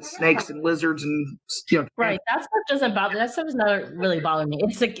usually it's snakes and lizards and Right, that stuff doesn't bother. That stuff is not really bothering me.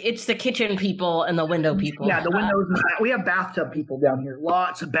 It's the kitchen people and the window people. Yeah, the windows. We have bathtub people down here.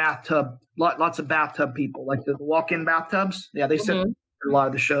 Lots of bathtub people, like the walk-in bathtubs. Yeah, they sit at a lot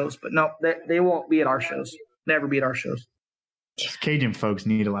of the shows, but no, they won't be at our shows. Never be at our shows. Cajun folks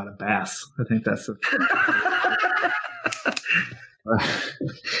need a lot of baths. I think that's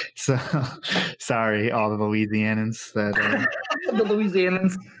so sorry, all the Louisianans that the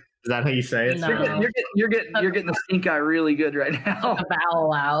Louisianans. Is that how you say it? No. You're getting the stink eye really good right now. A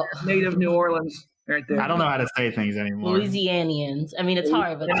vowel out. Native New Orleans, right there. I don't know how to say things anymore. Louisianians. I mean, it's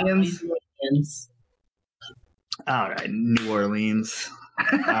hard, but Louisianians. All right, New Orleans.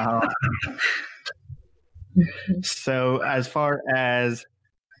 So, as far as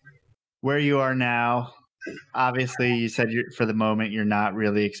where you are now, obviously, you said for the moment you're not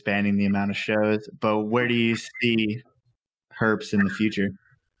really expanding the amount of shows, but where do you see Herps in the future?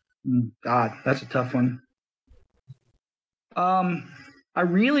 God, that's a tough one. I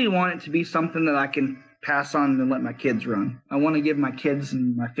really want it to be something that I can pass on and let my kids run. I want to give my kids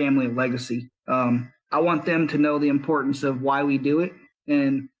and my family a legacy. I want them to know the importance of why we do it,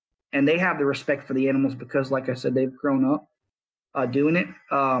 and they have the respect for the animals because, like I said, they've grown up doing it.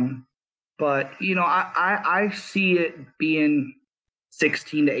 But, I see it being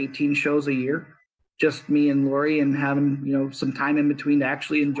 16 to 18 shows a year, just me and Lori, and having, some time in between to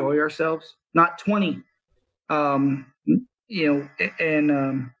actually enjoy ourselves. Not 20,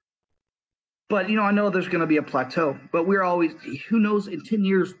 but, I know there's going to be a plateau. But we're always, who knows, in 10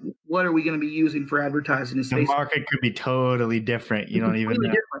 years, what are we going to be using for advertising? The market could be totally different. You don't even know.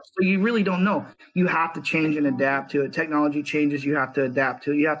 Different. So you really don't know. You have to change and adapt to it. Technology changes. You have to adapt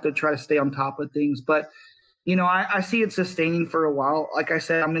to it. You have to try to stay on top of things. But, I see it sustaining for a while. Like I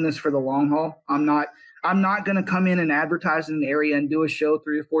said, I'm in this for the long haul. I'm not going to come in and advertise in an area and do a show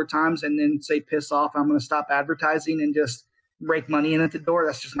 3 or 4 times and then say, piss off, I'm going to stop advertising and just break money in at the door.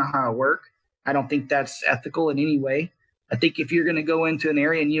 That's just not how I work. I don't think that's ethical in any way. I think if you're going to go into an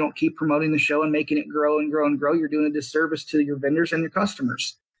area and you don't keep promoting the show and making it grow and grow and grow, you're doing a disservice to your vendors and your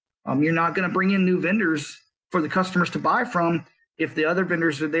customers. You're not going to bring in new vendors for the customers to buy from if the other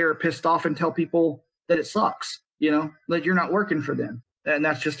vendors are there pissed off and tell people that it sucks, that you're not working for them. And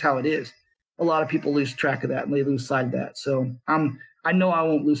that's just how it is. A lot of people lose track of that and they lose sight of that. So I know I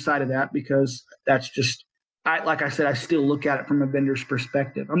won't lose sight of that because that's just, like I said, I still look at it from a vendor's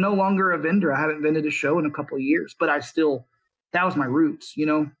perspective. I'm no longer a vendor. I haven't vended a show in a couple of years, but that was my roots,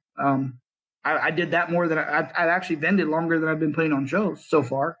 I did that more than I've actually vended longer than I've been putting on shows so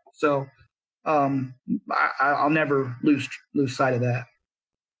far. So I'll never lose sight of that.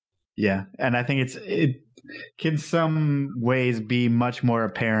 Yeah. And I think it can some ways be much more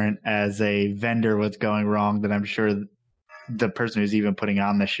apparent as a vendor what's going wrong than I'm sure the person who's even putting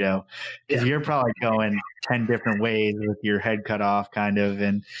on the show, because you're probably going 10 different ways with your head cut off kind of.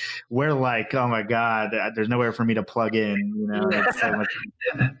 And we're like, oh my God, there's nowhere for me to plug in, It's so much.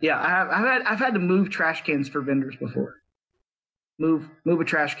 Yeah. I've had to move trash cans for vendors before. Move a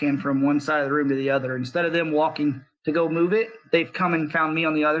trash can from one side of the room to the other. Instead of them walking to go move it, they've come and found me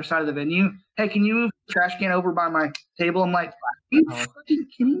on the other side of the venue. Hey, can you move the trash can over by my table? I'm like, are you fucking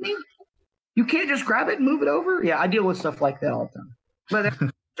kidding me? You can't just grab it and move it over? Yeah, I deal with stuff like that all the time. But that's my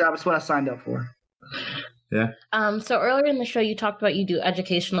job. It's what I signed up for. Yeah. So earlier in the show, you talked about you do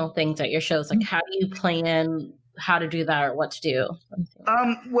educational things at your shows. Like, how do you plan how to do that or what to do?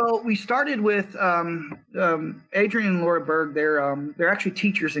 Well, we started with Adrian and Laura Berg. They're actually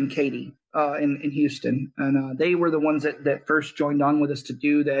teachers in Katy in Houston. And they were the ones that first joined on with us to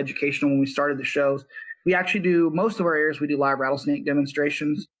do the educational when we started the shows. We actually do, most of our areas, we do live rattlesnake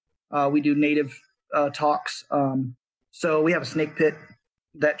demonstrations. We do native talks. So we have a snake pit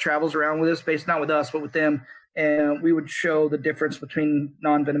that travels around with us, based not with us, but with them. And we would show the difference between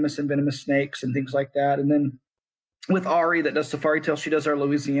non-venomous and venomous snakes and things like that. And then with Ari that does Safari Tales, she does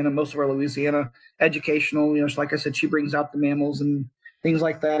most of our Louisiana educational. Like I said, she brings out the mammals and things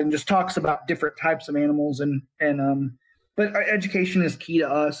like that and just talks about different types of animals. But our education is key to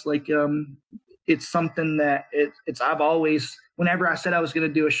us. Like, it's something that I've always, whenever I said I was going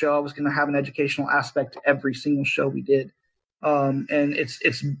to do a show, I was going to have an educational aspect to every single show we did. And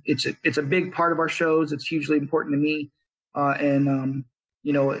it's a big part of our shows. It's hugely important to me.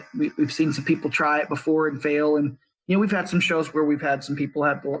 We've seen some people try it before and fail. And, we've had some shows where we've had some people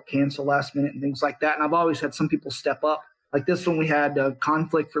have to cancel last minute and things like that. And I've always had some people step up. Like this one, we had a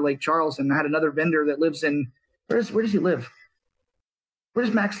conflict for Lake Charles, and I had another vendor that lives in, where does he live? Where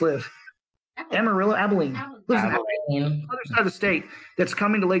does Max live? Amarillo, Abilene. Lives in Abilene, other side of the state, that's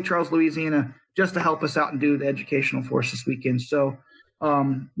coming to Lake Charles, Louisiana, just to help us out and do the educational for us this weekend. So,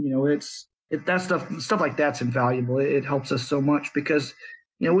 that stuff like that's invaluable. It helps us so much because,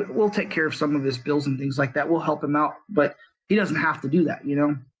 we'll take care of some of his bills and things like that. We'll help him out, but he doesn't have to do that,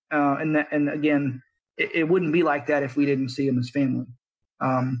 and again, it wouldn't be like that if we didn't see him as family.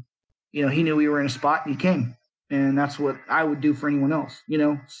 He knew we were in a spot and he came, and that's what I would do for anyone else,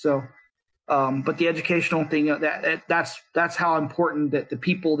 so. But the educational thing, that's how important that the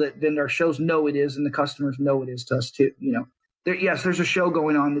people that vend our shows know it is, and the customers know it is to us too. There's a show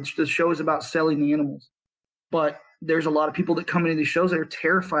going on. The show is about selling the animals, but there's a lot of people that come into these shows that are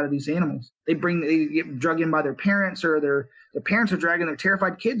terrified of these animals. They get drug in by their parents, or their parents are dragging their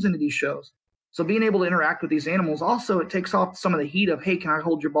terrified kids into these shows. So being able to interact with these animals, also it takes off some of the heat of, hey, can I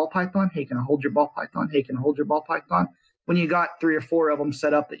hold your ball python? Hey, can I hold your ball python? Hey, can I hold your ball python? When you got 3 or 4 of them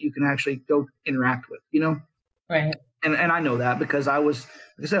set up that you can actually go interact with, Right. And I know that because I was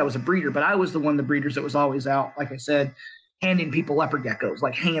a breeder, but I was the breeders that was always out, like I said, handing people leopard geckos,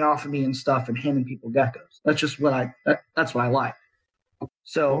 like hanging off of me and stuff and handing people geckos. That's just that's what I like.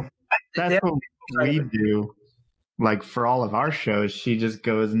 So that's what we do. Like for all of our shows, she just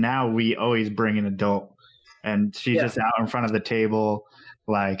goes, now we always bring an adult, and she's just out in front of the table,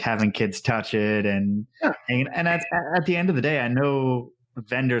 like having kids touch it and at the end of the day, I know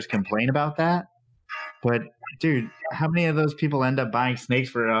vendors complain about that, but dude, how many of those people end up buying snakes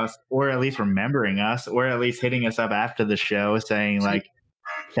for us, or at least remembering us, or at least hitting us up after the show saying like,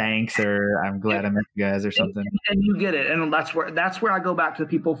 thanks, or I'm glad I met you guys, or something. And you get it. And that's where I go back to the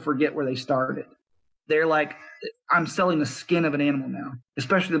people forget where they started. They're like, I'm selling the skin of an animal now,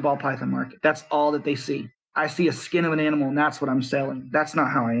 especially the ball python market. That's all that they see. I see a skin of an animal, and that's what I'm selling. That's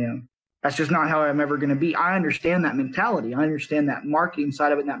not how I am. That's just not how I'm ever going to be. I understand that mentality. I understand that marketing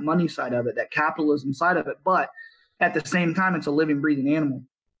side of it, and that money side of it, that capitalism side of it. But at the same time, it's a living, breathing animal.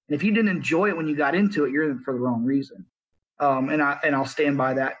 And if you didn't enjoy it when you got into it, you're in it for the wrong reason. And I'll stand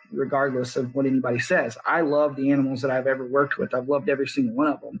by that regardless of what anybody says. I love the animals that I've ever worked with. I've loved every single one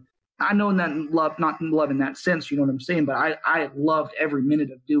of them. I know not love in that sense, you know what I'm saying, but I loved every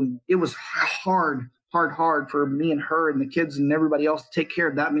minute of doing it. It was hard for me and her and the kids and everybody else to take care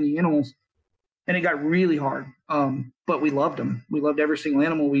of that many animals. And it got really hard. But we loved them. We loved every single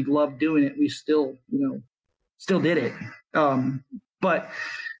animal. We loved doing it. We still did it. But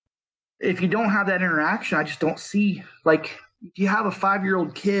if you don't have that interaction, I just don't see, like, if you have a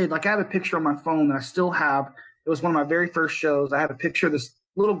 5-year-old kid, like I have a picture on my phone that I still have. It was one of my very first shows. I have a picture of this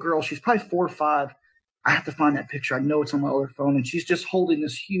little girl. She's probably 4 or 5. I have to find that picture. I know it's on my other phone. And she's just holding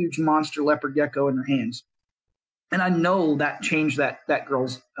this huge monster leopard gecko in her hands. And I know that changed that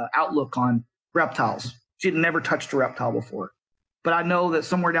girl's outlook on reptiles. She had never touched a reptile before. But I know that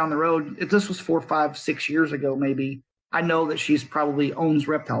somewhere down the road, if this was 4, 5, 6 years ago, maybe, I know that she's probably owns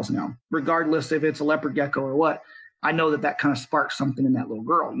reptiles now, regardless if it's a leopard gecko or what. I know that kind of sparks something in that little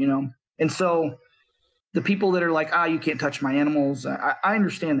girl, And so the people that are like, you can't touch my animals, I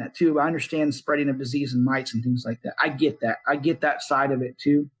understand that too. I understand spreading of disease and mites and things like that. I get that. I get that side of it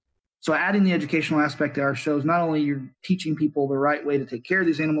too. So adding the educational aspect to our shows, not only you're teaching people the right way to take care of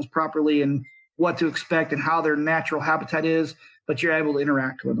these animals properly and what to expect and how their natural habitat is, but you're able to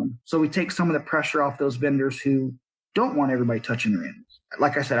interact with them. So we take some of the pressure off those vendors who don't want everybody touching their animals.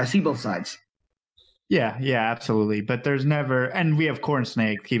 Like I said, I see both sides. Yeah, absolutely. But there's never, and we have corn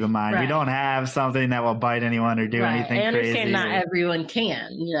snake, keep in mind. Right. We don't have something that will bite anyone or do anything crazy. I understand not everyone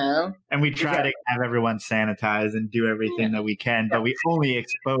can, And we try to have everyone sanitize and do everything that we can, but we only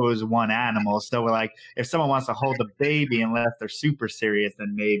expose one animal. So we're like, if someone wants to hold a baby, unless they're super serious,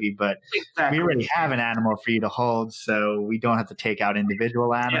 then maybe. But we already have an animal for you to hold, so we don't have to take out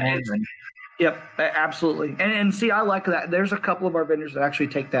individual animals. Yep, absolutely. And see, I like that. There's a couple of our vendors that actually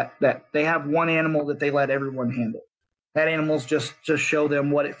take that they have one animal that they let everyone handle. That animal's just show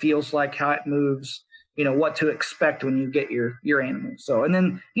them what it feels like, how it moves, what to expect when you get your animal. So, and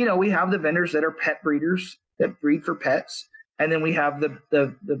then, we have the vendors that are pet breeders that breed for pets. And then we have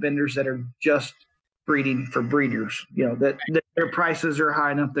the vendors that are just breeding for breeders, that their prices are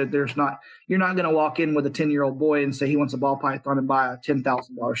high enough that you're not going to walk in with a 10-year-old boy and say he wants a ball python and buy a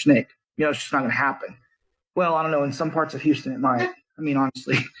 $10,000 snake. It's just not going to happen. Well, I don't know. In some parts of Houston, it might. I mean,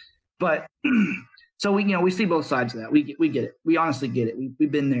 honestly. But so we see both sides of that. We get it. We honestly get it.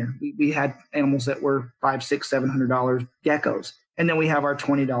 We've been there. We had animals that were $500, $600, $700 geckos, And then we have our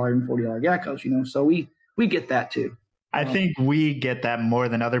 $20 and $40 geckos, so we get that too. I think we get that more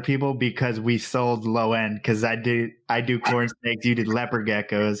than other people because we sold low end. Because I do corn snakes, you did leopard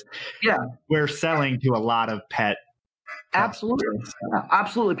geckos. Yeah, we're selling to a lot of pet. Absolutely.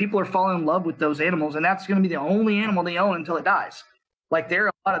 People are falling in love with those animals, and that's going to be the only animal they own until it dies. Like there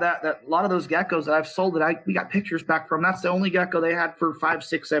are a lot of a lot of those geckos that I've sold we got pictures back from. That's the only gecko they had for 5,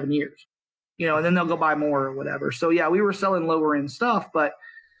 6, 7 years. And then they'll go buy more or whatever. So yeah, we were selling lower end stuff, but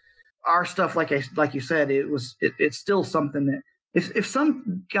our stuff, like you said, it's still something that if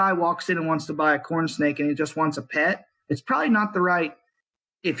some guy walks in and wants to buy a corn snake and he just wants a pet, it's probably not the right.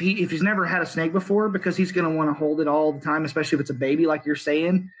 If he's never had a snake before, because he's going to want to hold it all the time, especially if it's a baby, like you're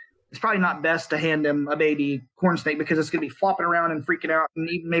saying, it's probably not best to hand him a baby corn snake because it's going to be flopping around and freaking out and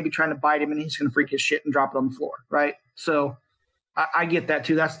even maybe trying to bite him, and he's going to freak his shit and drop it on the floor, right? So I get that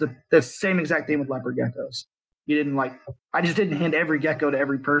too. That's the same exact thing with leopard geckos. I just didn't hand every gecko to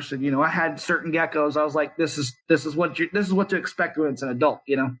every person. I had certain geckos. I was like, this is what to expect when it's an adult.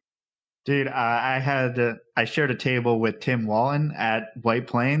 Dude, I shared a table with Tim Wallen at White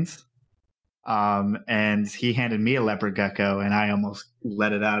Plains, and he handed me a leopard gecko, and I almost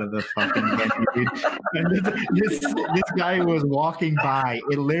let it out of the fucking gecko, dude. And this guy who was walking by,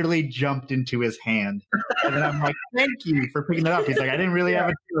 it literally jumped into his hand, and then I'm like, "Thank you for picking it up." He's like, "I didn't really have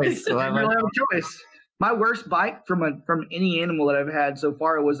a choice." So I don't have a choice. My worst bite from any animal that I've had so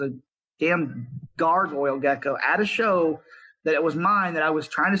far was a damn gargoyle gecko at a show. That it was mine that I was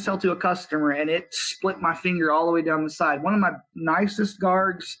trying to sell to a customer, and it split my finger all the way down the side. One of my nicest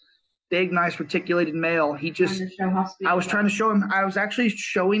gargs, big, nice reticulated male. I was trying to show him. I was actually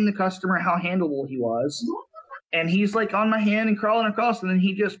showing the customer how handleable he was, and he's like on my hand and crawling across, and then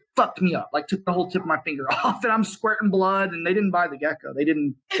he just fucked me up, like took the whole tip of my finger off, and I'm squirting blood. And they didn't buy the gecko. They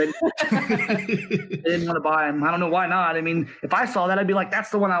didn't want to buy him. I don't know why not. I mean, if I saw that, I'd be like, "That's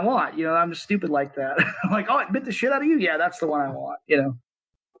the one I want." I'm just stupid like that. I'm like, "Oh, it bit the shit out of you." Yeah, that's the one I want.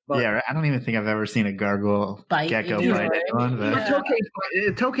 But, yeah, I don't even think I've ever seen a gargoyle gecko bite anyone. But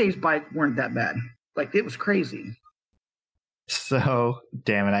Tokay's bite weren't that bad. Like it was crazy. So,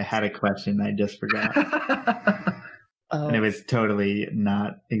 damn it, I had a question I just forgot. And it was totally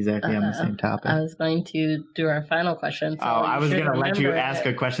not exactly on the same topic. I was going to do our final question. So I was going to let you ask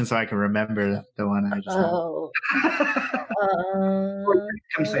a question so I can remember the one I just had.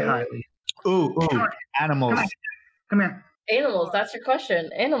 Come say hi, Lee. Ooh, animals. Come here. Animals, that's your question.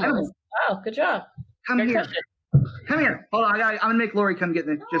 Animals. Wow, good job. Come here. Hold on, I'm going to make Lori come get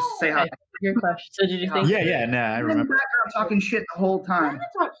me. Just say hi. Your question. So did you think? Yeah, no, I remember. I'm talking shit the whole time.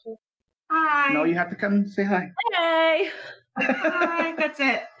 Hi. No, you have to come say hi. Hey. Hi. That's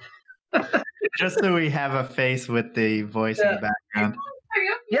it. Just so we have a face with the voice in the background.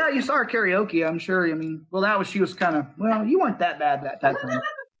 Yeah, you saw her karaoke, I'm sure. I mean, she was kind of, you weren't that bad that time.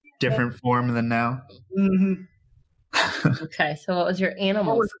 Different form than now. Mm-hmm. Okay, so what was your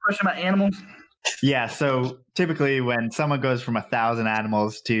animal? What was the question about animals? Yeah, so typically when someone goes from 1,000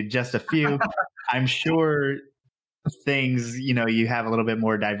 animals to just a few, I'm sure things, you have a little bit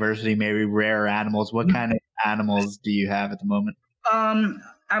more diversity, maybe rare animals. What kind of animals do you have at the moment?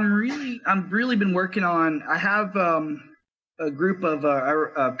 I've really been working on, I have a group of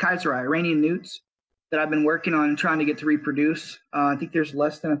Kayseri, Iranian newts that I've been working on and trying to get to reproduce. I think there's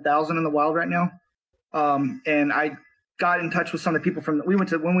less than 1,000 in the wild right now. And I got in touch with some of the people when we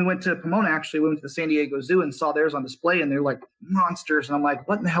went to Pomona, actually, we went to the San Diego Zoo and saw theirs on display, and they're like monsters. And I'm like,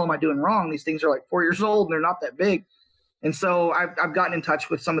 what in the hell am I doing wrong? These things are like 4 years old and they're not that big. And so I've gotten in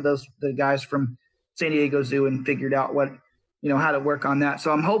touch with some of the guys from San Diego Zoo and figured out how to work on that.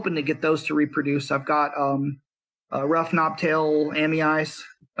 So I'm hoping to get those to reproduce. I've got rough knobtail ammiais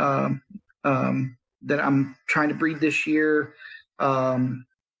that I'm trying to breed this year.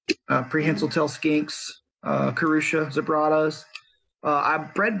 Prehensile tail skinks, Carusha zebratas.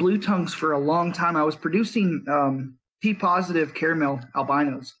 I've bred blue tongues for a long time. I was producing P-positive caramel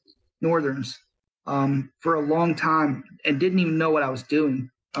albinos, northerns, for a long time and didn't even know what I was doing.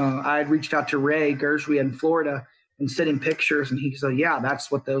 I had reached out to Ray Gershwy in Florida and sent him pictures, and he said, "Yeah,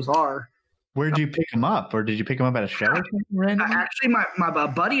 that's what those are." Where'd you pick them up, or did you pick them up at a show? Actually, my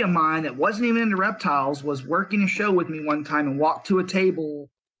buddy of mine that wasn't even into reptiles was working a show with me one time and walked to a table,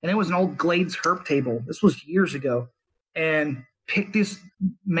 and it was an old Glades herp table. This was years ago, and picked this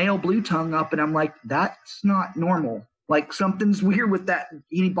male blue tongue up, and I'm like, that's not normal. Like something's weird with that.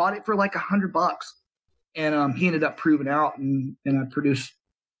 He bought it for like $100, and he ended up proving out, and I produced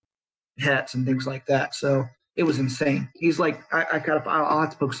hets and things like that. So it was insane. He's like, I'll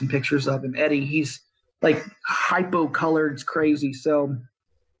have to post some pictures of him. Eddie, he's like hypo colored. It's crazy. So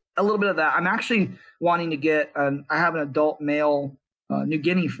a little bit of that. I'm actually wanting to get. I have an adult male New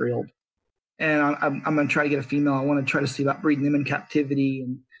Guinea field, and I'm going to try to get a female. I want to try to see about breeding them in captivity,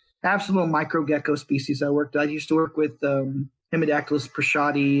 and I have some little micro gecko species I used to work with Hemidactylus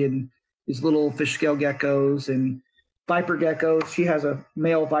prashadi and these little fish scale geckos and viper geckos. She has a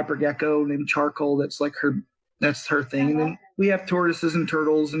male viper gecko named Charcoal. That's her thing. And then we have tortoises and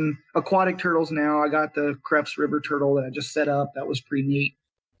turtles and aquatic turtles now. I got the Krebs River turtle that I just set up. That was pretty neat.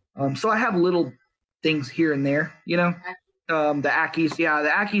 So I have little things here and there, you know. The Ackies, the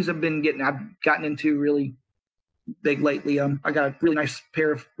Ackies I've gotten into really big lately. I got a really nice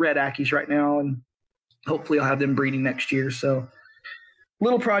pair of red Ackies right now, and hopefully I'll have them breeding next year. So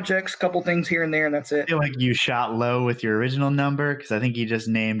little projects, couple things here and there, and that's it. I feel like you shot low with your original number because I think you just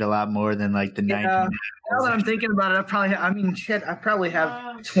named a lot more than like the 19. Now that I'm thinking about it, I probably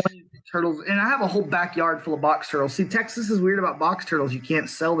have 20 turtles, and I have a whole backyard full of box turtles. See, Texas is weird about box turtles. You can't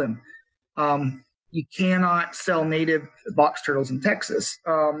sell them. You cannot sell native box turtles in Texas.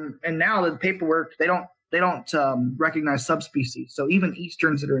 And now the paperwork, they don't recognize subspecies. So even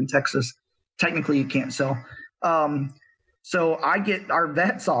Easterns that are in Texas, technically you can't sell. So I get our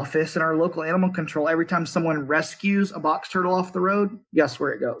vet's office and our local animal control. Every time someone rescues a box turtle off the road, guess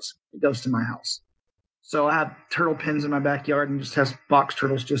where it goes? It goes to my house. So I have turtle pens in my backyard and just has box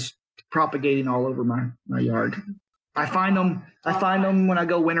turtles just propagating all over my yard. I find them when I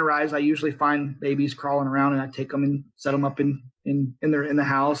go winterize. I usually find babies crawling around, and I take them and set them up in the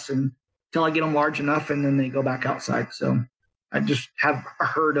house until I get them large enough, and then they go back outside. So I just have a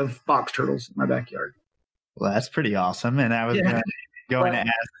herd of box turtles in my backyard. Well, that's pretty awesome. And I was going to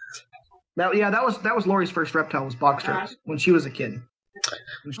ask. That was Lori's first reptile was box turtles when she was a kid.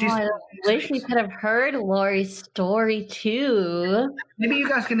 I wish we could have heard Lori's story too. Maybe you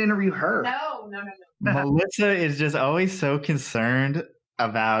guys can interview her. No. Melissa is just always so concerned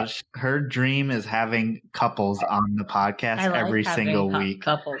about her dream is having couples on the podcast every single week.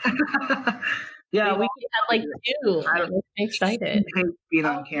 Couples. Yeah, we could have like two. I'm excited. I hate being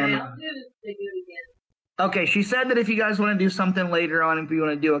on camera. Okay, she said that if you guys want to do something later on, if you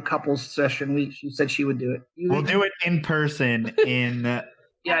want to do a couples session, she said she would do it. We'll do it in person in.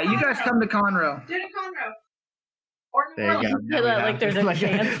 Yeah, you guys come to Conroe. Do it in Conroe. Or New There you go. Like there's a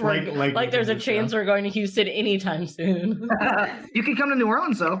chance there's a chance we're going to Houston anytime soon. You can come to New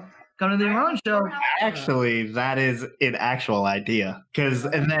Orleans though. Come to the New Orleans show. Actually, that is an actual idea. Because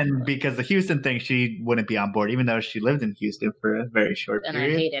the Houston thing, she wouldn't be on board, even though she lived in Houston for a very short period.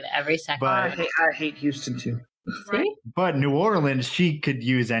 And I hated every second. But I hate Houston too. See? But New Orleans, she could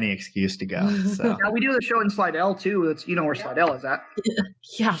use any excuse to go. So we do the show in Slidell too. That's where Slidell is at.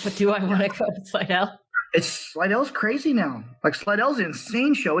 Yeah, but do I want to go to Slidell? Slidell's crazy now. Like Slidell's an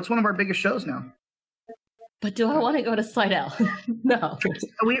insane show. It's one of our biggest shows now. But do I want to go to Slidell? No.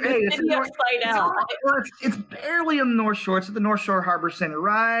 Slidell. It's barely on the North Shore. It's at the North Shore Harbor Center,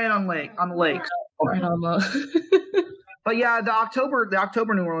 right on the lake. But yeah, the October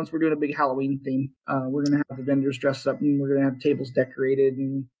New Orleans, we're doing a big Halloween theme. We're gonna have the vendors dressed up, and we're gonna have tables decorated,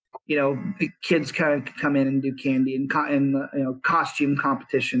 and the kids kind of come in and do candy and costume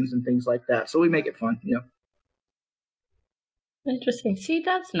competitions and things like that. So we make it fun. Interesting. See,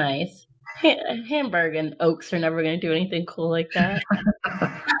 that's nice. Hamburg and Oaks are never going to do anything cool like that.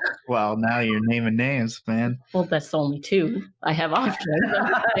 Well, now you're naming names, man. Well, that's only two. I have options.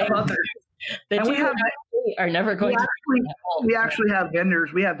 The two are never going to. We actually have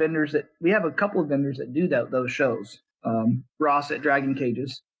vendors. We have a couple of vendors that do those shows. Ross at Dragon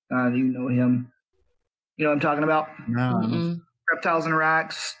Cages. You know him. You know what I'm talking about? No. Mm-hmm. Reptiles and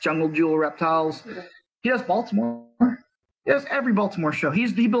Racks, Jungle Jewel Reptiles. He does Baltimore. He does every Baltimore show. He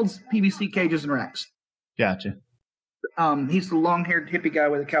builds PVC cages and racks. Gotcha. He's the long-haired hippie guy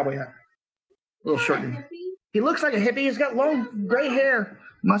with a cowboy hat. A little short. He looks like a hippie. He's got long gray hair,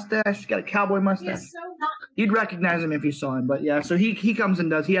 mustache. He's got a cowboy mustache. You'd recognize him if you saw him. But yeah, so he comes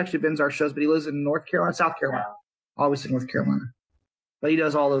and does. He actually vends our shows, but he lives in South Carolina. Always in North Carolina. But he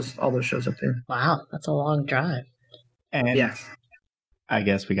does all those shows up there. Wow, that's a long drive. And yeah. I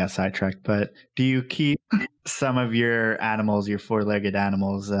guess we got sidetracked, but do you keep some of your animals, your four-legged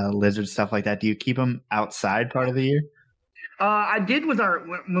animals, lizards, stuff like that? Do you keep them outside part of the year? I did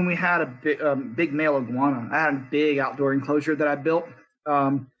when we had a big male iguana. I had a big outdoor enclosure that I built,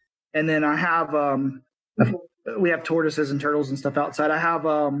 and then I have we have tortoises and turtles and stuff outside. I have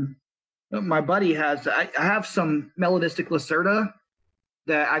my buddy has I have some melanistic lacerda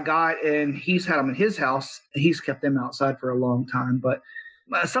that I got, and he's had them in his house. He's kept them outside for a long time, but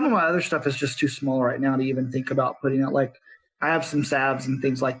some of my other stuff is just too small right now to even think about putting out. Like I have some salves and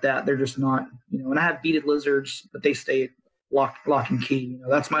things like that. They're just not, and I have beaded lizards, but they stay lock and key. You know,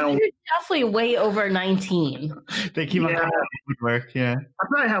 that's my own. You're definitely way over 19. They keep on coming woodwork. Yeah, I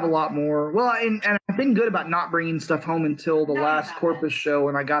probably have a lot more. Well, and I've been good about not bringing stuff home until the last Corpus show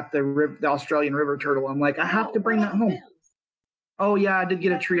when I got the Australian river turtle. I'm like, I have to bring that home. Oh yeah, I did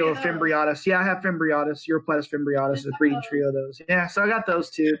get a trio of Fimbriatus. Yeah, I have Fimbriatus, Europlatus Fimbriatus, a breeding trio of those. Yeah, so I got those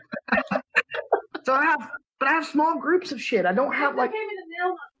too. So I have small groups of shit. I don't have like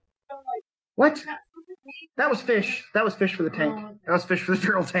what? That was fish. That was fish for the tank. That was fish for the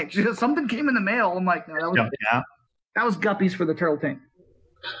turtle tank. She goes, something came in the mail. I'm like, no, that was guppies for the turtle tank.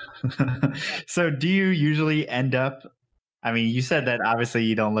 So do you usually end up, I mean, you said that obviously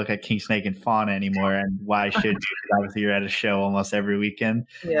you don't look at king snake and fauna anymore, and why should you? Obviously you're at a show almost every weekend.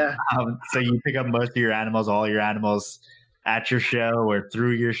 Yeah. So you pick up most of your animals, all your animals at your show or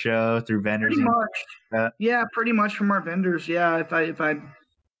through your show, through vendors? Pretty much. Yeah, pretty much from our vendors. Yeah,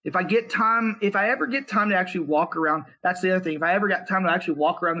 if I get time, if I ever get time to actually walk around, that's the other thing. If I ever got time to actually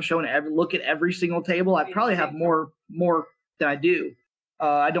walk around the show and look at every single table, I'd probably have more than I do.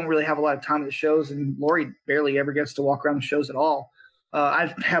 I don't really have a lot of time at the shows, and Lori barely ever gets to walk around the shows at all.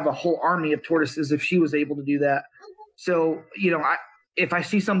 I'd have a whole army of tortoises if she was able to do that. So, you know, if I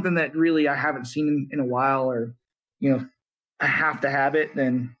see something that really I haven't seen in a while, or, you know, I have to have it,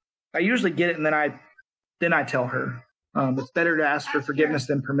 then I usually get it, and then I tell her. It's better to ask for forgiveness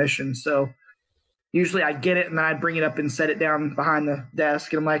than permission. So usually I get it, and then I bring it up and set it down behind the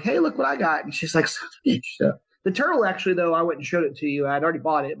desk, and I'm like, hey, look what I got. And she's like, bitch. So the turtle, actually, though, I went and showed it to you. I'd already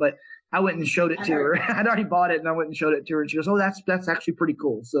bought it, but I went and showed it to her. I'd already bought it, and I went and showed it to her, and she goes, oh, that's actually pretty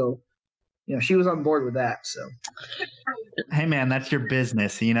cool. So, you know, she was on board with that. So, hey, man, that's your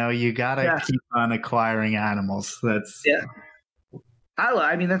business. You know, you got to keep on acquiring animals. Yeah.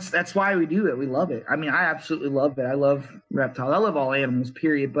 I mean, that's why we do it. We love it. I mean, I absolutely love it. I love reptiles. I love all animals,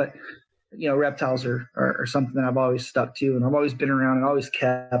 period. But, you know, reptiles are something that I've always stuck to, and I've always been around and always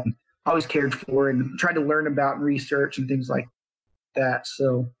kept, and always cared for, and tried to learn about and research and things like that.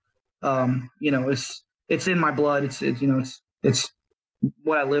 So, you know, it's in my blood. It's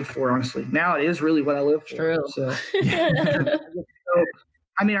what I live for, honestly. Now it is really what I live for. True. So,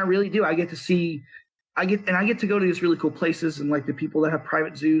 I mean, I really do. I get to go to these really cool places, and like the people that have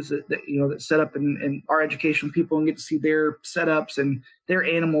private zoos that set up and are educational people, and get to see their setups and their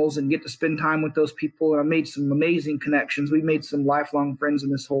animals and get to spend time with those people. And I made some amazing connections. We've made some lifelong friends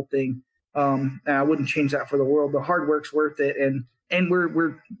in this whole thing. And I wouldn't change that for the world. The hard work's worth it. And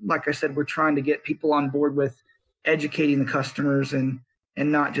we're like I said, we're trying to get people on board with educating the customers and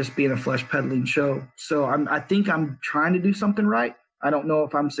not just being a flesh peddling show. So I think I'm trying to do something right. I don't know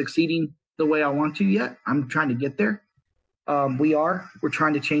if I'm succeeding the way I want to yet. I'm trying to get there. We're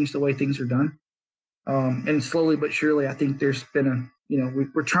trying to change the way things are done. And slowly but surely, I think there's been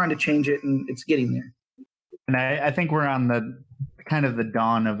we're trying to change it, and it's getting there. And I think we're on the kind of the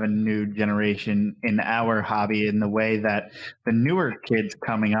dawn of a new generation in our hobby, in the way that the newer kids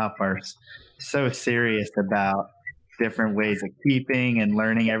coming up are so serious about different ways of keeping and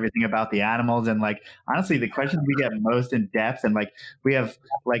learning everything about the animals. And like, honestly, the questions we get most in depth, and like we have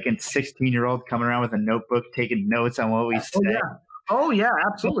like a 16-year-old coming around with a notebook taking notes on what we say. Oh yeah,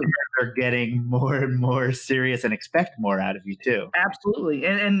 absolutely. They're getting more and more serious and expect more out of you too. Absolutely.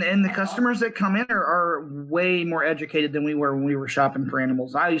 And the customers that come in are way more educated than we were when we were shopping for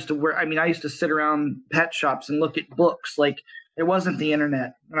animals. I used to sit around pet shops and look at books. Like, it wasn't the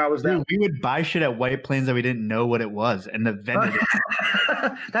internet when I was there. We would buy shit at White Plains that we didn't know what it was, and the vendor.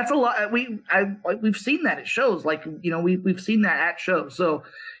 That's a lot. We've seen that at shows. Like, you know, we've seen that at shows. So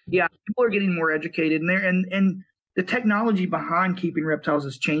yeah, people are getting more educated, and the technology behind keeping reptiles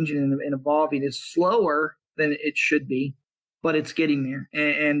is changing and evolving. It's slower than it should be, but it's getting there.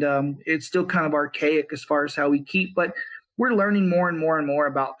 And it's still kind of archaic as far as how we keep, but we're learning more and more and more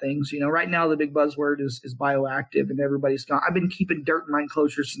about things. You know, right now the big buzzword is bioactive, and everybody's gone. I've been keeping dirt in my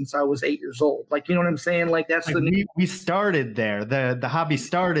enclosure since I was 8 years old. Like, you know what I'm saying? Like, that's we started there. The hobby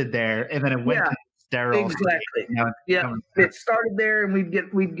started there, and then it went to sterile. Exactly. It started there, and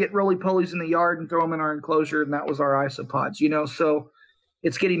we'd get roly-polies in the yard and throw them in our enclosure, and that was our isopods. You know, so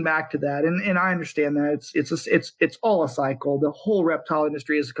it's getting back to that, and I understand that it's all a cycle. The whole reptile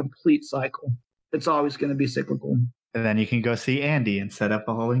industry is a complete cycle. It's always going to be cyclical. And then you can go see Andy and set up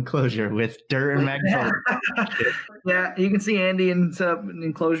a whole enclosure with dirt and magnolia. Yeah, you can see Andy and set up an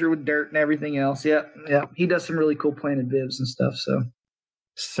enclosure with dirt and everything else. Yep. He does some really cool planted bibs and stuff.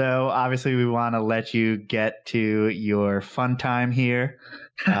 So obviously we want to let you get to your fun time here.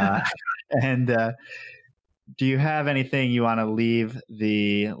 And do you have anything you want to leave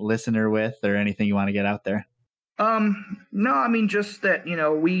the listener with, or anything you want to get out there? No, I mean, just that, you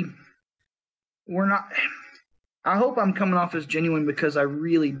know, we're not. I hope I'm coming off as genuine because I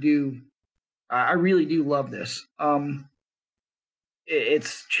really do love this.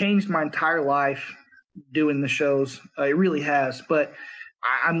 It's changed my entire life doing the shows. It really has. But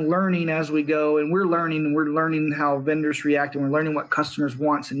I'm learning as we go, and we're learning how vendors react, and we're learning what customers'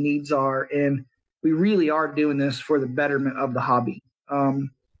 wants and needs are, and we really are doing this for the betterment of the hobby.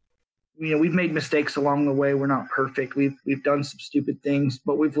 We've made mistakes along the way. We're not perfect. We've done some stupid things,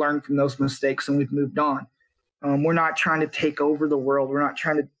 but we've learned from those mistakes and we've moved on. We're not trying to take over the world. We're not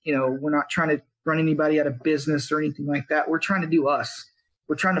trying to run anybody out of business or anything like that. We're trying to do us.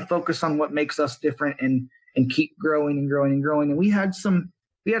 We're trying to focus on what makes us different and keep growing and growing and growing. And we had some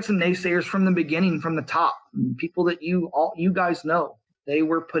naysayers from the beginning, from the top, people that you guys know. They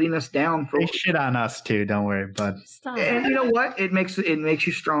were putting us down for. They shit on us too. Don't worry, bud. Stop. And you know what? It makes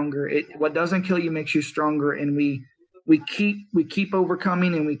you stronger. What doesn't kill you makes you stronger. And we keep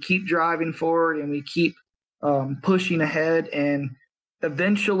overcoming, and we keep driving forward, and we keep pushing ahead. And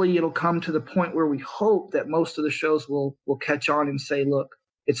eventually, it'll come to the point where we hope that most of the shows will catch on and say, "Look,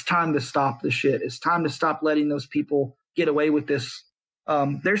 it's time to stop the shit. It's time to stop letting those people get away with this."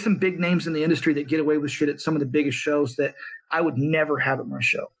 There's some big names in the industry that get away with shit at some of the biggest shows that I would never have at my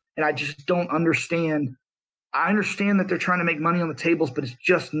show. And I just don't understand. I understand that they're trying to make money on the tables, but it's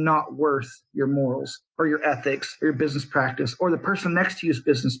just not worth your morals or your ethics or your business practice or the person next to you's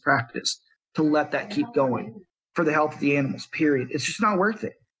business practice to let that keep going for the health of the animals, period. It's just not worth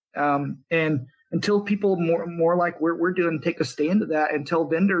it. And until people more like we're doing take a stand to that and tell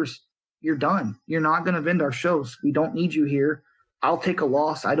vendors, you're done. You're not going to vend our shows. We don't need you here. I'll take a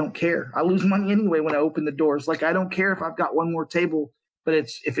loss. I don't care. I lose money anyway when I open the doors. Like, I don't care if I've got one more table, but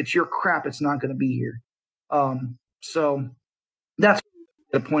if it's your crap, it's not going to be here. So that's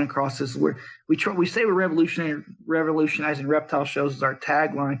the point across is we say we're revolutionizing reptile shows is our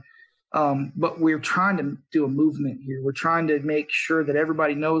tagline. But we're trying to do a movement here. We're trying to make sure that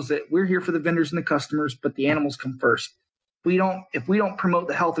everybody knows that we're here for the vendors and the customers, but the animals come first. If we don't promote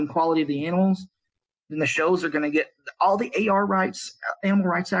the health and quality of the animals, then the shows are going to get all the AR rights, animal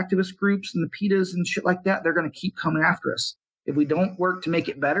rights activist groups and the PETAs and shit like that. They're going to keep coming after us. If we don't work to make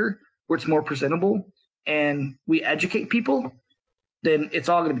it better, where it's more presentable, and we educate people, then it's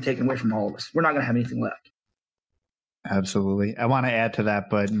all going to be taken away from all of us. We're not going to have anything left. Absolutely. I want to add to that,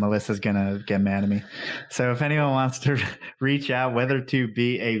 but Melissa's going to get mad at me. So if anyone wants to reach out, whether to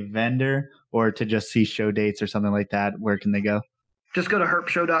be a vendor or to just see show dates or something like that, where can they go? Just go to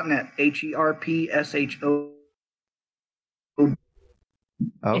herpshow.net, HERPSHO. Oh, you're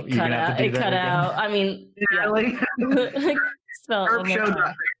going to have to do that. It cut out. I mean, really? Spell it.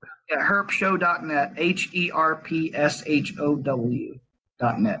 Herpshow.net,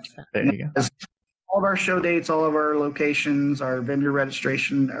 HERPSHOW.net. There you go. All of our show dates, all of our locations, our vendor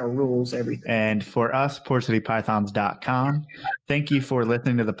registration, our rules, everything. And for us, PortCityPythons.com. Thank you for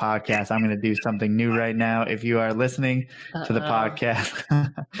listening to the podcast. I'm going to do something new right now. If you are listening to the podcast,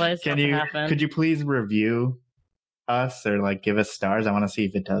 could you please review us or like give us stars? I want to see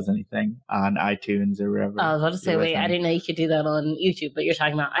if it does anything on iTunes or wherever. I was about to say, wait, I didn't know you could do that on YouTube, but you're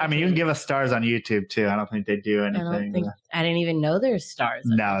talking about iTunes. I mean, you can give us stars on YouTube too. I don't think they do anything. I didn't even know there's stars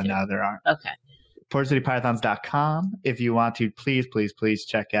on YouTube. No, there aren't. Okay. PortCityPythons.com. If you want to, please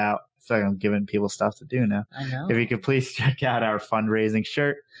check out. So I'm giving people stuff to do now. I know. If you could please check out our fundraising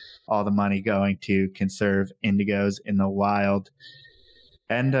shirt. All the money going to conserve indigos in the wild.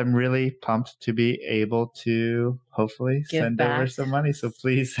 And I'm really pumped to be able to hopefully send over some money. So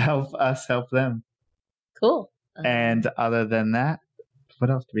please help us help them. Cool. And other than that, what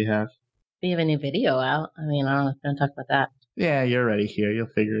else do we have? We have a new video out. I mean, I don't know if we're going to talk about that. Yeah, you're already here. You'll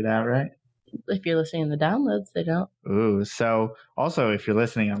figure it out, right? If you're listening to the downloads, they don't. Ooh, so also if you're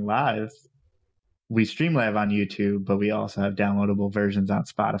listening on live, we stream live on YouTube, but we also have downloadable versions on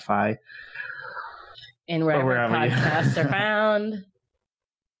Spotify. And wherever podcasts are found.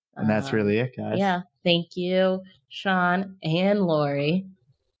 And that's really it, guys. Yeah. Thank you, Sean and Lori,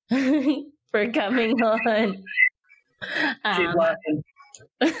 for coming on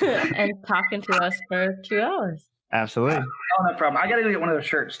and talking to us for 2 hours. Absolutely. Oh, no problem. I got to go get one of those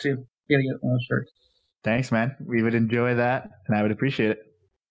shirts, too. Thanks, man. We would enjoy that, and I would appreciate it.